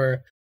thing,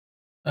 or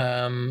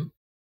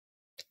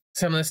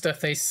some of the stuff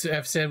they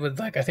have said with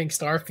like I think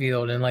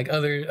Starfield and like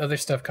other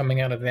stuff coming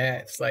out of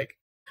that. It's like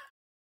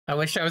I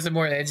wish I was a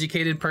more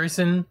educated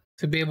person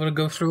to be able to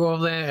go through all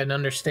that and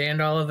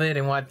understand all of it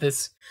and what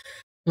this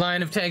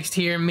line of text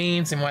here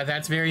means and why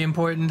that's very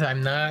important.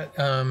 I'm not.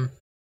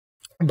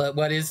 But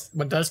what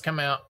does come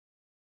out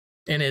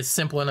and is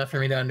simple enough for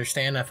me to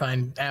understand, I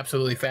find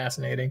absolutely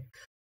fascinating.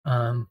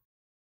 And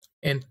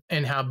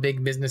how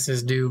big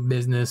businesses do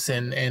business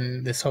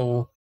and this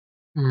whole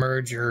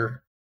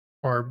merger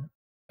or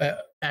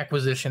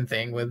acquisition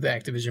thing with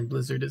Activision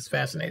Blizzard is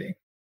fascinating.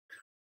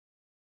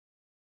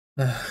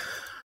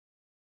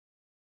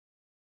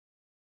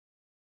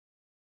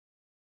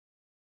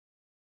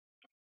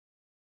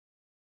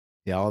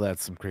 Yeah, all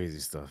that's some crazy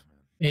stuff,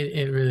 man.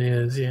 It really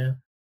is, yeah.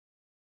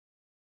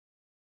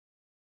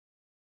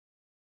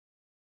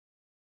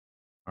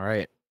 All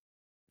right.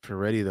 If you're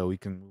ready, though, we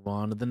can move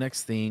on to the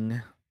next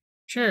thing.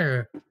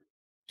 Sure.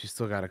 She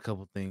still got a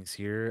couple things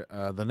here.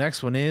 The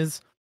next one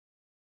is,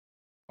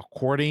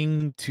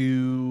 according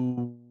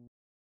to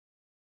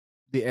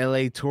the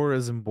LA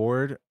Tourism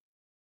Board,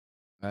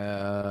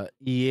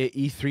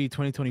 E3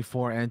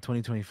 2024 and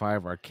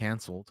 2025 are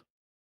canceled.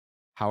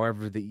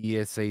 However, the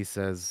ESA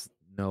says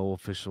no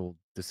official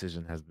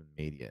decision has been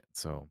made yet.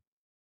 So,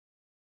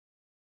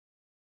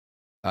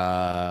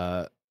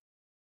 they're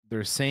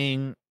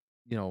saying,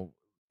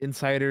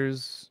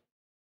 insiders,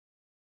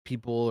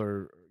 people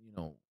are,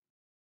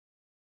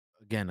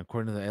 again,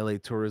 according to the LA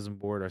Tourism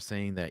Board, are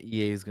saying that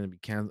EA is going to be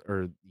canceled,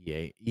 or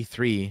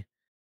E3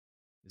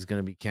 is going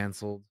to be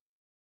canceled.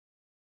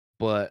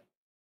 But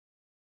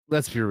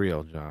let's be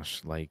real,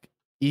 Josh. Like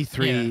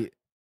E3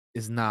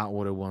 is not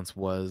what it once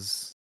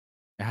was.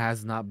 It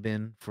has not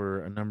been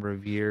for a number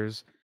of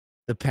years.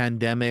 The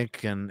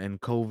pandemic and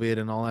COVID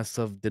and all that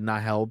stuff did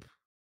not help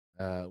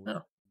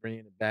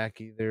bringing it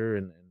back either,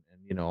 and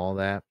all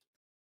that.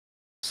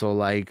 So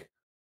like,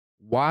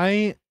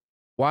 why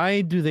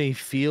why do they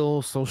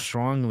feel so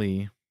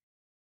strongly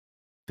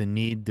the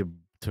need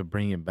to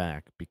bring it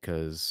back?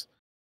 Because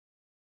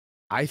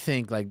I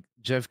think like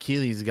Jeff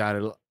Keighley's got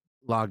it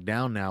locked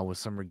down now with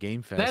Summer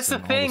Game Fest That's the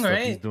and all the thing, stuff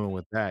he's right? doing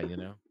with that, you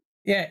know?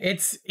 Yeah,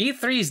 it's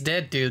E3's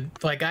dead, dude.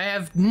 Like, I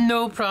have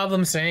no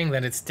problem saying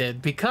that it's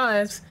dead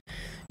because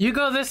you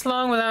go this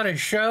long without a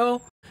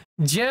show.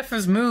 Jeff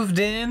has moved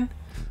in.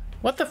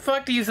 What the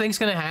fuck do you think's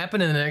gonna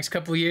happen in the next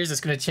couple of years that's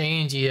gonna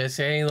change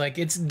ESA? Like,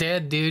 it's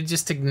dead, dude.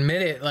 Just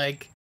admit it.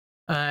 Like,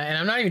 and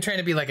I'm not even trying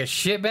to be like a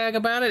shitbag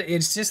about it.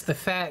 It's just the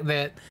fact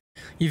that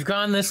you've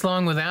gone this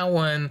long without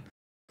one.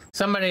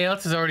 Somebody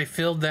else has already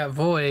filled that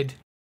void.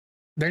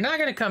 They're not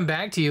going to come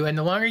back to you, and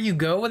the longer you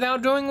go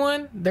without doing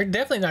one, they're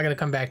definitely not going to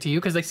come back to you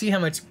because they see how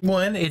much,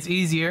 one, it's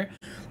easier.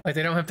 Like,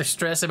 they don't have to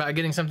stress about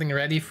getting something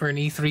ready for an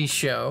E3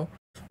 show,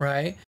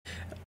 right?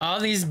 All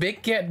these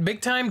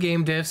big-time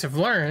game devs have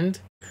learned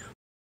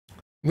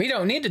we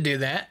don't need to do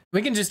that.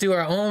 We can just do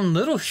our own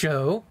little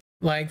show,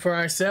 like, for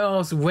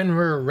ourselves when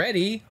we're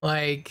ready,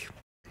 like...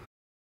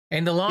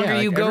 And the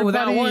longer you go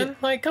without one,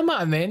 like, come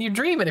on, man, you're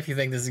dreaming if you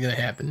think this is going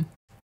to happen.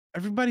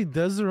 Everybody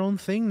does their own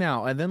thing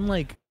now, and then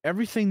like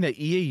everything that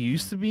EA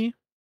used to be,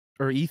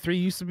 or E3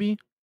 used to be,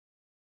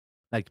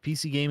 like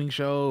PC gaming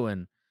show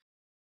and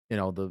the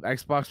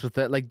Xbox with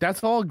that, like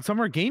that's all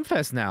Summer Game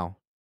Fest now.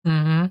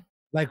 Mm-hmm.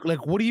 Like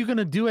what are you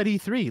gonna do at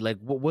E3? Like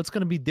what's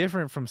gonna be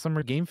different from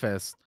Summer Game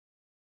Fest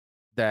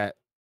that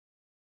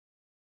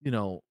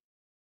you're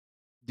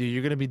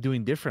gonna be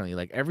doing differently?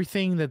 Like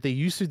everything that they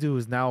used to do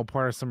is now a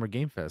part of Summer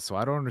Game Fest. So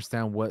I don't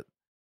understand what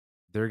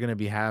they're gonna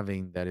be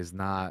having that is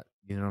not.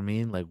 You know what I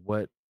mean? Like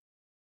what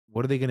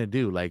are they gonna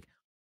do? Like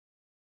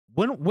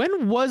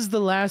when was the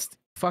last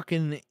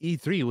fucking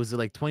E3? Was it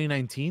like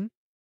 2019?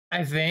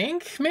 I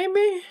think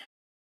maybe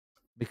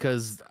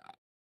Because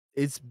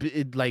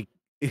like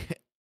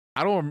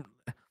I don't.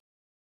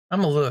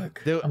 I'm gonna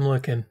look. I'm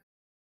looking.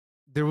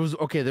 There was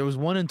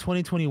one in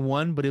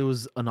 2021, but it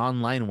was an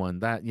online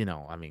one. That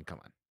I mean, come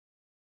on.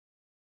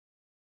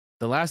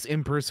 The last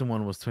in-person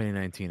one was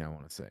 2019. I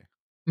want to say.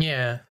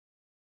 Yeah.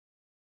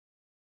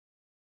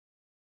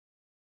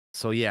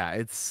 So yeah,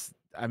 it's.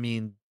 I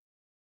mean.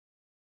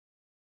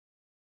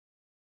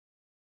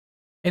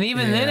 And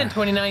even then in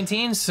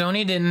 2019,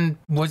 Sony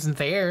wasn't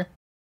there.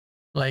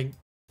 Like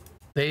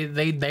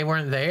they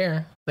weren't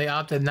there. They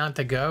opted not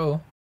to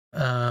go.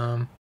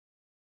 Yeah,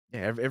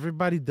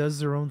 everybody does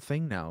their own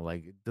thing now.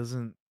 Like it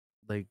doesn't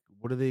like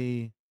what do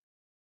they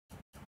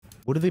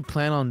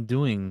plan on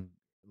doing?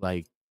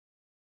 Like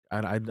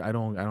I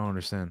don't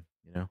understand,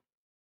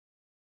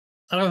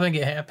 I don't think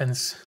it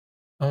happens.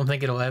 I don't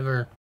think it'll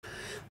ever.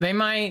 They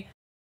might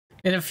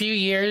in a few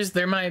years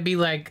there might be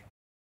like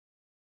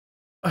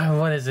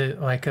what is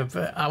it like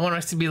I want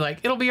us to be like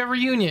it'll be a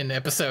reunion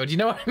episode, you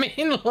know what I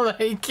mean?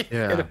 Like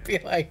it'll be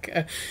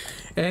like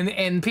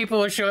and people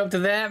will show up to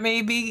that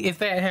maybe if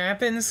that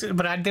happens,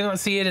 but I don't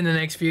see it in the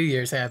next few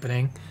years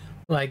happening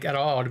like at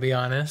all, to be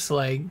honest.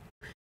 Like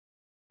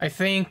I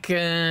think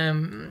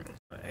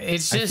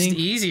it's just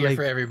easier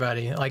for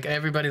everybody, like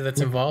everybody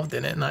that's involved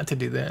in it, not to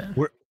do that.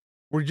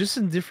 We're just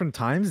in different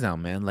times now,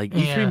 man. Like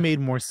E3 made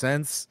more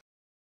sense,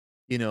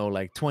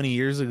 like 20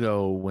 years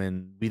ago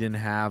when we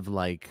didn't have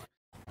like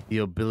the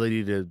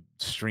ability to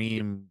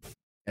stream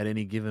at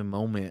any given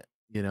moment,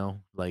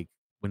 like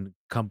when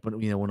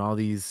when all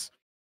these,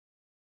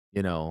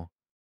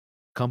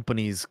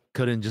 companies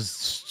couldn't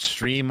just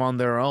stream on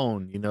their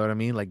own, you know what I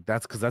mean? Like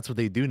that's because that's what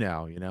they do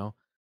now,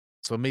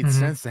 So it made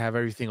sense to have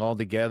everything all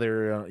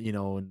together,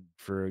 and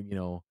for,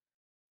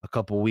 a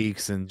couple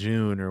weeks in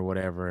June or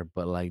whatever.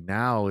 But like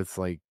now it's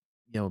like,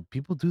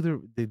 people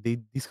do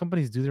these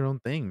companies do their own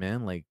thing,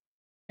 man. Like,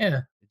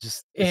 it's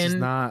just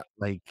not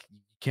like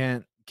you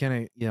can't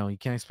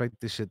expect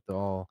this shit to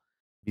all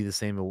be the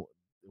same it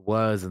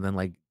was. And then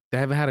like they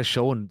haven't had a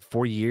show in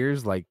 4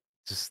 years. Like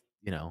just,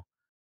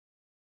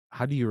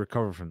 how do you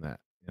recover from that?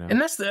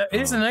 And that's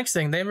here's the next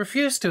thing. They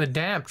refuse to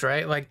adapt,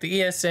 right? Like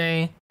the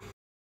ESA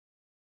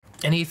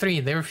and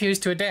E3, they refuse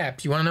to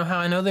adapt. You want to know how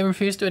I know they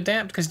refuse to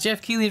adapt? Because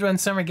Jeff Keighley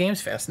runs Summer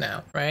Games Fest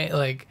now, right?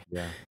 Like,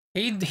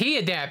 he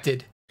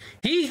adapted.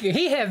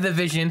 He had the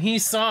vision. He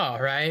saw,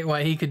 right,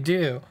 what he could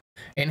do,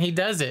 and he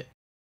does it.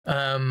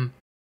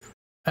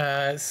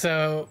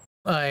 So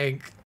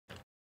like,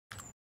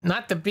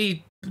 not to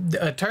be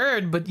a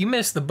turd, but you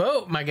missed the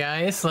boat, my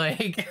guys.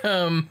 Like,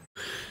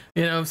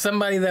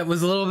 somebody that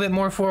was a little bit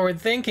more forward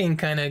thinking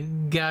kind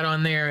of got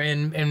on there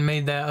and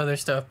made that other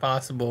stuff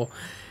possible.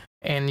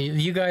 And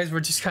you guys were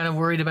just kind of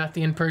worried about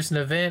the in-person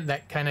event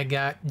that kind of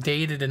got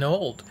dated and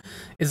old.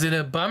 Is it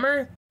a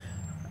bummer?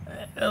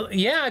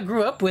 Yeah, I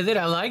grew up with it.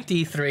 I liked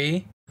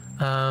E3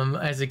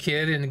 as a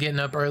kid and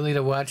getting up early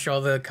to watch all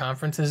the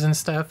conferences and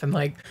stuff. And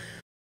like,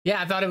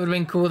 yeah, I thought it would have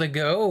been cool to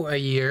go a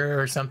year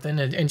or something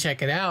and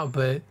check it out.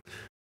 But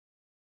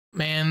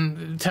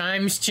man,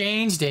 times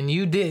changed and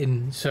you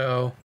didn't.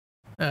 So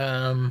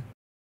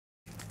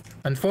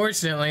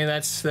unfortunately,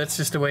 that's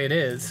just the way it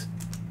is.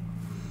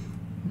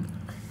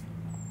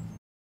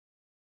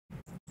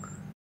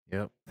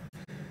 Yep.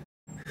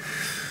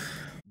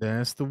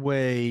 That's the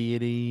way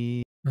it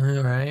is.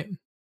 All right.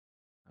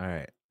 All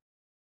right.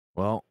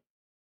 Well,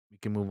 we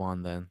can move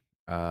on then.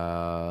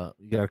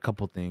 We got a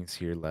couple things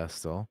here left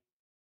still.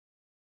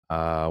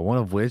 One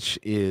of which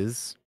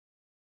is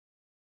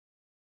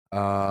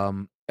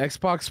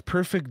Xbox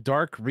Perfect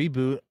Dark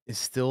reboot is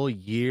still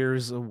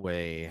years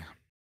away.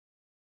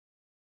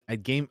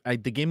 At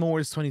the Game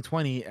Awards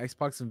 2020,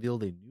 Xbox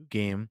unveiled a new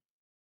game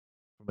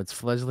from its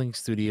fledgling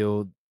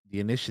studio,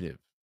 The Initiative,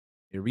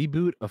 a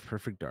reboot of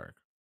Perfect Dark.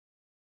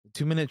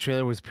 The 2-minute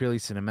trailer was purely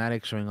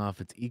cinematic, showing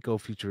off its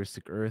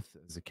eco-futuristic Earth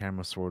as the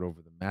camera soared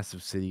over the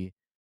massive city,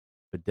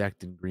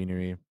 bedecked in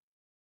greenery.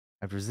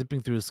 After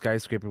zipping through a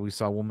skyscraper, we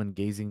saw a woman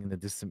gazing in the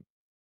distant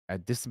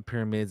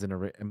pyramids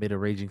amid a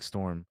raging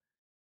storm.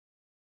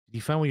 Did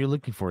you find what you're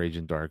looking for,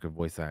 Agent Dark? A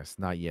voice asked.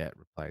 Not yet,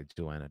 replied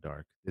Joanna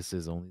Dark. This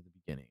is only the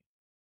beginning.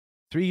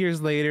 3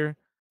 years later,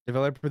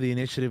 developer of the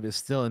initiative is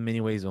still in many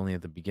ways only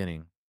at the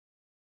beginning.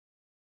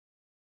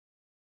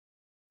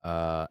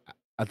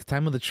 At the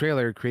time of the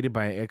trailer, created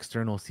by an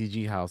external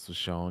CG house, was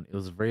shown, it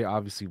was very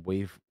obviously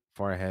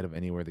far ahead of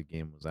anywhere the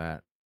game was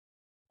at,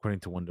 according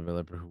to one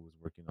developer who was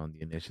working on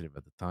the initiative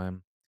at the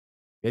time.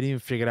 We hadn't even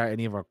figured out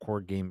any of our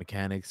core game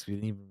mechanics. We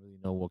didn't even really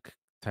know what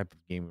type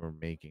of game we were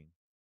making.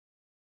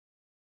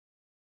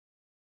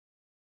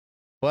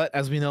 But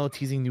as we know,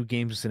 teasing new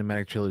games with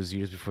cinematic trailers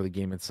years before the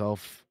game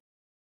itself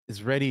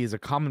is ready is a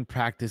common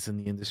practice in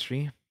the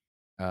industry.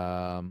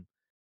 But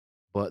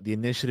the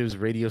initiative's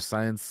radio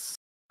silence,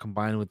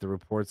 combined with the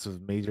reports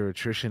of major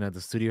attrition at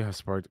the studio, have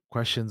sparked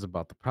questions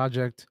about the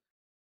project.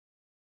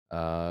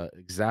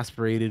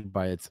 Exasperated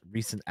by its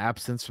recent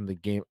absence from the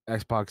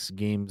Xbox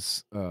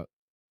Games or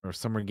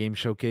Summer Game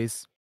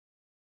Showcase,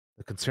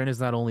 the concern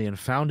is not only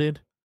unfounded,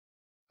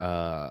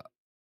 or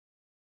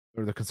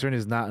the concern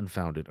is not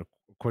unfounded,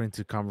 according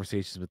to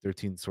conversations with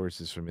 13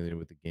 sources familiar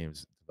with the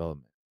game's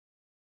development.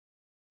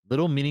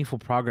 Little meaningful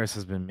progress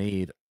has been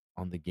made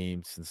on the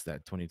game since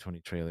that 2020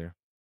 trailer.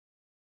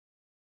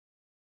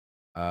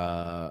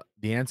 The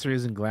answer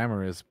isn't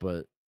glamorous,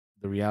 but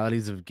the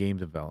realities of game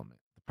development.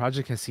 The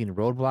project has seen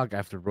roadblock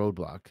after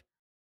roadblock,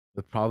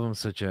 with problems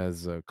such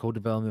as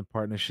co-development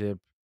partnership,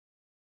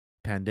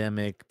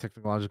 pandemic,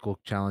 technological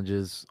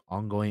challenges,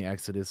 ongoing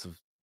exodus of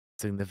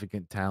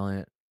significant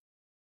talent,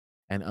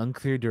 and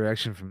unclear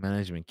direction from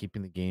management,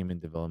 keeping the game in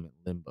development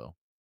limbo.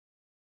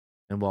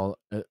 And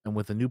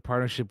with a new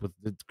partnership with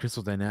the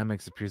Crystal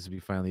Dynamics appears to be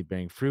finally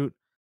bearing fruit,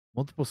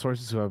 multiple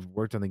sources who have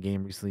worked on the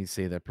game recently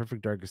say that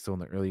Perfect Dark is still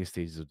in the earliest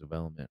stages of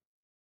development,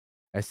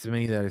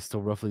 estimating that it's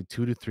still roughly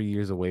 2 to 3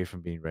 years away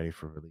from being ready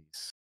for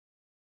release.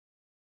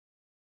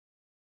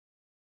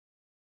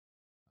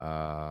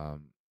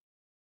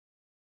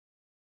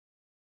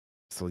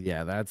 So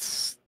yeah,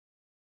 that's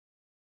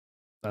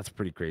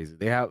pretty crazy.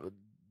 They have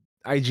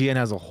IGN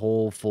has a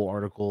whole full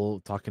article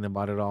talking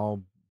about it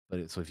all,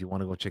 so if you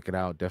want to go check it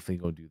out, definitely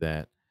go do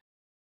that,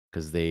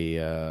 because they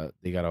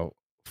got a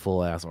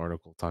full ass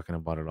article talking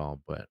about it all.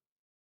 But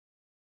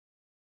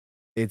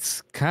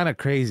it's kind of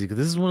crazy because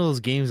this is one of those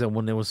games that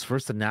when it was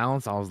first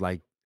announced, I was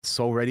like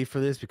so ready for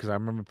this because I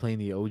remember playing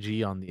the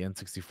OG on the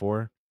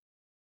N64.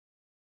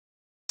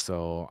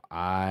 So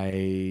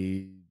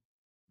I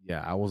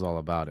was all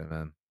about it,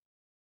 man.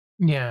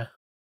 Yeah,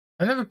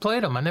 I never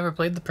played them. I never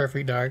played the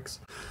Perfect Darks.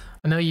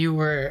 I know you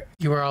were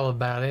all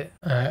about it.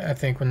 I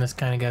think when this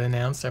kind of got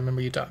announced, I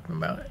remember you talking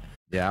about it.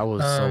 Yeah, I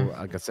was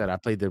like I said, I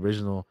played the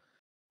original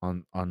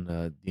on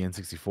the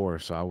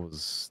N64, so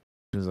as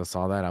soon as I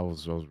saw that, I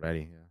was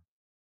ready. Yeah.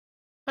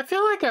 I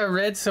feel like I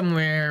read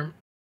somewhere,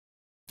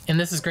 and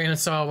this is grain of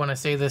salt when I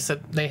say this,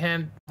 that they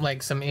had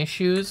like some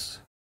issues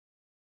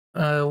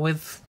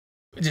with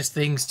just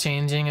things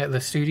changing at the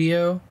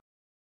studio,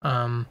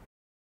 and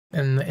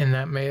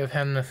that may have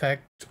had an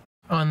effect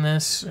on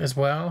this as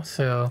well.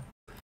 So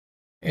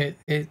but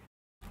it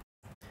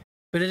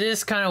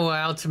is kind of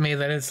wild to me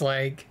that it's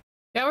like,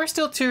 yeah, we're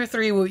still 2 or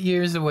 3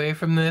 years away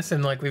from this,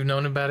 and like we've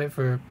known about it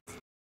for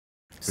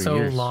so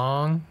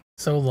long,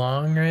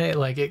 right?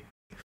 Like it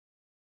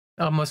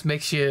almost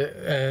makes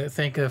you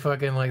think of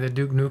fucking like the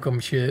Duke Nukem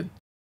shit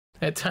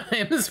at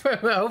times,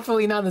 but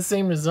hopefully not the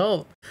same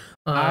result.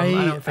 I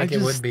don't think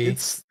it would be.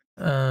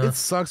 It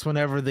sucks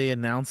whenever they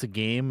announce a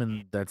game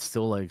and that's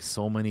still like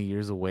so many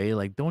years away.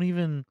 Like,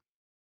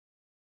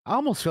 I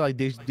almost feel like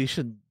they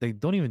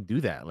don't even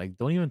do that. Like,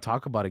 don't even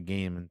talk about a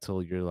game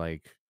until you're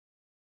like,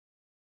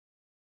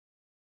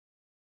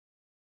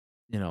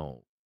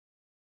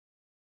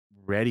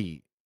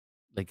 ready.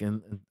 Like,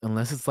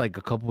 unless it's like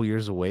a couple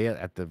years away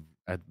at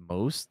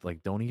most,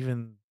 like don't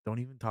even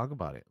talk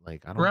about it.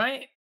 Like, I don't.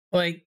 Right?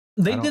 Like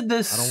they did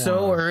this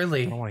so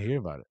early. I don't want to hear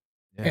about it.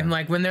 Yeah. And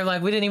like when they're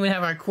like, we didn't even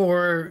have our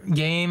core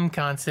game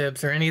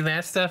concepts or any of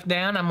that stuff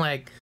down, I'm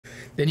like,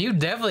 then you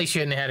definitely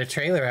shouldn't have had a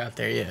trailer out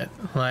there yet.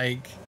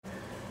 Like,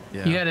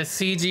 you had a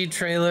CG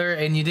trailer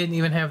and you didn't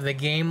even have the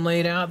game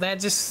laid out. That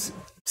just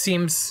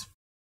seems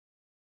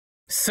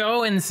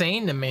so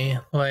insane to me.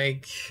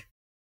 Like,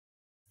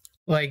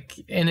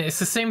 and it's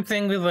the same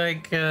thing with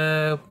like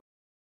Beyond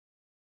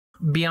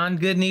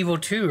Good and Evil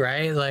 2,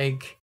 right?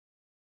 Like,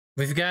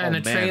 We've gotten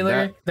a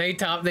trailer. They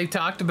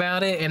talked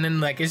about it, and then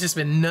like it's just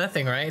been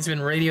nothing, right? It's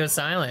been radio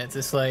silence.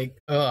 It's like,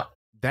 ugh.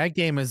 That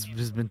game has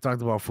been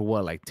talked about for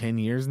what, like 10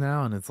 years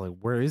now, and it's like,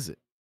 where is it?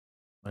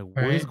 Like,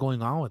 what is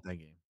going on with that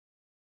game?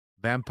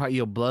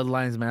 Vampire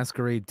Bloodlines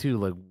Masquerade 2.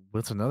 Like,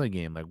 what's another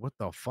game? Like, what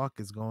the fuck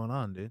is going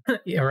on, dude?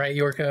 Yeah, right,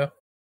 Yorko.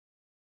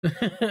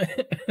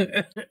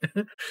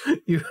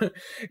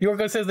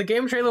 Yorko says the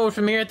game trailer will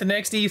premiere at the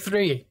next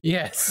E3.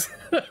 Yes.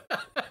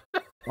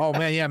 Oh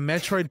man, yeah,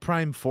 Metroid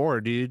Prime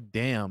 4, dude.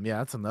 Damn, yeah,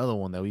 that's another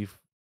one that we've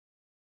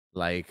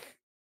like.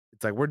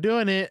 It's like we're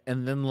doing it,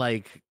 and then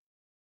like,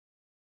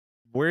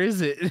 where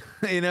is it?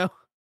 You know?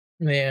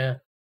 Yeah.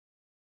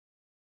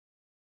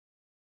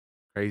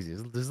 Crazy.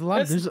 There's a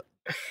lot.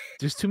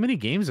 There's too many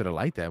games that are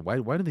like that. Why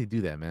do they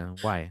do that, man?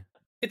 Why?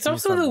 It's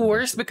also the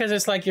worst because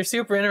it's like you're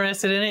super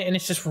interested in it and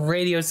it's just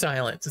radio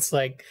silence. It's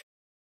like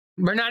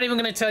we're not even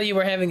going to tell you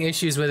we're having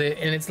issues with it,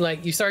 and it's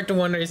like you start to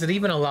wonder, is it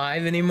even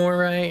alive anymore,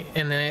 right?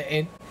 And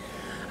then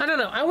I don't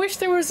know. I wish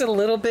there was a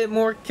little bit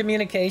more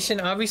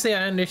communication. Obviously,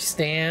 I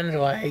understand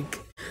like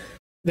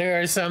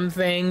there are some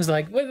things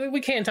like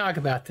we can't talk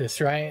about this,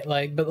 right?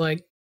 Like, but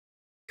like,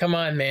 come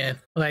on, man.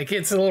 Like,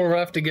 it's a little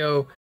rough to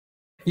go.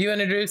 You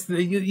introduced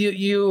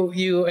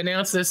you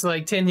announced this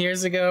like 10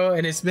 years ago,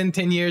 and it's been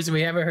 10 years and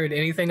we haven't heard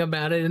anything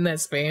about it in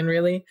that span,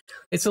 really.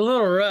 It's a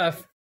little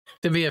rough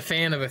to be a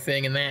fan of a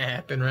thing and that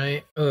happened,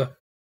 right? Ugh.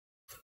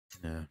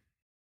 Yeah.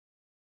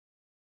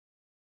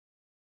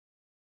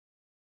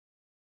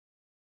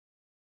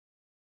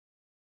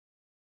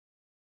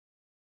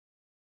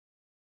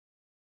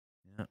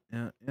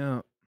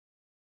 Yeah.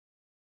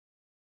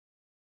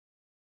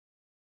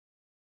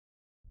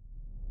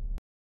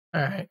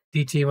 All right,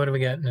 DT, what do we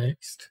got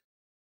next?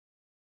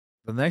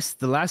 The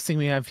last thing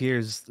we have here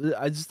is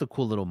just a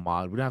cool little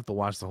mod. We don't have to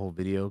watch the whole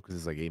video because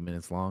it's like 8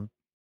 minutes long.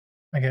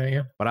 I got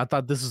you. But I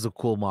thought this was a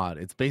cool mod.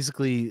 It's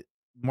basically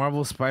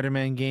Marvel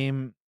Spider-Man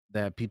game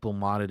that people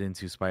modded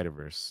into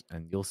Spider-Verse,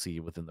 and you'll see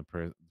within the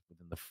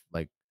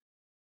like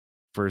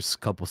first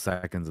couple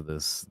seconds of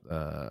this.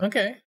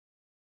 Okay.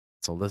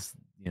 So let's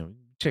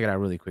check it out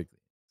really quickly.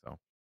 So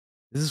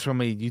this is from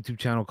a YouTube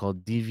channel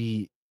called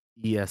DVESF.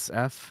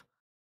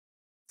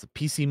 It's a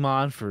PC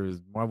mod for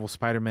Marvel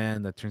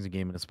Spider-Man that turns a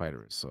game into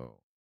Spider-Verse. So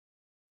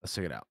let's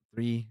check it out.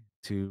 3,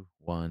 2,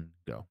 1,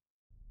 go.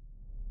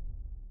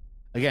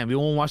 Again, we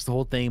won't watch the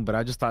whole thing, but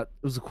I just thought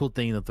it was a cool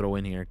thing to throw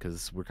in here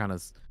because we're kind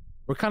of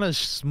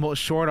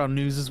short on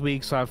news this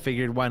week, so I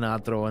figured why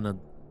not throw in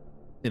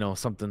a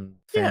something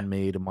fan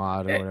made, a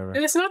mod or whatever.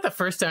 And it's not the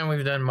first time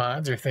we've done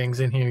mods or things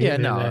in here. Yeah,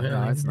 no,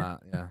 it's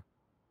not. Yeah.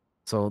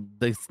 So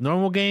the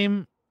normal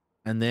game,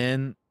 and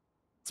then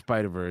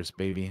Spider-Verse,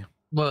 baby.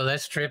 Whoa,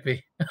 that's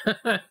trippy.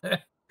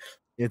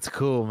 It's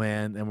cool,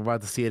 man, and we're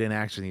about to see it in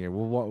action here.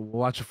 We'll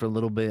watch it for a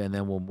little bit, and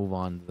then we'll move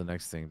on to the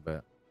next thing.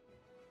 But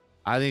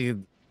I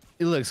think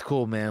it looks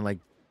cool, man. Like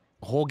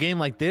a whole game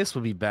like this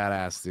would be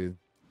badass, dude.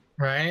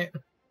 Right.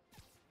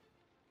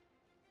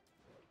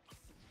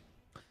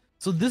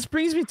 So this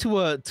brings me to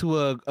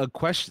a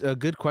question, a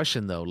good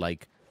question though.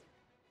 Like,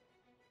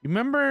 you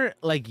remember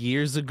like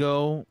years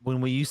ago when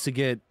we used to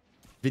get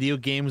video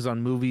games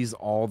on movies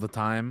all the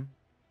time,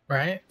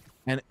 right?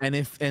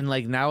 And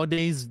like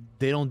nowadays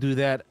they don't do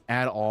that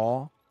at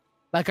all.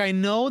 Like, I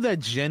know that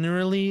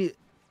generally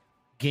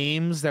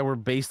games that were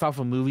based off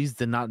of movies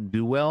did not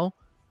do well,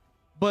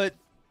 but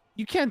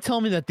you can't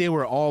tell me that they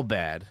were all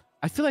bad.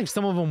 I feel like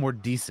some of them were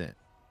decent.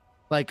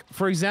 Like,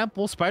 for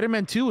example,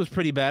 Spider-Man 2 was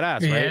pretty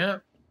badass, right? Yeah.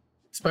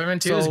 Spider-Man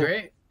 2 is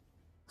great.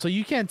 So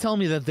you can't tell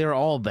me that they're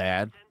all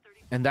bad,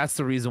 and that's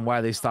the reason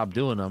why they stopped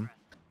doing them.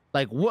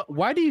 Like,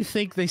 why do you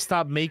think they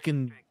stopped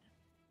making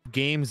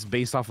games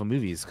based off of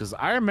movies? Because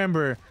I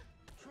remember,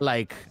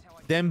 like,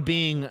 them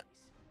being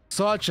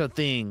such a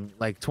thing,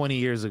 like, 20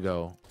 years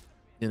ago,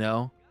 you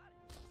know?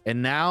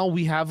 And now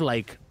we have,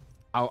 like,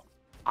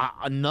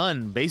 a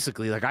none,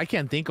 basically. Like, I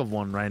can't think of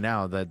one right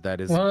now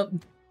that is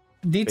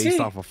based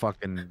off a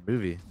fucking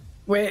movie.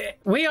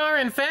 We are,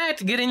 in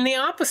fact, getting the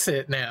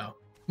opposite now.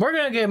 We're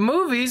gonna get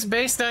movies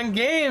based on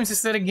games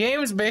instead of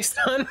games based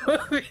on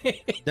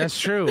movies. That's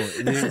true.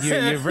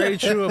 You're very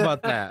true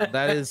about that.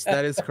 That is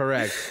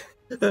correct.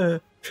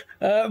 But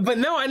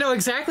no, I know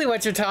exactly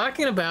what you're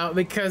talking about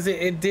because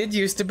it did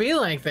used to be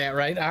like that,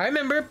 right? I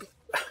remember,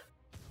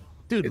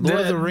 dude.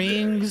 Lord of the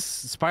Rings,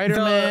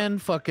 Spider-Man,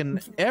 fucking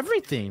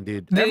everything,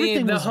 dude.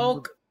 Everything. The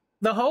Hulk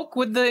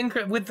with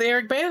the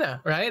Eric Bana,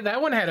 right? That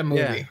one had a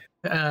movie.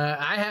 Yeah.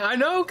 I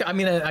know. I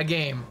mean, a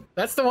game.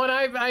 That's the one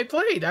I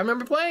played. I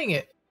remember playing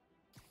it,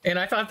 and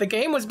I thought the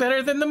game was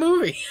better than the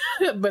movie.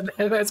 But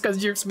that's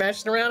because you're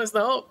smashing around as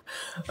the Hulk.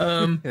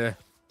 But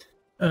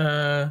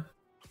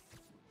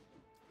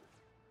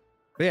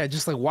yeah,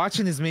 just like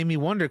watching this made me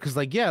wonder because,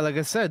 like, yeah, like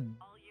I said,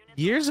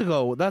 years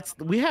ago,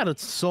 we had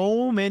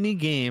so many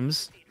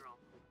games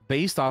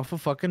based off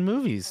of fucking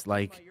movies.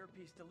 Like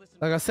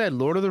I said,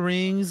 Lord of the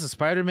Rings, the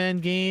Spider-Man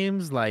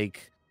games,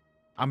 like.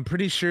 I'm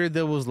pretty sure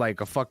there was like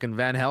a fucking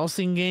Van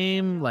Helsing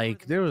game.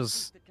 Like, there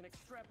was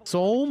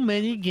so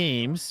many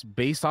games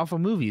based off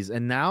of movies,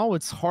 and now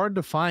it's hard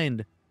to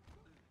find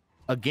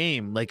a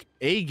game, like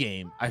a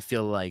game, I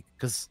feel like,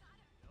 because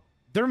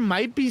there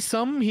might be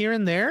some here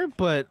and there,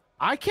 but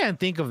I can't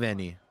think of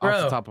any off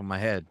the Bro. top of my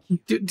head.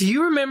 Do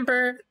you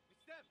remember?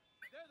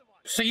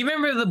 So you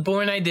remember the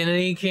Bourne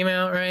Identity came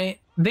out, right?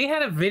 They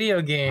had a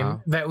video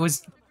game that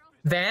was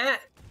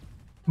that,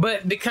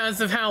 but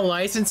because of how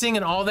licensing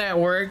and all that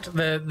worked,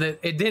 the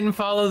it didn't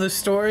follow the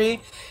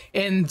story,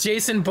 and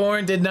Jason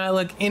Bourne did not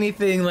look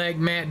anything like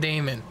Matt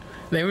Damon.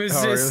 There was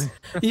just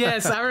really?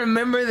 yes, I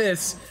remember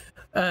this.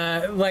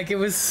 Like it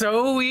was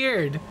so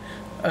weird.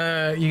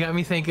 You got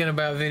me thinking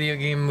about movie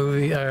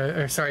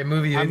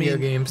video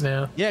games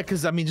now. Yeah,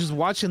 because I mean, just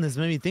watching this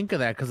made me think of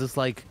that, because it's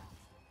like,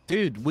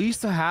 dude, we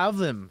used to have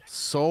them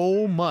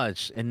so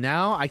much, and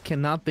now I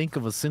cannot think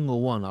of a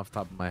single one off the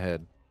top of my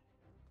head.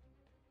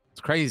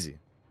 It's crazy.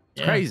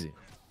 It's crazy.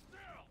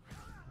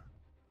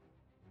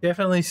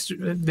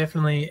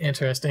 Definitely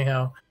interesting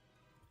how.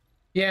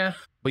 Yeah.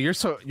 But you're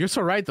so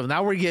right though.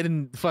 Now we're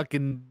getting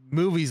fucking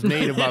movies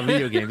made about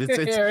video games.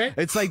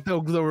 It's like the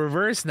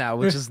reverse now,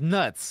 which is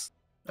nuts.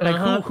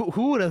 Like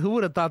who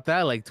would have thought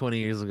that like 20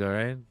 years ago,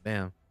 right?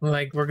 Damn.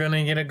 Like we're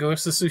gonna get a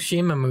Ghost of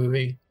Tsushima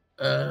movie.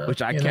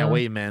 Which I can't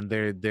wait, man.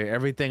 They're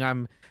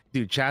everything.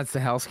 Dude, Chad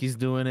Stahelski's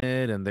doing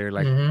it, and they're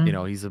like, you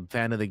know, he's a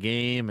fan of the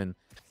game, and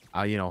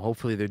you know,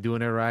 hopefully they're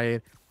doing it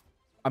right.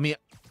 I mean,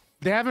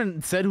 they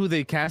haven't said who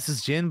they cast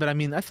as Jin, but I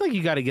mean, I feel like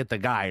you got to get the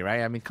guy,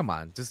 right? I mean, come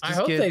on, just I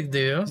hope they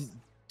do.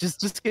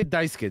 Just get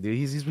Daisuke, dude.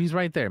 He's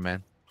right there,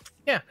 man.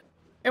 Yeah,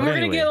 and we're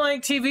gonna get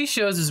like TV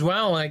shows as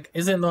well. Like,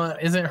 isn't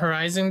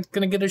Horizon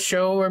gonna get a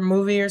show or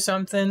movie or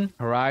something?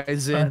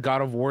 Horizon,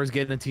 God of War's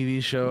getting a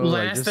TV show.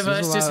 Last of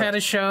Us just had a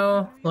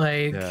show.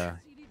 Like, yeah.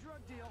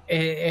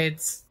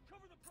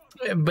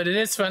 But it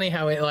is funny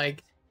how it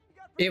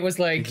was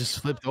like it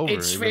just flipped over.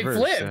 It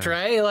flipped,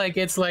 right? Like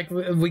it's like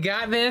we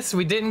got this,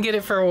 we didn't get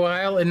it for a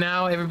while, and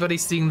now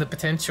everybody's seeing the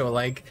potential.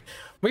 Like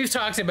we've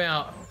talked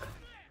about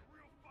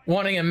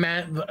wanting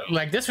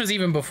like this was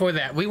even before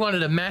that. We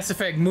wanted a Mass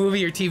Effect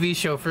movie or TV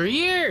show for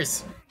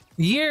years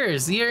and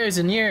years,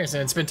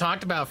 and it's been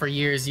talked about for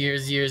years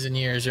and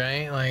years,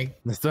 right? Like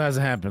it still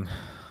hasn't happened.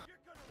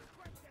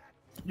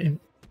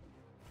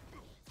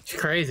 It's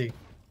crazy.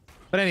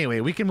 But anyway,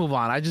 we can move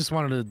on. I just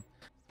wanted to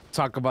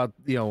talk about,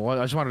 you know,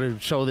 I just wanted to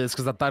show this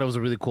because I thought it was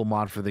a really cool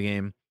mod for the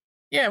game.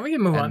 Yeah, we can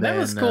move on. That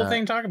was a cool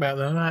thing to talk about,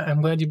 though.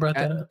 I'm glad you brought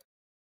that up.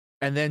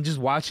 And then just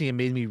watching it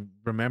made me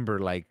remember,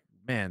 like,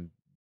 man,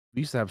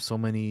 we used to have so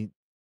many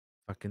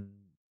fucking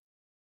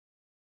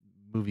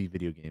movie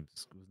video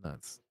games. It was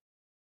nuts.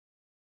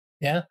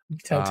 Yeah,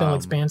 Telltale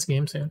expands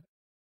game soon.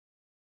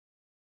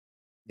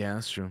 Yeah,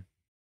 that's true.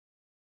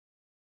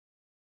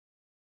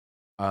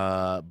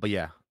 But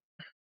yeah,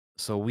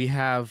 so we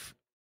have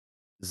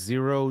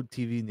 0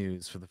 TV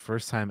news for the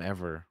first time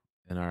ever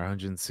in our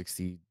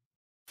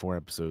 164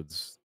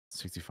 episodes,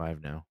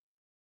 65 now.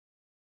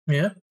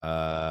 Yeah.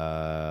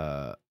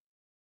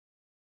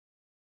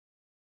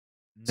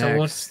 Next, so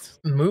what's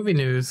movie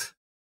news?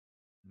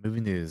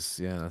 Movie news,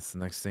 yeah, that's the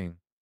next thing.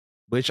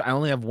 Which I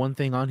only have one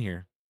thing on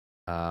here.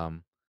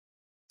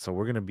 So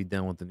we're gonna be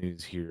done with the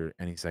news here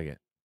any second.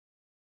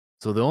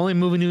 So the only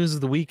movie news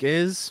of the week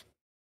is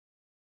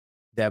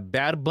that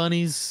Bad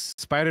Bunny's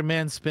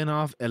Spider-Man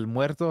spinoff El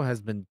Muerto has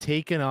been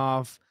taken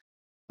off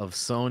of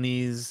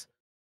Sony's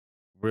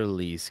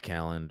release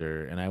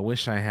calendar. And I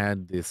wish I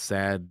had the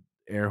sad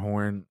air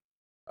horn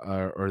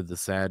or the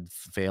sad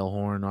fail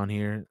horn on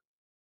here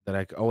that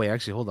I could. Oh, wait,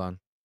 actually, hold on.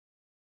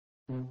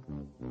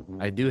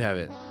 I do have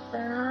it.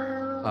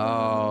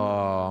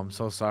 Oh, I'm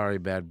so sorry,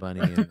 Bad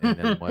Bunny and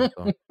El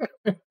Muerto.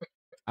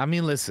 I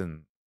mean,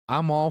 listen,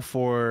 I'm all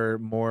for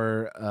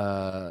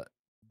more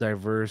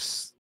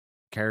diverse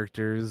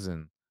characters,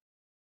 and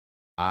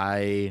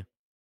I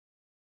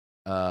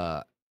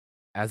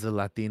as a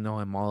Latino,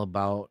 I'm all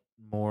about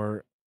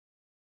more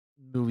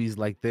movies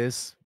like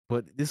this,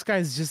 but this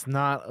guy's just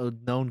not a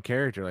known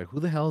character. Like, who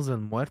the hell is El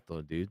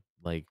Muerto, dude?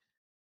 Like,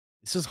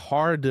 it's just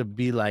hard to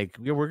be like,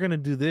 yeah, we're gonna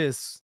do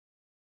this,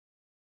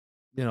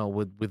 you know,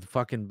 with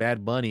fucking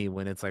Bad Bunny,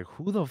 when it's like,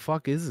 who the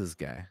fuck is this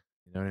guy?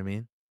 You know what I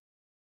mean?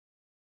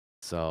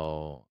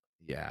 So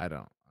yeah, I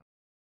don't.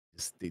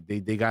 Just,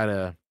 they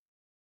gotta.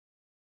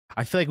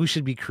 I feel like we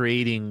should be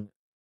creating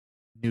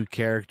new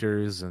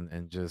characters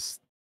and just,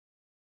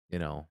 you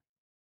know,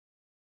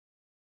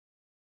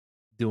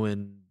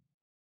 doing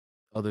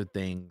other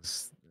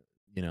things,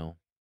 you know,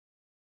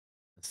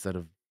 instead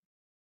of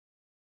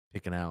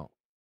picking out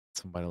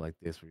somebody like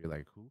this where you're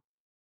like, who?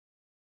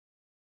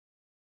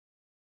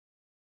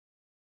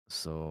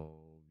 So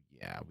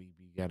yeah, we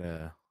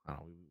gotta, I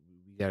don't know,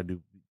 we gotta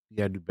do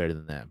better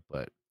than that.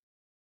 But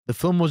the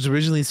film was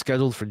originally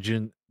scheduled for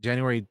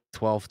January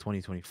 12th,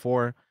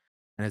 2024,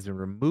 and has been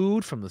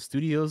removed from the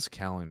studio's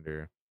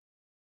calendar.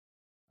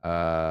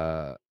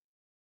 Sony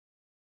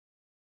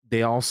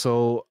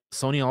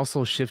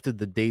also shifted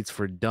the dates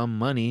for Dumb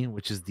Money,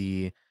 which is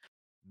the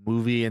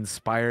movie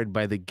inspired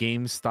by the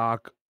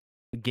GameStop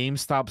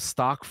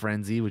stock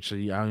frenzy, which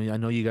I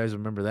know you guys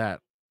remember that,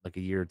 like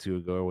a year or two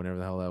ago, or whenever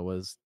the hell that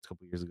was, a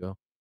couple years ago.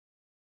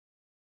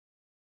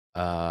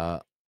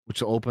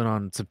 which will open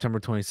on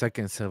September 22nd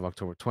instead of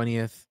October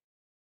 20th.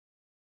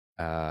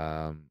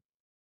 But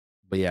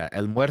yeah,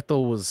 El Muerto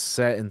was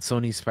set in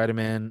Sony's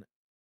Spider-Man,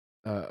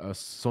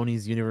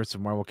 Sony's universe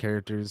of Marvel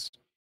characters.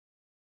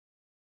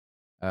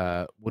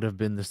 Would have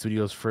been the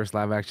studio's first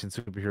live-action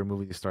superhero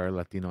movie to star a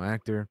Latino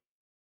actor.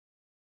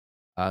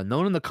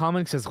 Known in the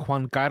comics as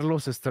Juan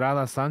Carlos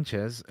Estrada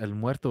Sanchez, El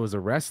Muerto is a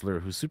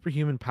wrestler whose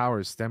superhuman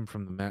powers stem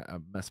from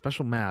a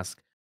special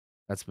mask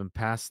that's been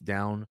passed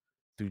down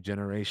through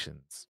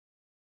generations.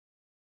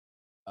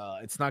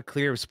 It's not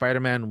clear if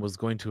Spider-Man was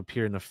going to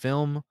appear in a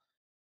film,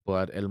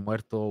 but El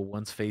Muerto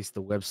once faced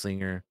the web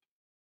slinger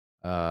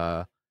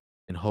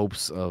in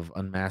hopes of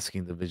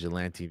unmasking the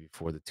vigilante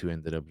before the two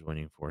ended up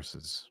joining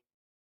forces.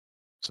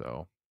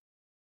 So,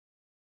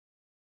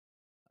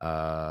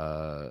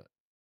 they're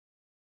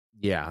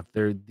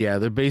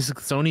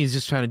basically Sony's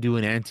just trying to do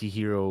an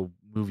anti-hero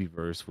movie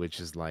verse, which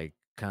is like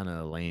kind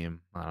of lame.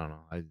 I don't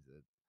know.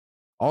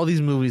 All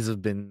these movies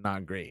have been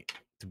not great,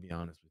 to be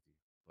honest with you.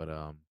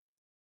 But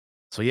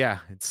so yeah,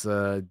 it's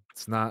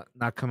not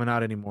coming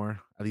out anymore,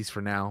 at least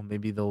for now.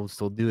 Maybe they'll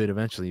still do it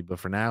eventually, but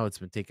for now it's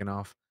been taken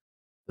off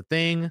the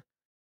thing.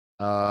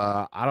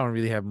 I don't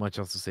really have much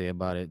else to say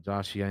about it.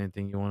 Josh, you got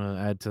anything you want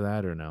to add to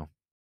that or no?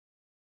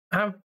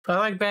 I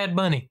like Bad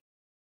Bunny.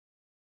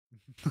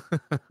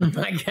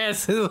 I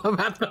guess is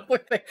about the only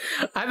thing.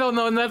 I don't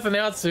know nothing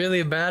else really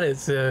about it.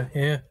 So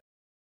yeah,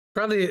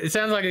 probably it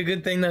sounds like a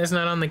good thing that it's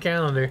not on the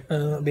calendar.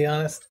 I'll be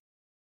honest.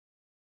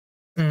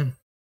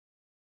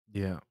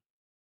 Yeah.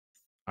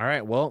 All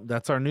right. Well,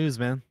 that's our news,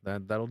 man.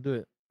 That'll do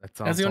it. That's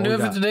gonna do it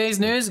for today's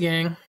news,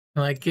 gang.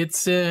 Like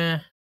it's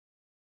that's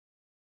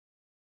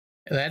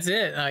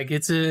it. Like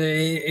it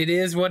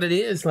is what it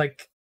is.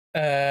 Like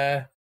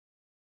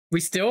we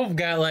still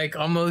got like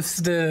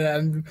almost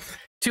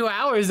 2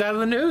 hours out of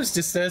the news,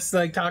 just us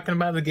like talking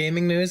about the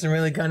gaming news and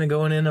really kind of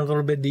going in a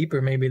little bit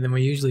deeper maybe than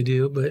we usually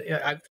do. But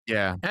I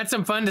had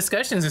some fun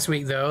discussions this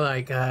week though.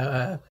 Like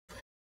I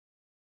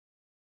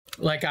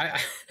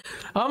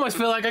almost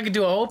feel like I could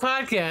do a whole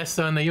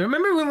podcast on that. You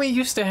remember when we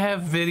used to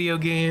have video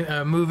game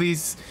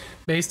movies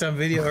based on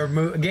video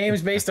or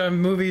games based on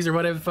movies or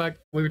whatever the fuck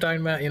we were talking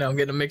about? You know, I'm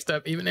getting them mixed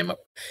up even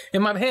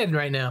in my head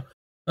right now.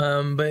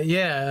 But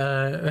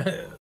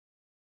yeah,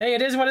 hey,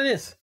 it is what it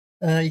is.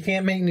 You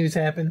can't make news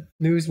happen.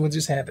 News will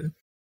just happen.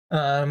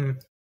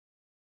 DT,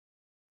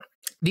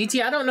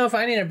 I don't know if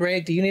I need a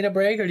break. Do you need a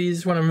break or do you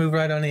just want to move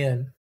right on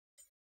in?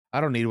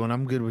 I don't need one.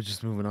 I'm good with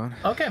just moving on.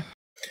 Okay.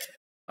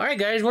 All right,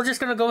 guys, we're just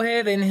going to go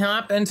ahead and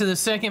hop into the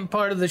second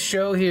part of the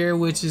show here,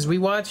 which is we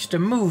watched a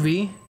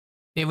movie.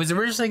 It was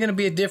originally going to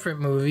be a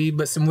different movie,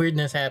 but some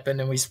weirdness happened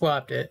and we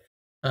swapped it.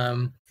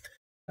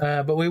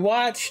 But we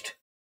watched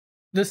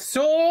The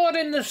Sword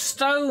in the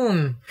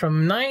Stone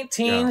from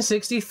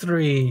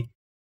 1963.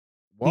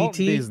 Walt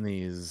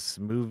Disney's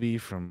movie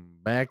from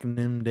back in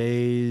them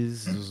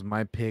days. This was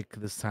my pick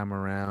this time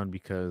around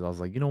because I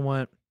was like, you know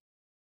what?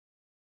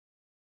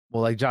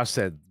 Well, like Josh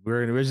said,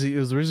 it was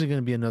originally going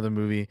to be another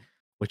movie,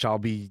 which I'll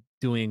be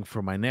doing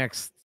for my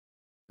next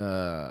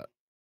retro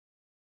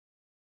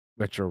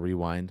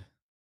rewind.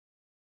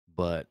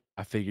 But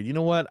I figured, you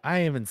know what? I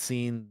haven't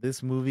seen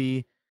this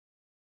movie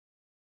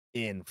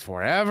in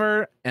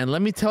forever. And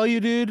let me tell you,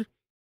 dude,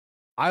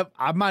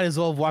 I might as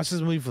well have watched this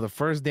movie for the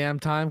first damn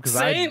time because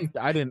I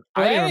didn't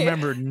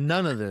remember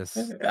none of this.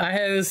 I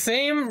had the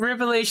same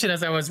revelation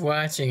as I was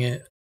watching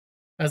it.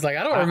 I was like,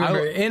 I don't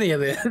remember any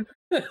of it.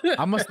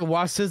 I must have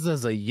watched this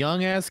as a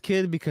young ass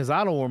kid because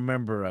I don't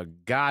remember a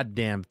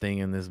goddamn thing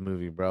in this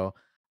movie, bro.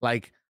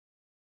 Like,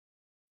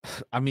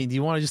 I mean, do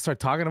you want to just start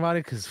talking about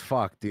it? Because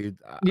fuck, dude.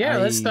 Yeah,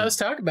 let's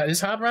talk about it.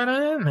 Just hop right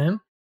on in, man.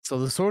 So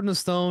The Sword in the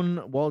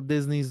Stone, Walt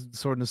Disney's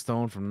Sword in the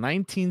Stone from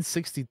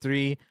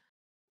 1963.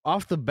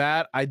 Off the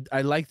bat, I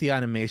like the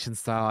animation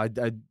style.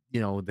 I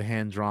you know, the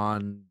hand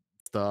drawn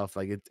stuff.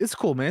 Like it's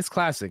cool, man. It's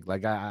classic.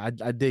 Like I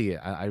dig it.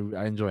 I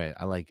enjoy it.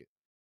 I like it.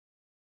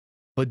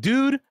 But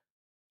dude,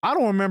 I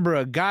don't remember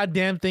a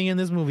goddamn thing in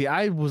this movie.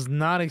 I was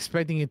not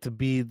expecting it to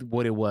be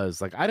what it was.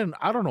 Like I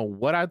don't know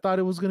what I thought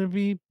it was gonna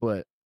be,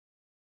 but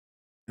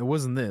it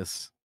wasn't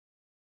this.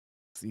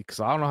 See, because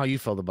I don't know how you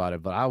felt about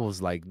it, but I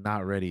was like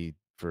not ready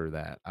for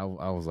that. I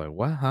was like,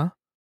 what, huh?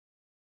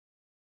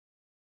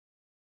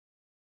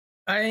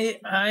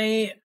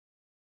 I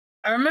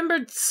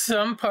remembered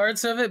some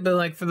parts of it, but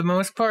like for the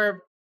most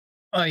part,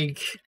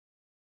 like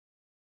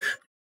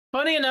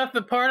funny enough,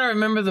 the part I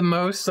remember the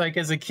most, like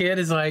as a kid,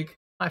 is like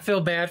I feel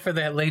bad for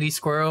that lady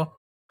squirrel.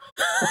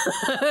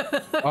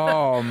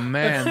 Oh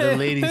man, the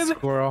lady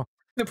squirrel.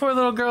 The poor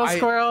little girl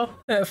squirrel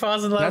that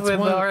falls in love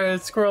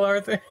with Squirrel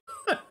Arthur.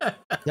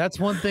 That's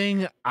one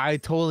thing I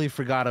totally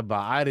forgot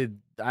about. I didn't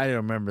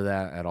remember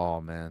that at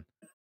all, man.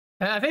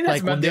 I think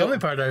that's about the only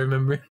part I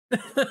remember.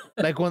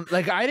 like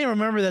I didn't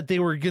remember that they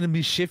were gonna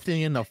be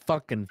shifting into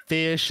fucking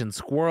fish and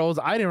squirrels.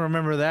 I didn't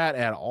remember that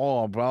at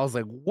all, bro. I was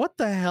like, what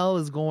the hell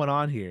is going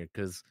on here?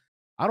 Because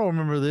I don't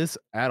remember this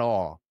at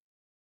all.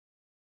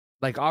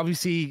 Like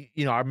obviously,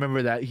 you know, I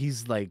remember that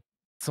he's like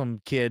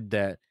some kid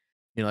that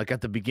You know, like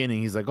at the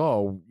beginning, he's like,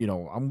 "Oh, you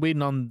know, I'm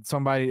waiting on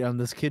somebody on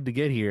this kid to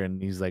get here,"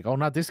 and he's like, "Oh,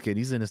 not this kid.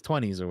 He's in his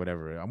 20s or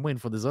whatever. I'm waiting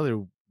for this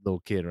other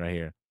little kid right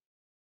here."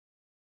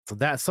 So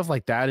that stuff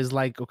like that is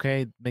like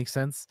okay, makes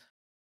sense.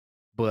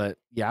 But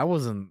yeah,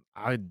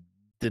 I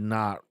did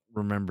not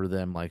remember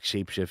them like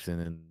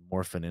shapeshifting and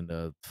morphing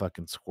into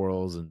fucking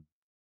squirrels and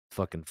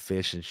fucking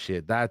fish and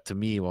shit. That to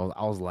me, well,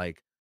 I was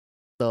like,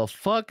 the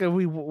fuck are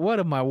we? What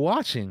am I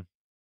watching?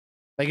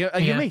 Like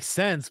it Yeah. makes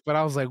sense, but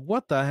I was like,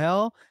 what the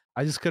hell?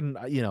 I just couldn't,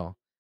 you know.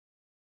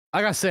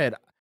 Like I said,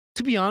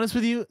 to be honest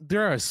with you,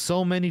 there are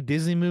so many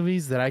Disney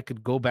movies that I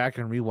could go back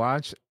and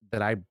rewatch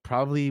that I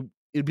probably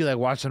it'd be like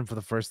watching them for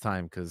the first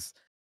time because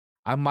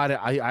I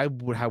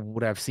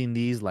would have seen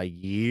these like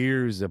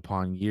years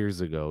upon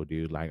years ago,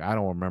 dude. Like I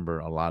don't remember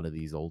a lot of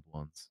these old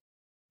ones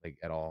like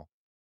at all.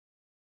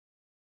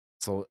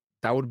 So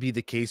that would be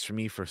the case for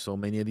me for so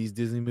many of these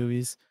Disney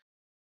movies,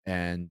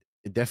 and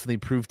it definitely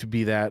proved to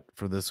be that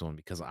for this one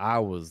because I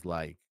was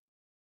like,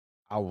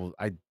 I was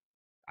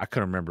I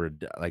couldn't remember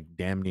like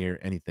damn near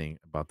anything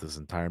about this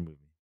entire movie.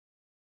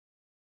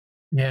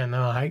 Yeah,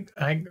 no,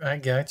 I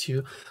got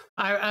you.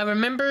 I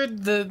remember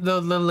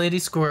the lady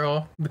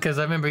squirrel because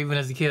I remember even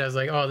as a kid I was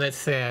like, oh, that's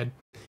sad.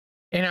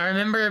 And I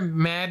remember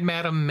Mad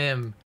Madam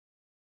Mim.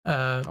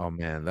 Oh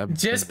man, that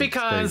Just bitch is crazy.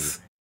 because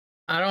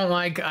I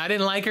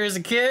didn't like her as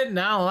a kid, and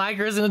I don't like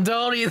her as an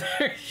adult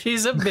either.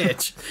 She's a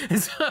bitch.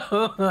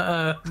 So,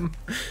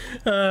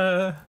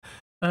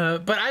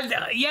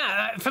 but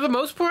yeah, for the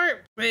most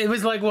part, it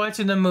was like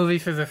watching the movie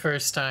for the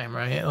first time,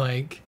 right?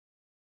 Like,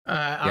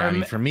 Yeah, I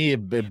mean, for me,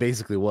 it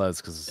basically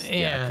was because I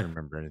yeah. couldn't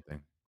remember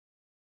anything.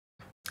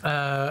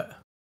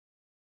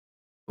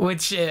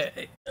 Which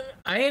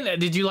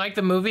did you like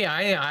the movie?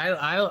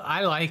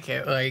 I like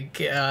it.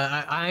 Like,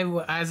 I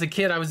as a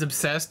kid, I was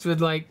obsessed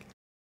with like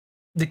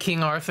the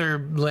King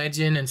Arthur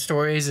legend and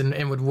stories,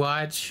 and would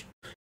watch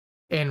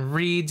and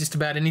read just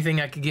about anything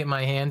I could get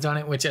my hands on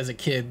it, which as a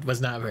kid was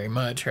not very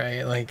much,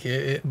 right? Like,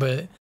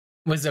 but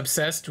was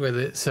obsessed with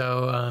it.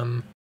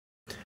 So,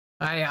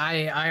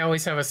 I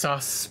always have a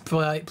soft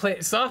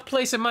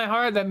place in my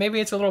heart that maybe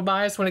it's a little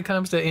biased when it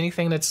comes to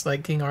anything that's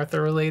like King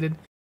Arthur related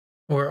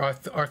or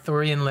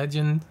Arthurian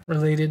legend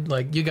related.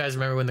 Like, you guys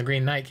remember when the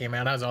Green Knight came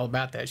out? I was all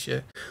about that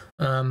shit.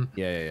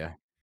 Yeah.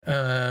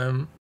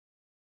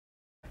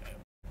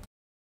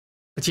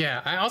 But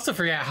yeah, I also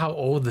forgot how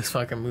old this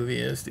fucking movie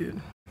is, dude.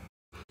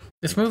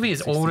 This movie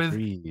is older.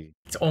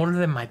 It's older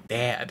than my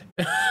dad.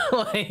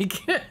 Like,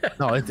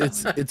 no,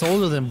 it's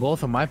older than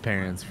both of my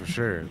parents for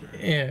sure.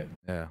 Yeah.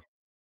 Yeah.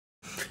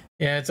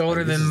 Yeah, it's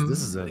older than.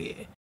 This is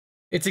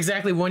It's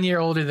exactly 1 year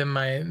older than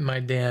my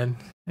dad,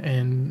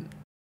 and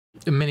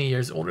many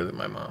years older than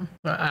my mom.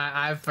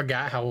 I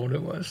forgot how old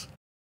it was.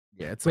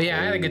 Yeah, but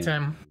yeah, I had a good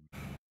time.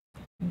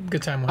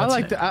 Good time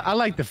watching it. I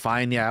like the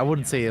fine. Yeah, I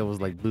wouldn't say it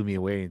was like blew me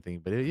away or anything,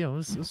 but it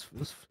was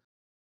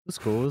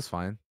cool. It was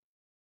fine.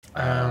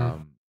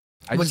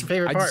 What's your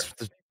favorite part?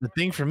 The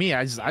thing for me,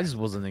 I just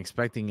wasn't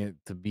expecting it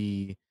to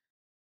be.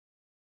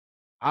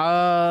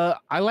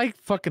 I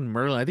like fucking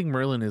Merlin. I think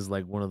Merlin is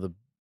like one of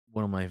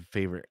my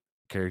favorite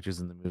characters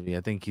in the movie.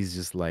 I think he's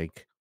just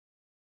like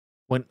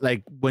when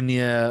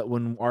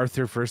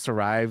Arthur first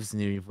arrives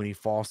and when he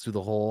falls through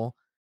the hole,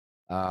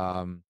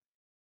 um,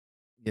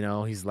 you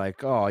know, he's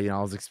like, oh, you know,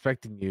 I was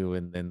expecting you,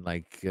 and then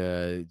like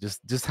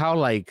just how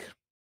like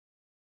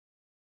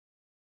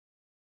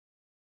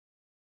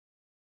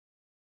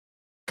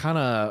kind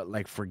of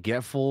like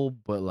forgetful,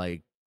 but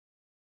like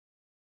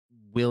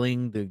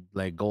willing to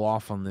like go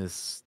off on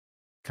this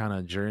kind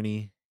of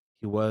journey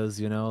he was,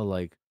 you know,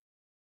 like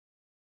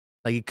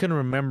he couldn't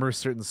remember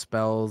certain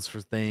spells for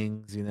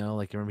things, you know,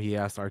 like remember he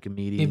asked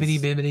Archimedes. Bibbity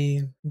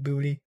bibbity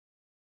booty.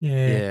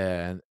 Yeah.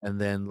 Yeah, and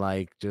then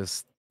like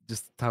just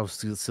how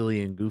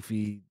silly and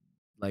goofy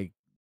like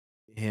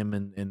him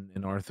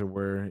and Arthur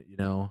were, you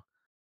know.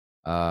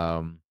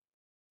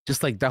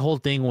 Just like that whole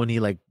thing when he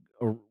like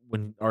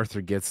when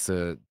Arthur gets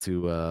to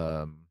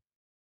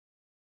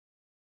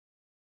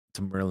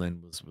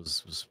Merlin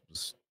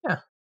was Yeah.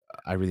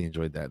 I really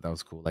enjoyed that. That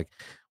was cool. Like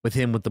with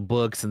him with the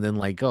books and then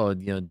like, oh,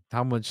 you know,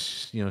 how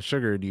much, you know,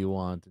 sugar do you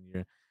want?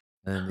 And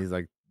then he's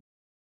like,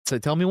 so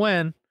tell me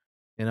when,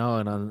 you know,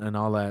 and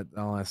all that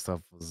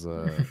stuff was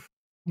funny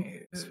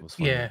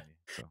Yeah. to me,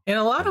 so In a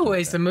I lot of enjoyed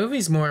ways, that. the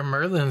movie's more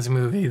Merlin's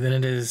movie than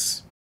it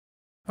is,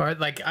 or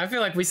like I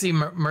feel like we see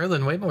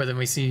Merlin way more than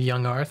we see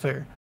young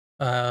Arthur.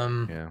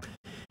 Yeah.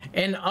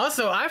 And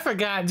also, I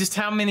forgot just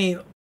how many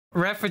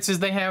references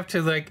they have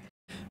to like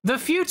the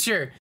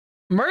future.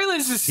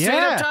 Merlin's just straight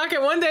up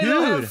talking. One day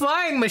they'll have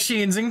flying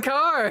machines and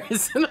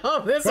cars and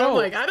all this. Bro. I'm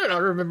like, I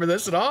don't remember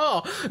this at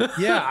all.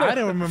 Yeah, I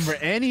don't remember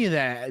any of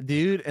that,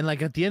 dude. And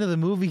like at the end of the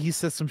movie, he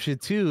says some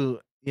shit too,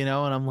 you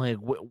know, and I'm like,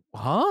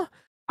 huh?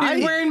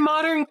 He's wearing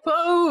modern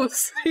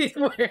clothes. He's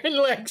wearing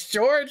like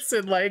shorts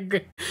and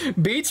like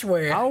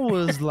beachwear. I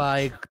was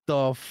like,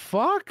 the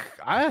fuck?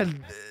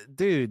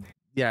 Dude,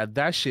 yeah,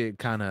 that shit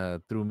kind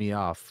of threw me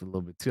off a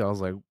little bit too. I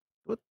was like,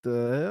 what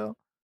the hell?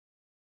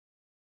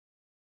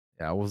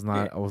 Yeah, I was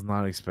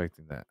not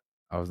expecting that.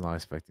 I was not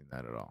expecting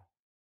that at all.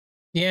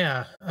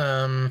 Yeah.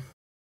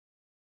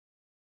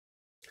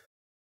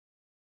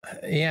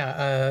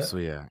 Yeah. So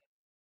yeah,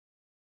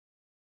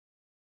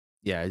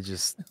 yeah. It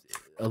just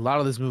a lot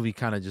of this movie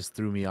kind of just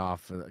threw me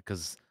off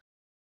because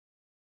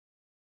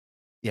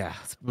yeah,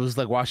 it was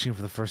like watching it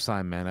for the first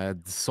time, man. I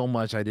had so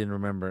much I didn't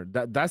remember.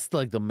 That's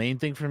like the main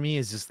thing for me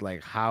is just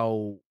like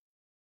how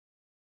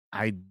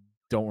I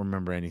don't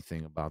remember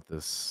anything about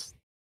this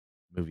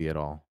movie at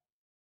all.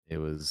 It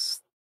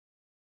was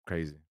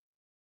crazy.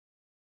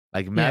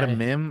 Like Madam Yeah.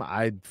 Mim,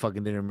 I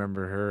fucking didn't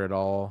remember her at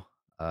all.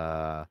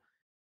 Uh,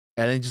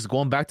 and then just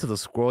going back to the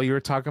squirrel you were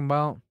talking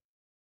about,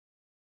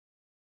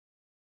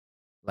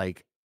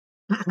 like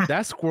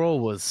that squirrel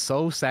was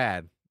so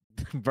sad,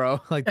 bro.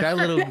 Like I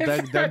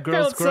that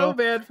girl felt so squirrel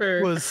bad for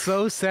her. was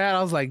so sad.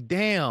 I was like,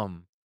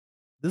 damn,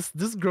 this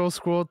girl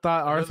squirrel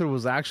thought Arthur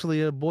was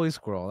actually a boy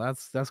squirrel.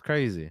 That's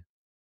crazy.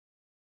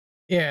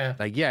 Yeah.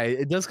 Like, yeah,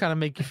 it does kind of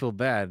make you feel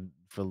bad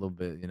for a little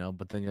bit, you know.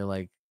 But then you're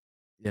like,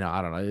 you know,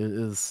 I don't know.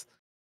 It was,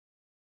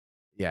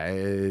 yeah,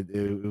 it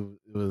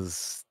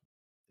was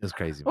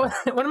crazy, Well,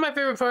 man. one of my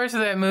favorite parts of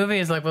that movie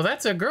is like, well,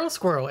 that's a girl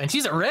squirrel, and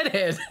she's a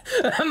redhead.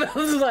 I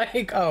was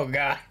like, oh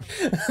god,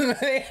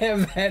 they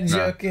have that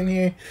joke in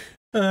here.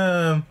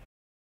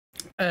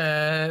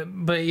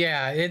 But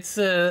yeah, it's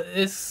I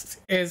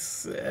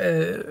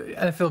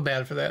feel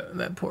bad for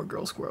that poor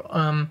girl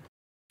squirrel.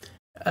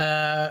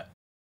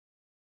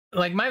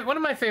 Like one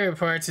of my favorite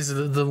parts is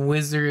the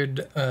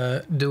wizard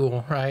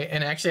duel, right?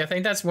 And actually, I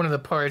think that's one of the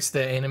parts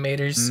that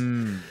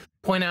animators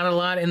point out a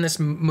lot in this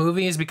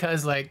movie is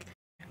because like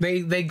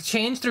they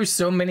change through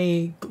so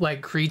many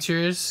like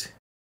creatures,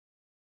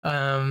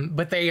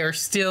 but they are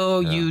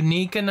still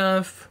unique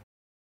enough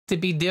to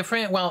be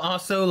different, while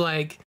also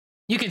like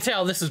you can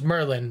tell this is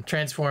Merlin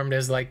transformed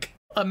as like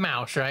a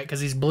mouse, right?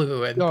 Because he's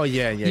blue, and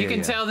you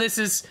can tell this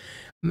is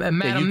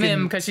Madam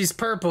Mim because she's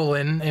purple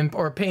and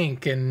or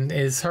pink and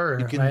is her,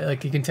 right?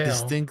 Like you can tell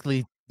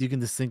you can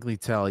distinctly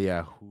tell,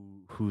 yeah,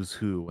 who's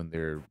who when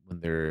they're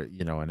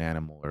you know an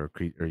animal or a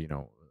creature or you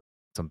know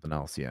something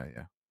else. Yeah.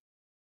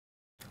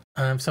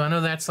 So I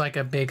know that's like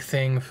a big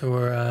thing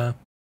for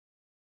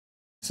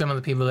some of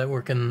the people that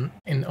work in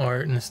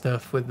art and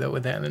stuff with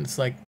that, and it's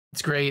like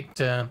it's great.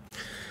 I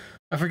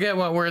forget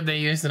what word they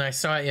used, and I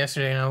saw it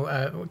yesterday.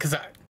 Because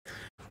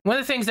one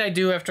of the things I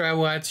do after I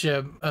watch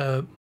a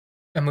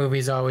movie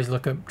is always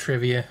look up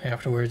trivia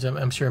afterwards.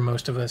 I'm sure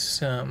most of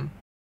us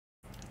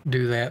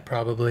do that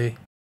probably.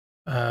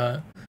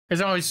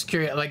 There's always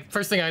curious. Like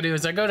first thing I do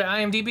is I go to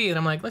IMDb and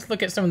I'm like, let's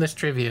look at some of this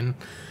trivia and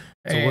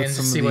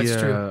see what's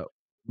true.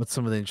 What's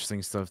some of the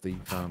interesting stuff that you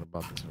found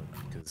about this movie?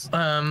 Because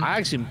I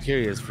actually am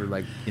curious for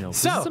like you know,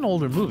 it's an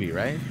older movie,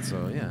 right?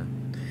 So yeah.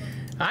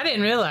 I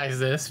didn't realize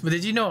this, but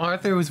did you know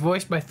Arthur was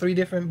voiced by 3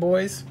 different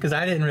boys? Because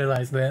I didn't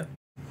realize that.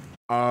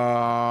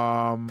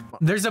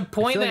 There's a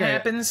point that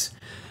happens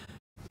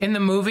in the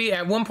movie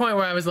at one point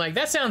where I was like,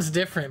 that sounds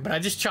different, but I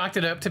just chalked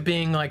it up to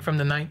being like from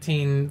the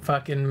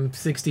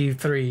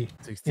 1963.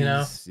 60s, you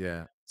know?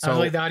 Yeah. So I was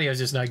like, the audio's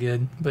just not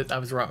good, but I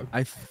was wrong.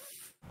 I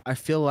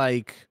feel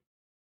like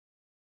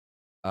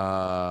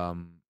I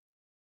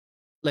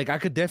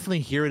could definitely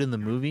hear it in the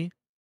movie.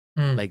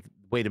 Like,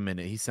 wait a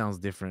minute, he sounds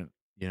different,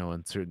 you know,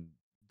 in certain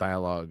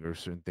dialogue or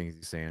certain things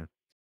he's saying.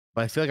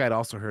 But I feel like I'd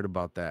also heard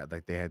about that.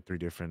 Like they had 3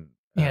 different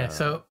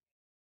so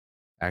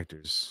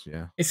actors.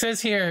 Yeah. It says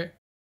here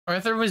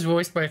Arthur was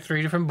voiced by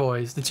 3 different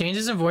boys. The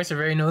changes in voice are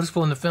very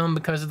noticeable in the film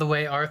because of the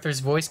way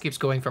Arthur's voice keeps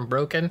going from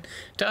broken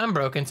to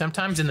unbroken,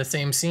 sometimes in the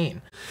same scene.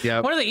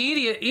 Yeah. One of the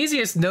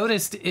easiest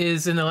noticed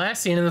is in the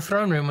last scene in the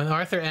throne room when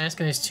Arthur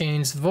asks in his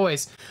changed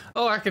voice,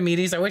 "Oh,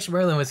 Archimedes, I wish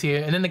Merlin was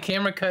here." And then the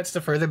camera cuts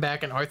to further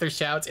back and Arthur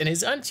shouts in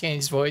his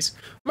unchanged voice,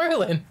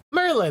 "Merlin,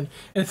 Merlin!"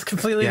 And it's a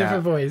completely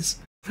different voice.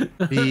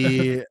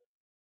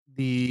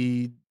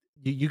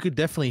 You could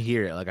definitely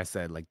hear it. Like I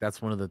said, like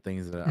that's one of the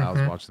things that I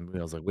was watching the movie.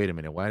 I was like, wait a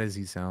minute, why does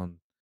he sound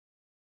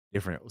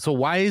different? So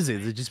why is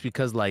it? Is it just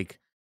because like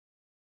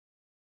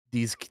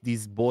these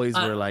boys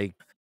were like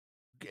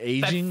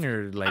aging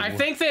or like? I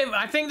think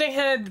they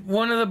had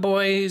one of the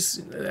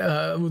boys,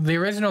 the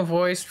original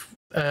voice,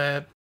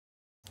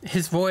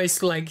 his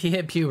voice, like he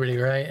hit puberty,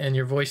 right? And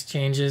your voice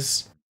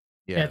changes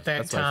at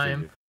that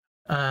time.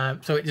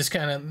 So it just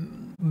kind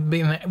of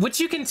being, which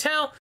you can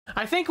tell.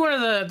 I think one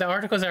of the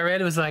articles I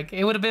read was like,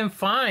 it would have been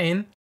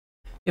fine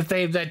if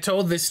they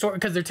told this story,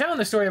 because they're telling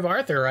the story of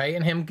Arthur, right?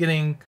 And him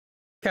getting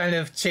kind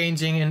of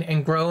changing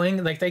and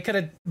growing. Like they could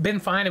have been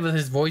fine with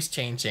his voice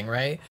changing,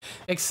 right?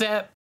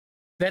 Except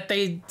that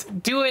they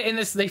do it in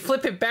this, they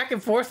flip it back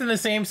and forth in the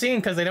same scene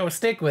because they don't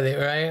stick with it,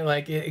 right?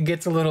 Like it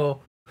gets a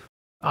little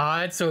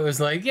odd. So it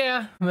was like,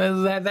 yeah,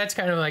 that's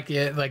kind of like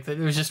it. Like it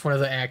was just one of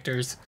the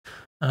actors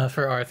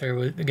for Arthur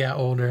who got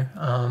older.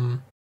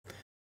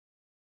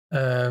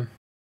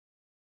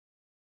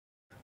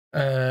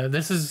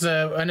 This is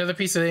another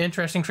piece of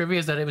interesting trivia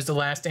is that it was the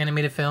last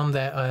animated film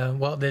that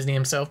Walt Disney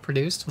himself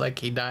produced. Like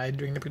he died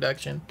during the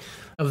production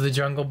of The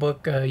Jungle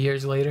Book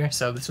years later,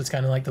 so this was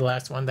kind of like the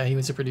last one that he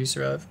was a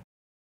producer of.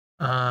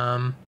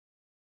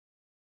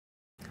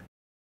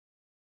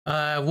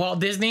 Walt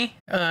Disney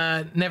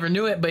never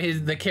knew it, but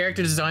the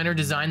character designer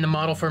designed the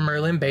model for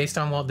Merlin based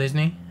on Walt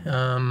Disney.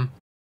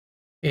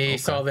 He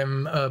saw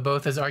them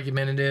both as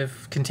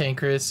argumentative,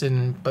 cantankerous,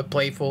 but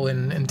playful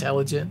and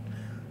intelligent.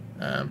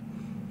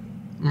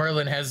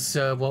 Merlin has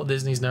Walt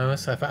Disney's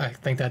nose. I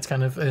think that's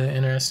kind of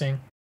interesting.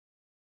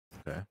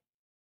 Okay,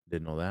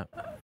 didn't know that.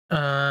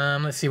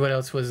 Let's see what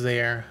else was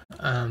there.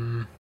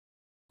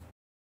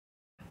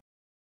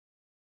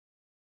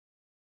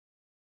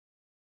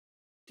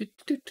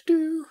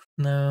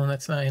 No,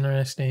 that's not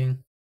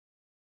interesting.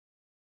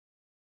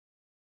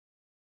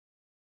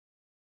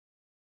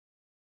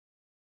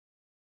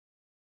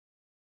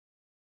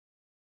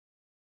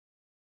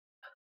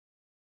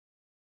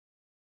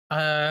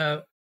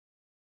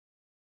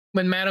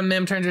 When Madame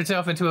Mim turns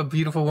herself into a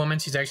beautiful woman,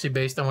 she's actually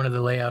based on one of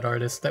the layout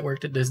artists that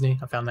worked at Disney.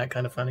 I found that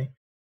kind of funny.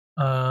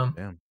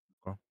 Damn.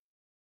 Cool.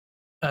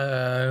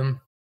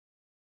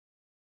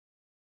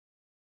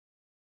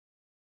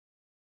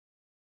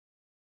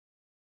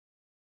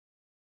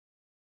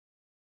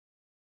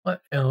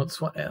 What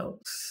else? What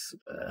else?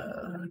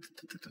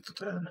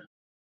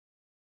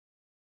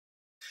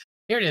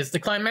 Here it is. The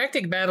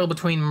climactic battle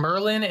between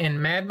Merlin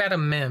and Mad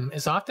Madam Mim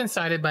is often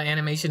cited by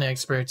animation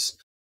experts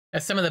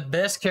as some of the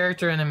best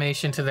character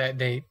animation to that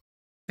date.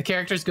 The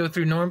characters go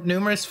through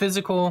numerous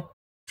physical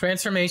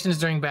transformations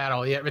during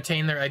battle, yet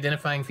retain their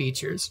identifying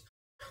features.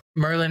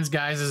 Merlin's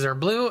guises are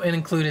blue and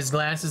include his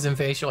glasses and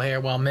facial hair,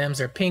 while Mim's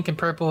are pink and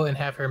purple and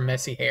have her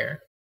messy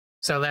hair.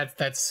 So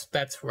that's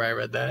where I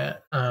read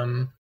that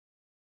at.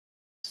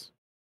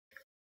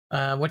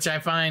 Which I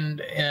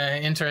find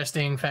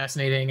interesting,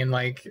 fascinating, and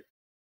like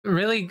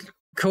really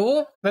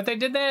cool that they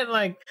did that.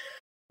 Like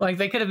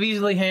they could have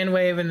easily hand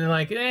waved and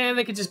like,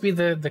 they could just be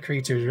the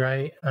creatures,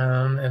 right?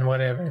 And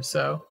whatever.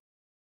 So,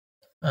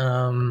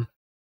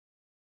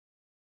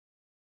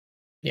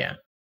 yeah.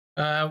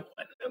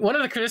 One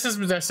of the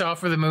criticisms I saw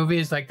for the movie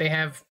is like they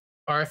have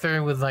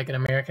Arthur with like an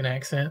American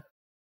accent.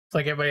 It's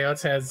like everybody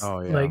else has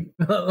like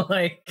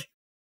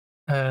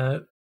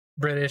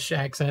British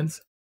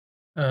accents.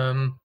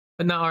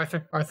 But not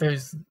Arthur.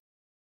 Arthur's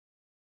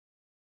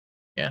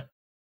yeah.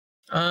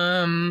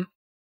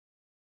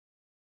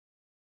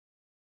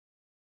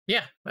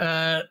 Yeah.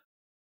 I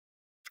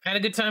had a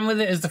good time with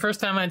it. It's the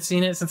first time I'd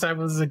seen it since I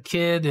was a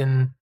kid,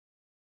 and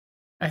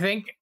I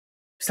think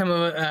some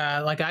of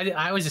like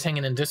I was just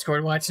hanging in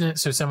Discord watching it,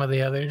 so some of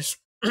the others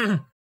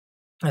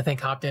I think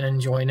hopped in and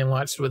joined and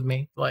watched with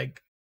me.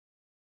 Like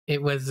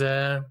it was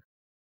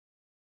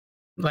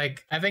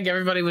like I think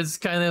everybody was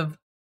kind of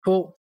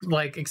cool,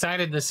 like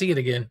excited to see it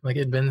again. Like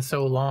it'd been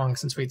so long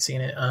since we'd seen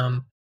it.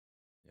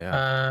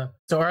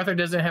 So Arthur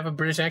doesn't have a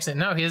British accent.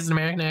 No, he has an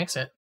American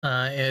accent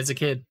as a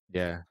kid.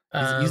 Yeah.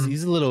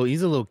 He's a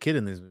little kid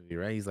in this movie,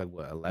 right? He's like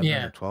what, 11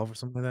 or 12 or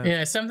something like that?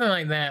 Yeah, something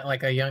like that,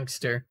 like a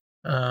youngster.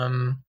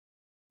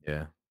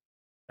 Yeah.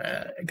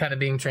 Kind of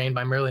being trained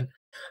by Merlin.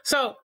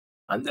 So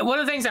one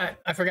of the things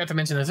I forgot to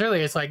mention this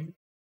earlier is like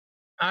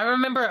I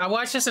remember I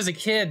watched this as a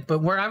kid, but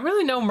where I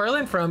really know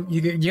Merlin from,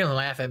 you're gonna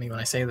laugh at me when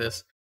I say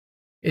this,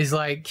 is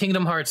like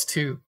Kingdom Hearts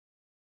 2.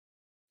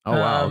 Oh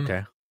wow,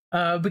 okay.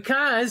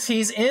 Because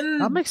he's in.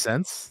 That makes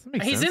sense. I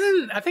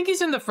think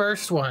he's in the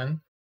first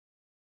one.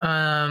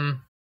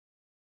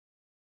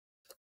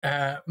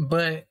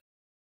 But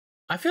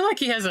I feel like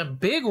he has a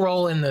big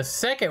role in the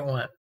second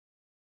one.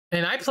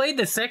 And I played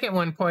the second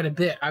one quite a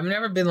bit. I've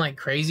never been like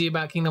crazy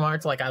about Kingdom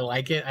Hearts. Like I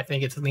like it. I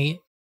think it's neat.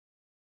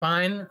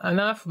 Fine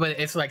enough, but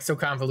it's like so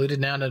convoluted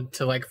now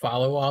to like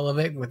follow all of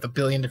it with a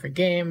billion different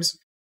games,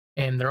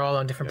 and they're all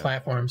on different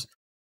platforms.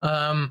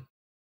 But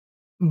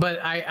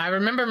I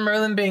remember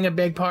Merlin being a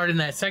big part in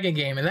that second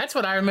game, and that's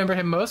what I remember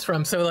him most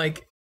from. So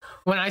like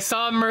when I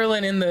saw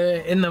Merlin in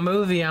the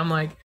movie, I'm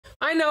like,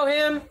 I know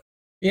him,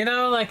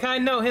 like I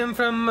know him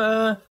from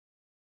the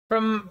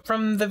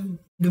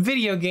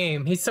video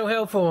game. He's so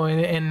helpful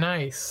and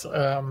nice.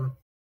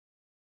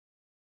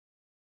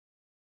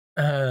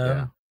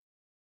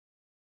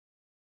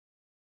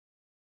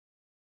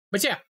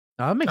 But yeah,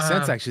 that makes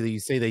sense. Actually, you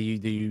say that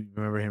you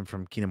remember him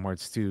from Kingdom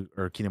Hearts 2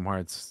 or Kingdom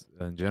Hearts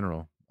in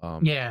general.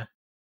 Yeah,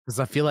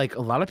 because I feel like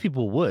a lot of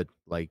people would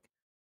like,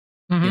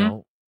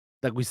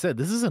 like we said,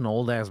 this is an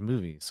old ass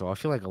movie, so I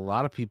feel like a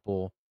lot of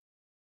people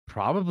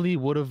probably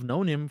would have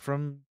known him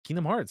from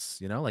Kingdom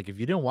Hearts. Like if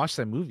you didn't watch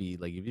that movie,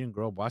 like if you didn't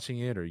grow up watching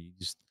it, or you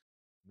just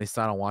missed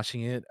out on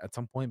watching it at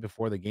some point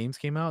before the games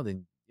came out,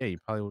 then yeah, you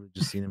probably would have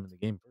just seen him in the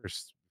game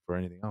first before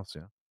anything else.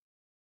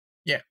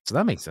 Yeah. So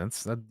that makes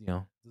sense. That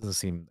doesn't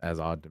seem as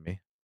odd to me.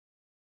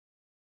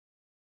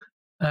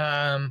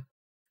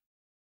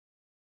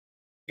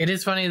 It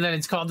is funny that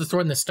it's called The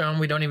Sword in the Stone.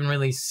 We don't even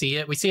really see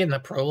it. We see it in the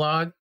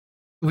prologue.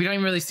 We don't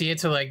even really see it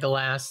till like the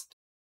last,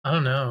 I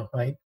don't know,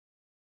 like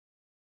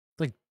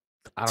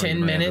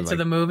 10 minutes of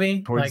the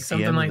movie, like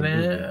something like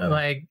that.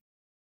 Like,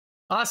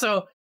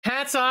 also,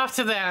 hats off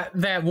to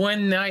that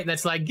one night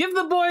that's like, give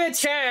the boy a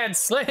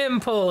chance, let him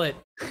pull it.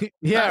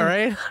 Yeah,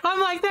 right. I'm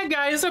like, that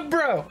guy is a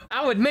bro.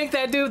 I would make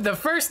that dude the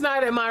first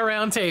night at my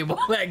round table.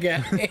 That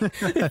guy.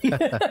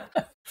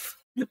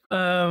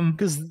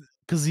 Because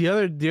because the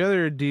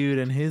other dude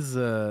and his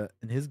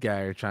guy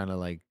are trying to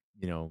like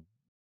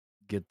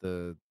get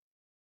the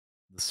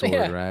sword,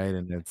 Yeah. right?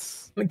 And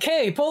it's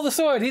Okay, pull the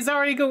sword. He's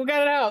already got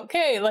it out.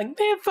 Okay, like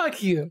man,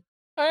 fuck you.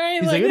 All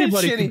right, he's like that's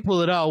anybody can shitty.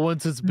 pull it out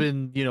once it's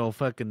been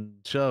fucking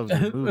shoved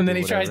and moved. And then or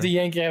he tries whatever. to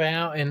yank it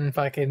out, and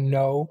fucking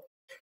no.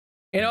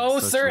 And And oh,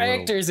 such Sir a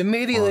little Actor's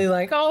immediately punk.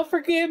 like, "Oh,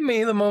 forgive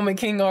me." The moment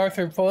King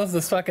Arthur pulls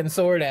this fucking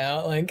sword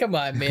out, like, come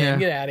on, man,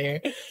 get out of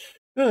here.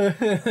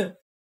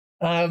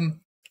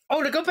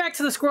 Oh, to go back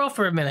to the squirrel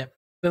for a minute,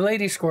 the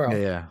lady squirrel.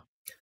 Yeah.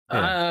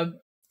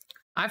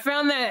 I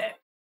found that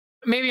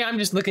maybe I'm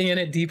just looking at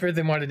it deeper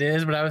than what it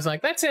is, but I was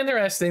like, that's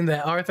interesting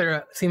that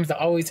Arthur seems to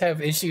always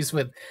have issues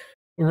with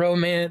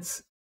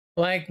romance,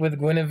 like with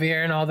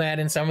Guinevere and all that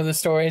in some of the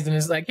stories, and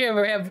it's like, yeah,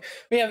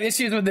 we have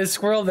issues with this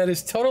squirrel that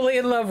is totally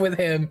in love with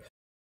him.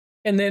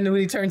 And then when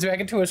he turns back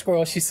into a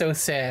squirrel, she's so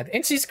sad.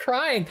 And she's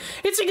crying.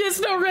 And she gets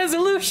no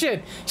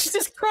resolution. She's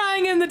just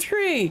crying in the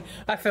tree.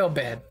 I feel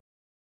bad.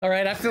 All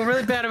right, I feel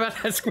really bad about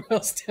that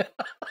squirrel still.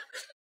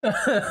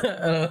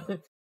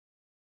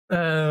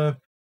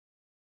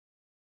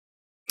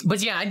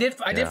 But yeah, I did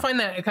find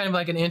that kind of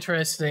like an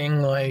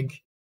interesting,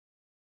 like,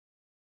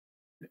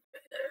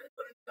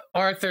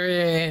 Arthur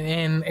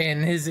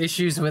and his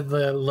issues with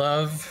the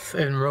love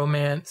and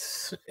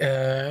romance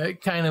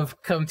kind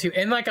of come to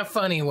in like a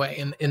funny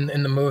way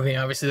in the movie.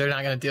 Obviously, they're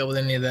not going to deal with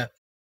any of the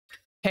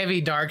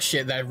heavy dark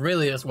shit that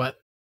really is what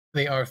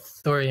the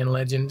Arthurian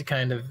legend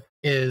kind of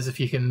is. If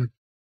you can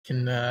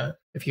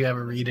if you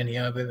ever read any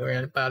of it or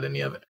about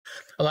any of it,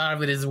 a lot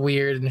of it is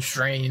weird and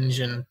strange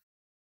and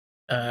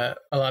a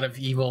lot of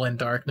evil and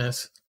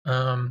darkness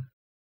in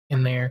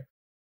there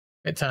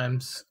at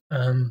times.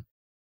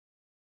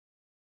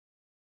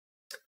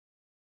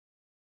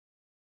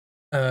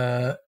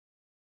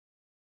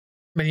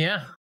 But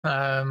yeah,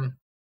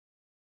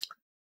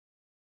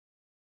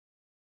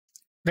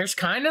 there's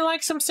kind of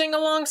like some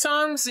sing-along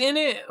songs in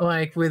it,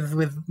 like with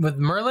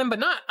Merlin, but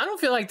not. I don't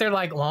feel like they're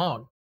like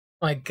long,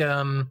 like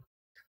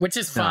which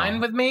is fine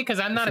with me because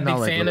I'm not a big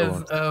fan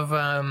of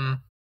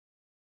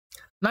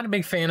not a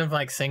big fan of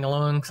like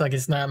sing-alongs. Like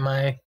it's not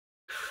my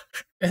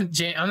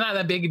jam. I'm not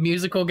that big a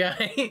musical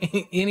guy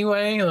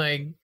anyway.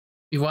 Like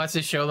you watch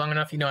this show long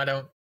enough, I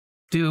don't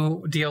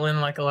deal in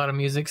like a lot of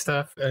music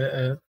stuff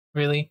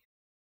really.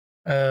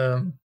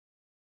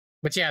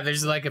 But yeah,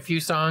 there's like a few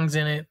songs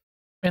in it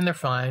and they're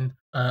fine.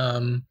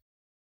 Yeah,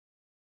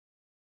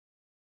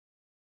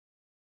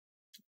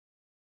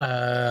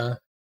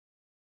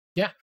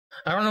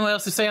 I don't know what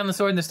else to say on The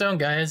Sword and the Stone,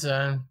 guys.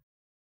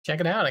 Check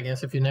it out, I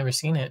guess, if you've never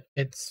seen it.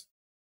 It's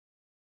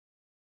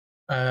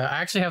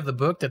I actually have the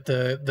book that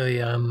the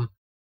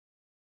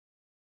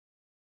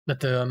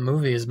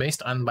movie is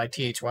based on by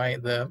T.H. White.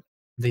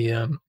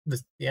 Yeah.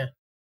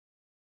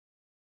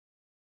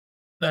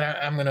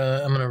 That I'm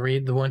gonna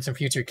read the Once and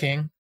Future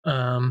King,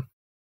 and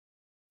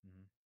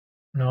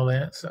all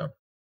that. So,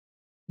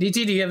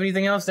 DT, do you have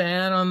anything else to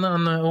add on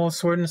the old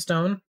Sword and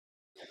Stone?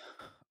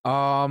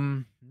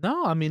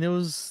 No, I mean it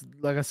was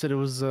like I said, it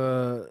was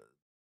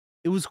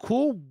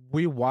cool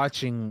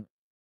rewatching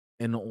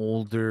an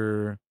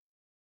older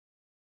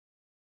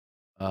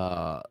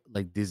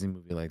like Disney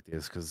movie like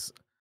this because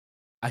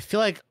I feel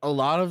like a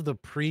lot of the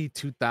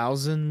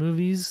pre-2000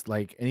 movies,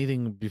 like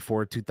anything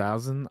before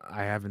 2000,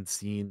 I haven't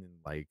seen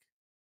like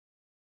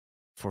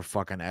for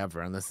fucking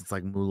ever, unless it's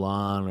like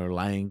Mulan or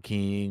Lion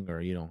King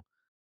or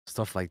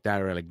stuff like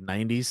that, or like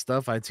 90s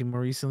stuff I'd seen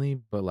more recently.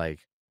 But like,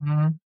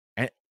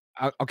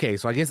 okay,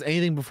 so I guess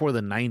anything before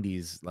the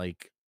 90s,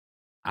 like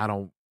I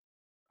don't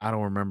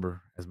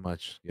remember as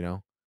much.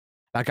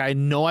 Like I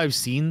know I've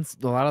seen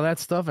a lot of that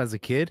stuff as a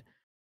kid,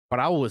 but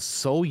I was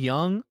so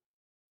young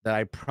that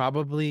I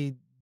probably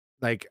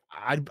like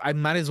I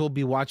might as well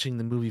be watching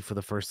the movie for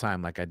the first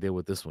time like I did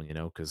with this one,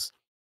 because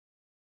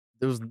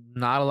there was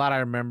not a lot I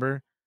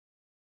remember.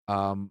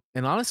 And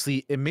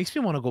honestly, it makes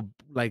me want to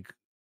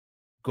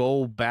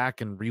go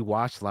back and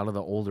rewatch a lot of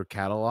the older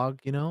catalog,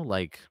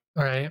 like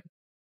Right.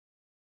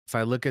 if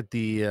I look at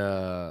the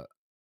a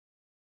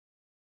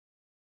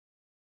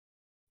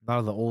lot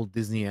of the old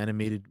Disney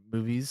animated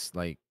movies,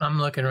 like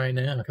I'm looking right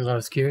now because I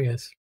was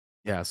curious.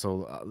 yeah,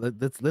 so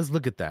let's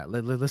look at that.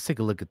 Let's take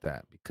a look at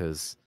that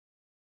because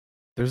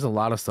there's a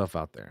lot of stuff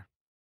out there.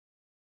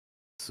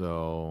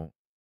 So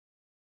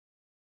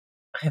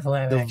I have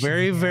live the action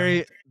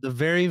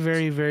very,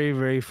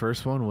 very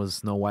first one was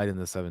Snow White and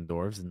the Seven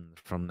Dwarfs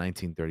from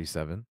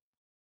 1937.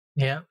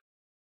 Yeah.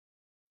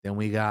 Then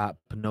we got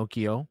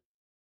Pinocchio,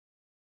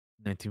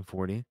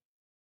 1940.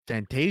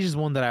 Fantasia is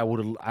one that I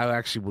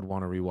actually would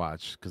want to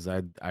rewatch because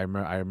I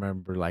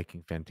remember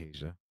liking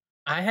Fantasia.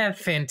 I have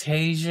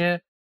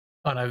Fantasia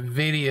on a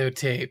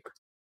videotape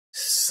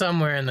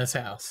somewhere in this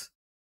house.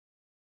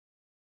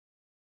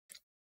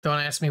 Don't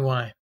ask me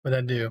why, but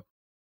I do.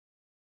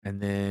 And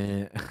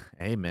then,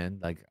 hey man,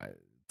 like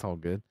it's all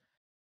good.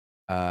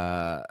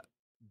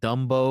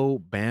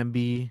 Dumbo,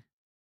 Bambi,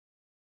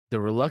 The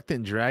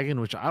Reluctant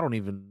Dragon, which I don't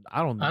even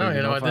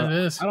know what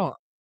this is. I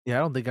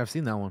don't think I've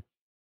seen that one.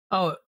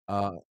 Oh,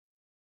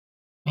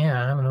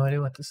 yeah, I have no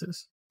idea what this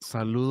is.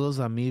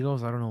 Saludos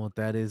amigos. I don't know what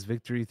that is.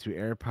 Victory through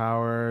air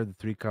power, the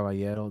Three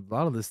Caballeros. A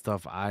lot of this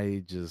stuff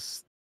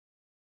this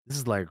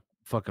is like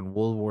fucking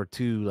World War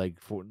II, like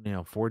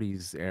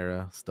 40s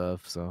era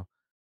stuff. So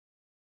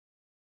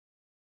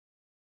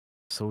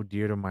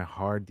dear to my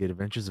heart. The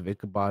Adventures of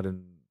Ichabod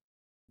and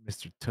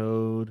Mr.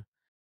 Toad.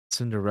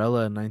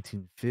 Cinderella in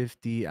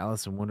 1950,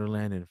 Alice in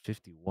Wonderland in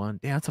 51.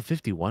 Damn, that's a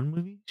 51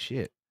 movie?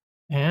 Shit.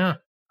 Yeah.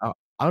 I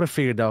would have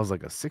figured that was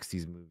like a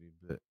 60s movie,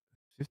 but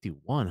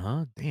 51,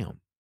 huh? Damn.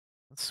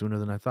 That's sooner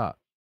than I thought.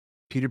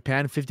 Peter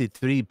Pan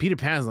 53. Peter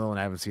Pan's the one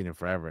I haven't seen in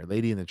forever.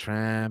 Lady and the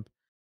Tramp,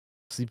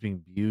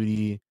 Sleeping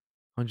Beauty,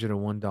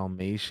 101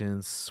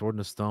 Dalmatians, Sword in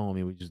the Stone.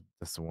 I mean,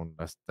 that's the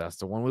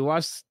one we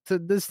watched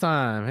this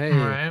time. Hey.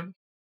 Right.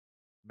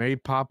 Mary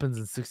Poppins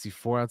in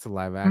 64. That's a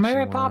live action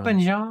Mary one.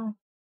 Poppins, y'all.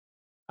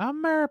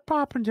 I'm Mary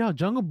Poppins, y'all.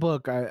 Jungle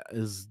Book love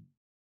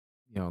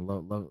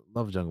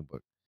Jungle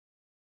Book.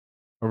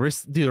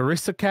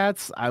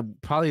 Aristocats, I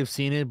probably have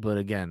seen it, but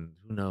again,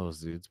 who knows,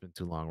 dude? It's been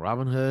too long.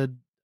 Robin Hood,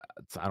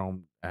 I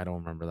don't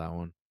remember that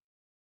one.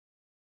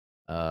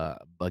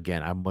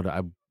 Again, I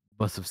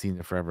must have seen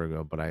it forever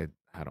ago, but I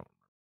don't remember.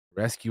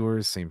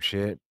 Rescuers, same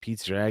shit.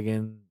 Pete's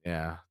Dragon,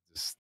 yeah,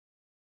 just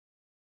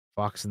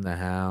Fox and the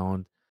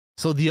Hound.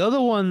 So the other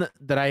one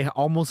that I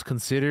almost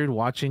considered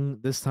watching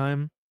this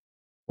time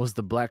was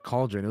the Black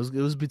Cauldron. It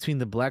was between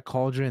the Black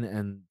Cauldron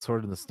and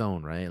Sword in the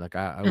Stone, right? Like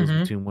I was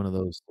Mm-hmm. between one of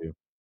those two.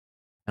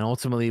 And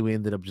ultimately we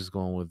ended up just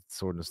going with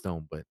Sword in the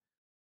Stone. But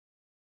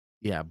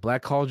yeah,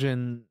 Black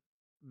Cauldron,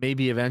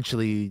 maybe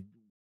eventually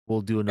we'll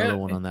do another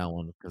one on that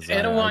one because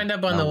It'll wind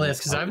up on the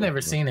list because I I've love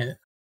never that. seen it.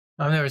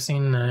 I've never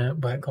seen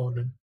Black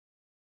Cauldron.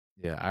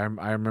 Yeah,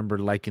 I remember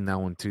liking that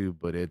one too,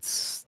 but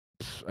it's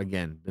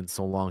again been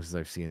so long since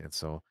I've seen it.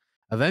 So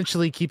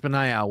eventually keep an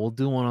eye out. We'll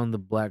do one on the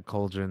Black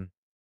Cauldron.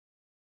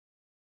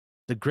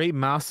 The Great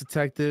Mouse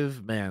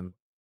Detective, man,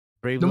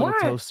 Brave The Little one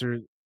I,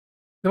 Toaster.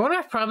 the one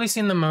I've probably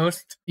seen the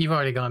most, you've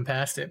already gone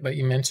past it, but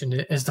you mentioned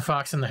it, is The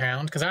Fox and the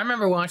Hound. Because I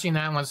remember watching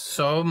that one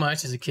so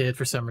much as a kid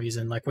for some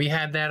reason. Like we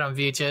had that on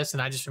VHS,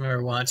 and I just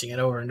remember watching it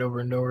over and over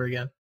and over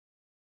again.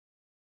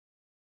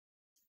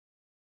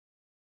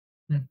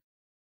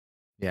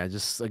 Yeah,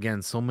 just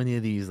again, so many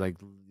of these, like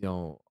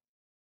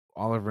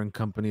Oliver and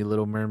Company,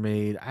 Little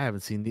Mermaid. I haven't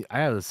seen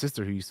I have a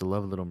sister who used to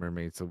love Little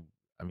Mermaid, so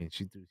I mean,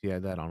 she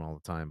had that on all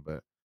the time.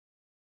 But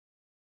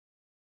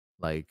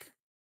like,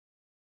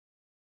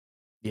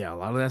 yeah, a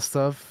lot of that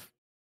stuff.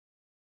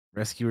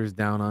 Rescuers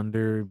Down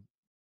Under,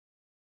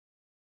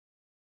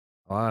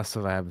 a lot of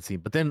stuff I haven't seen.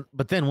 But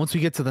then once we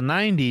get to the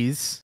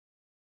 '90s,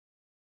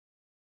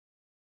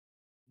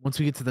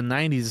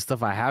 the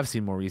stuff I have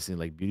seen more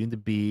recently, like Beauty and the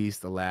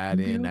Beast,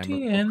 Aladdin, Nightmare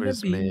Beauty Before and the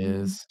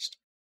Christmas, Beast.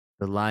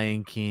 The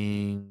Lion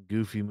King,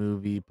 Goofy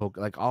movie,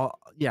 like all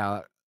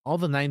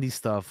the '90s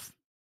stuff,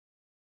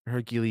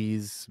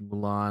 Hercules,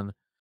 Mulan.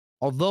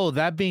 Although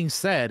that being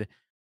said,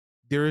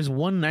 there is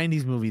one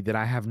 '90s movie that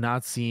I have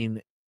not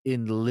seen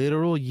in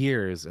literal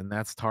years, and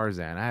that's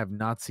Tarzan. I have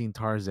not seen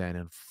Tarzan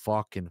in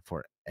fucking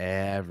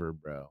forever,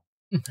 bro.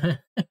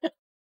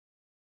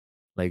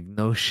 Like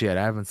no shit,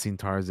 I haven't seen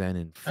Tarzan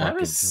in I haven't,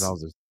 fucking since I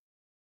was a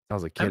I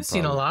haven't kid,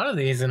 seen a probably. lot of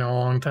these in a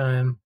long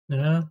time. You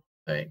know,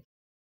 like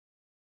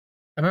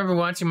I remember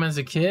watching them as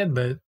a kid,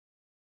 but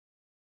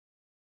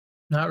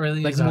not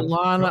really Like as I've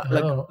grown up.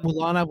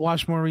 Mulan, I've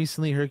watched more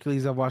recently.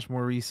 Hercules, I've watched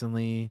more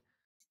recently.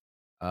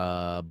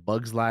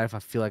 Bugs Life, I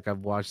feel like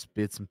I've watched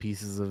bits and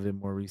pieces of it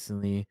more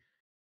recently.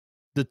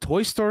 The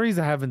Toy Stories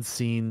I haven't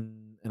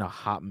seen in a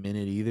hot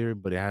minute either,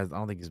 but I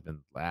don't think it's been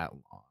that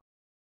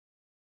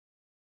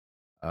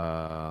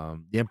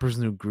long. The Emperor's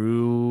New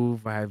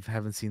Groove,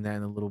 haven't seen that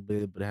in a little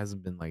bit, but it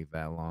hasn't been like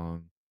that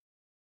long.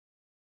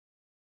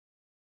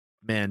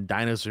 Man,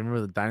 Dinosaur,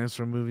 remember the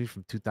Dinosaur movie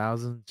from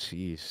 2000?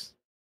 Jeez.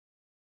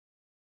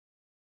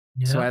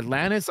 So Yeah,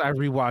 Atlantis, I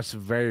rewatched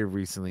very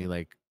recently,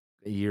 like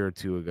a year or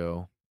two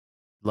ago.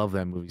 Love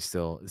that movie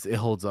still. It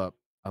holds up.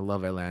 I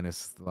love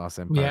Atlantis, The Lost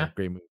yeah. Empire.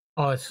 Great movie.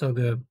 Oh, it's so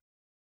good.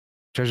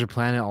 Treasure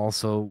Planet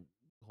also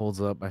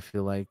holds up, I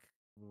feel like.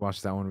 We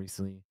watched that one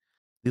recently.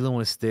 Lilo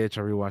and Stitch,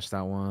 I rewatched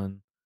that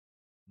one.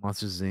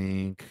 Monsters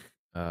Inc.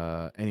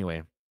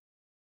 Anyway.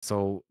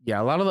 So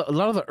yeah, a lot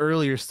of the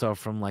earlier stuff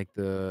from like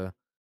the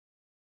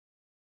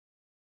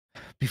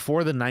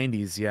before the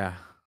 '90s, yeah,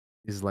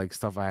 is like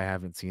stuff I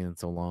haven't seen in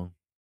so long.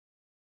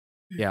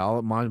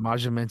 Yeah,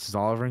 Maja mentions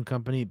Oliver and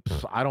Company.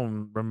 I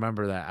don't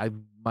remember that.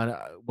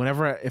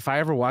 If I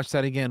ever watch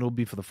that again, it'll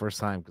be for the first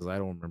time because I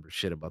don't remember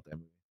shit about that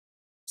movie.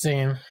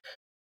 Same.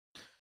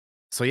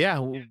 So yeah,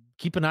 we'll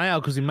keep an eye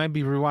out because we might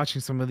be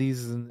rewatching some of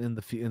these in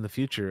the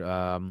future.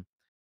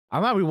 I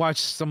might rewatch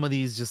some of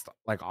these just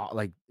like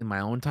in my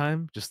own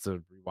time, just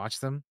to rewatch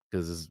them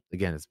because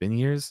again, it's been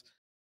years.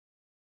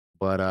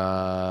 But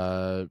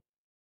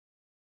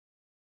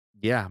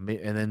yeah,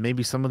 and then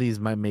maybe some of these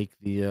might make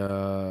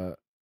the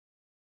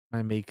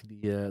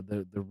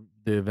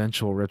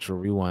eventual retro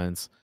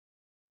rewinds.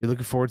 You're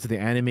looking forward to the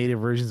animated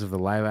versions of the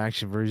live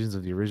action versions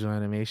of the original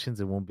animations.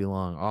 It won't be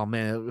long. Oh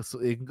man,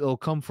 it'll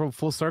come from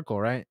full circle,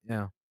 right?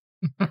 Yeah.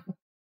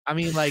 I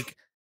mean, like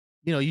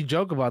you know, you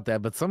joke about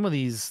that, but some of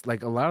these,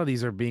 like a lot of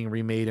these, are being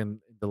remade in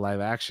the live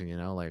action. You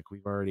know, like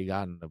we've already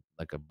gotten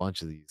like a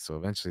bunch of these, so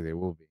eventually they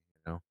will be.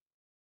 You know,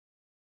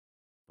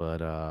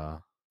 but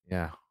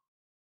yeah.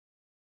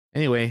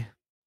 Anyway,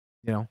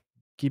 you know,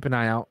 keep an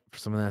eye out for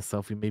some of that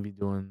stuff. We may be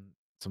doing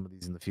some of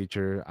these in the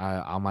future.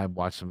 I might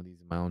watch some of these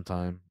in my own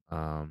time.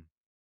 But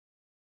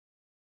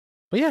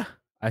yeah,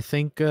 I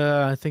think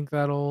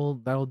that'll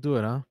do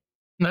it, huh?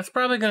 That's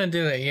probably gonna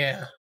do it.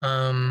 Yeah.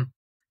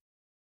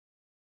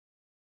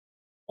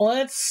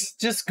 Let's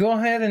just go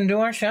ahead and do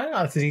our shout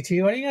outs,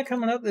 DT. What do you got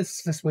coming up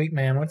this week,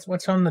 man?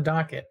 What's on the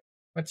docket?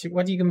 What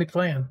are you gonna be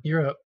playing?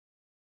 You're up.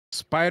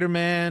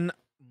 Spider-Man,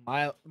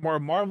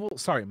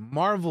 Marvel's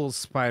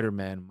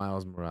Spider-Man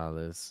Miles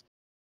Morales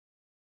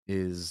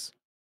is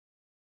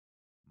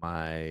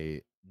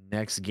my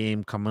next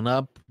game coming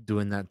up.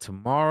 Doing that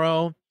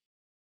tomorrow.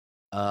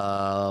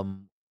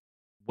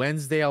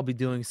 Wednesday I'll be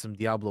doing some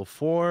Diablo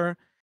 4,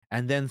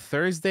 and then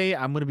Thursday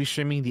I'm going to be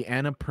streaming the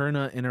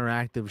Annapurna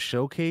Interactive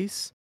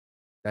Showcase.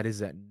 That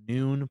is at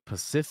noon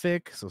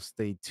Pacific, so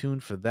stay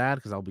tuned for that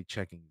because I'll be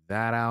checking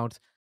that out.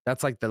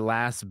 That's like the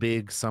last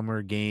big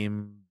summer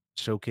game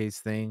showcase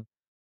thing.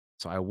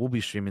 So I will be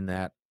streaming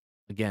that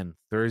again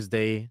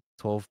Thursday,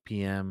 12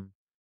 p.m.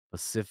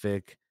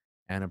 Pacific,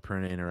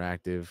 Annapurna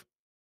Interactive.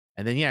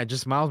 And then yeah,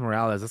 just Miles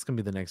Morales. That's gonna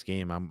be the next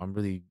game. I'm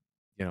really,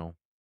 you know,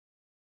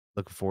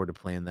 looking forward to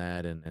playing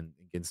that and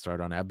getting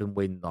started on it. I've been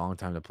waiting a long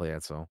time to play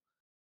it, so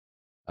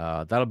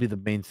that'll be the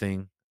main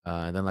thing.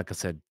 And then, like I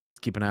said,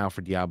 keep an eye out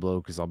for Diablo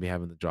because I'll be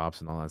having the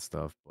drops and all that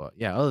stuff. But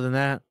yeah, other than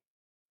that,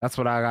 that's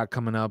what I got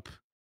coming up.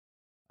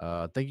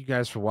 Thank you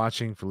guys for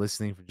watching, for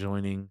listening, for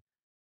joining.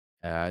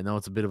 I know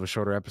it's a bit of a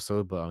shorter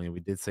episode, but I mean,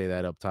 we did say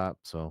that up top.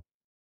 So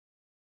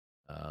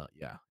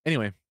yeah.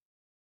 Anyway,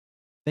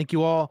 thank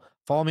you all.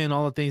 Follow me on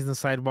all the things in the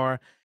sidebar,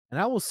 and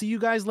I will see you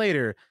guys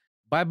later.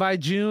 Bye bye,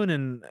 June,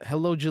 and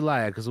hello,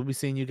 July, because we'll be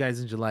seeing you guys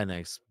in July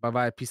next. Bye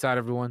bye. Peace out,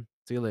 everyone.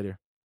 See you later.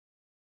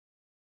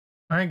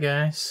 All right,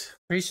 guys.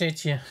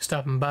 Appreciate you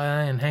stopping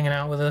by and hanging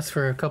out with us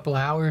for a couple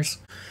hours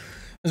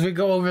as we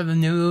go over the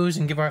news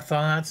and give our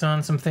thoughts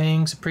on some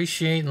things.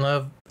 Appreciate and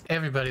love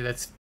everybody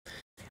that's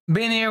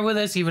been here with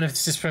us, even if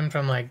it's just from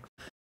like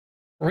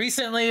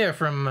recently or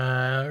from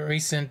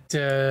recent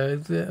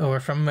or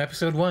from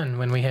episode 1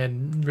 when we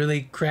had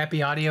really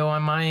crappy audio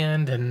on my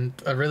end and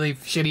a really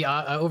shitty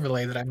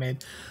overlay that I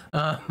made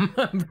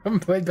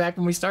from way back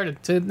when we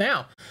started to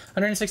now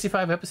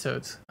 165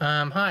 episodes.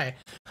 Hi,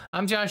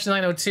 I'm Josh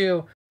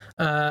 902.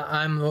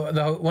 I'm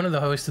one of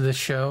the hosts of this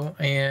show,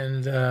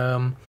 and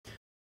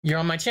you're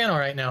on my channel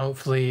right now.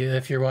 Hopefully,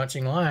 if you're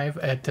watching live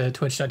at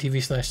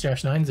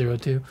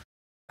twitch.tv/Josh902.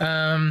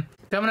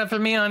 Coming up for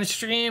me on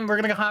stream, we're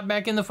gonna hop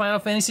back into Final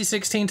Fantasy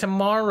 16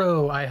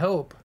 tomorrow, I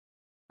hope.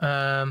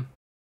 I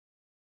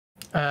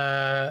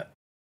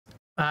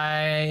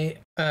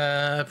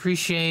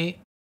appreciate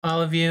all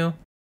of you.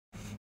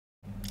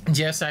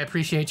 Jess, I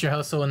appreciate your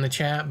hustle in the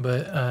chat,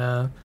 but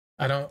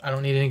I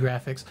don't need any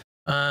graphics.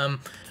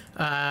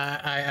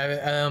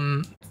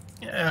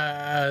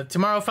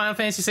 Tomorrow, Final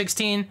Fantasy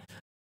 16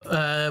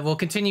 will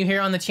continue here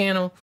on the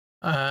channel.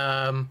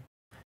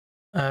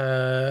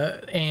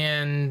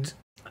 And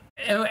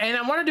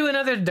I want to do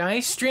another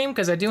dice stream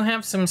because I do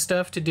have some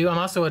stuff to do. I'm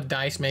also a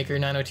dice maker,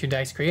 902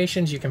 Dice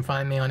Creations. You can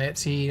find me on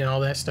Etsy and all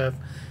that stuff.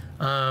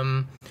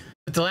 But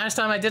the last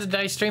time I did a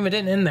dice stream, it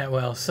didn't end that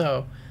well.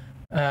 So,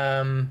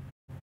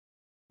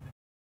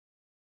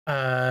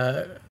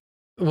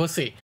 we'll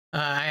see.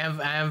 I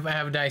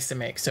have dice to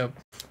make. So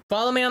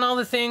follow me on all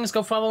the things.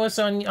 Go follow us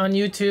on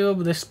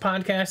YouTube. This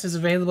podcast is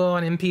available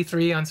on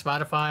MP3, on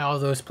Spotify, all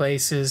those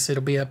places.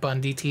 It'll be up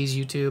on DT's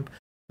YouTube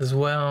as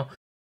well.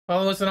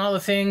 Follow us on all the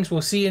things.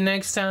 We'll see you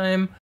next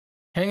time.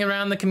 Hang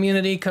around the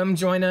community. Come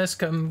join us.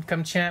 Come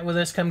chat with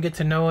us. Come get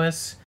to know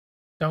us.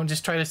 Don't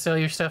just try to sell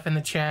your stuff in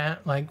the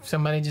chat like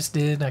somebody just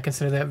did. I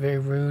consider that very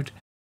rude.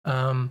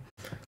 I'd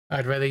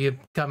rather you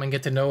come and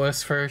get to know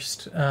us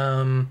first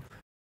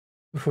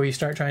before you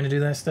start trying to do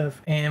that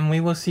stuff. And we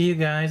will see you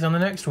guys on the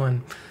next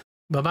one.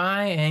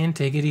 Bye-bye and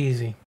take it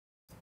easy.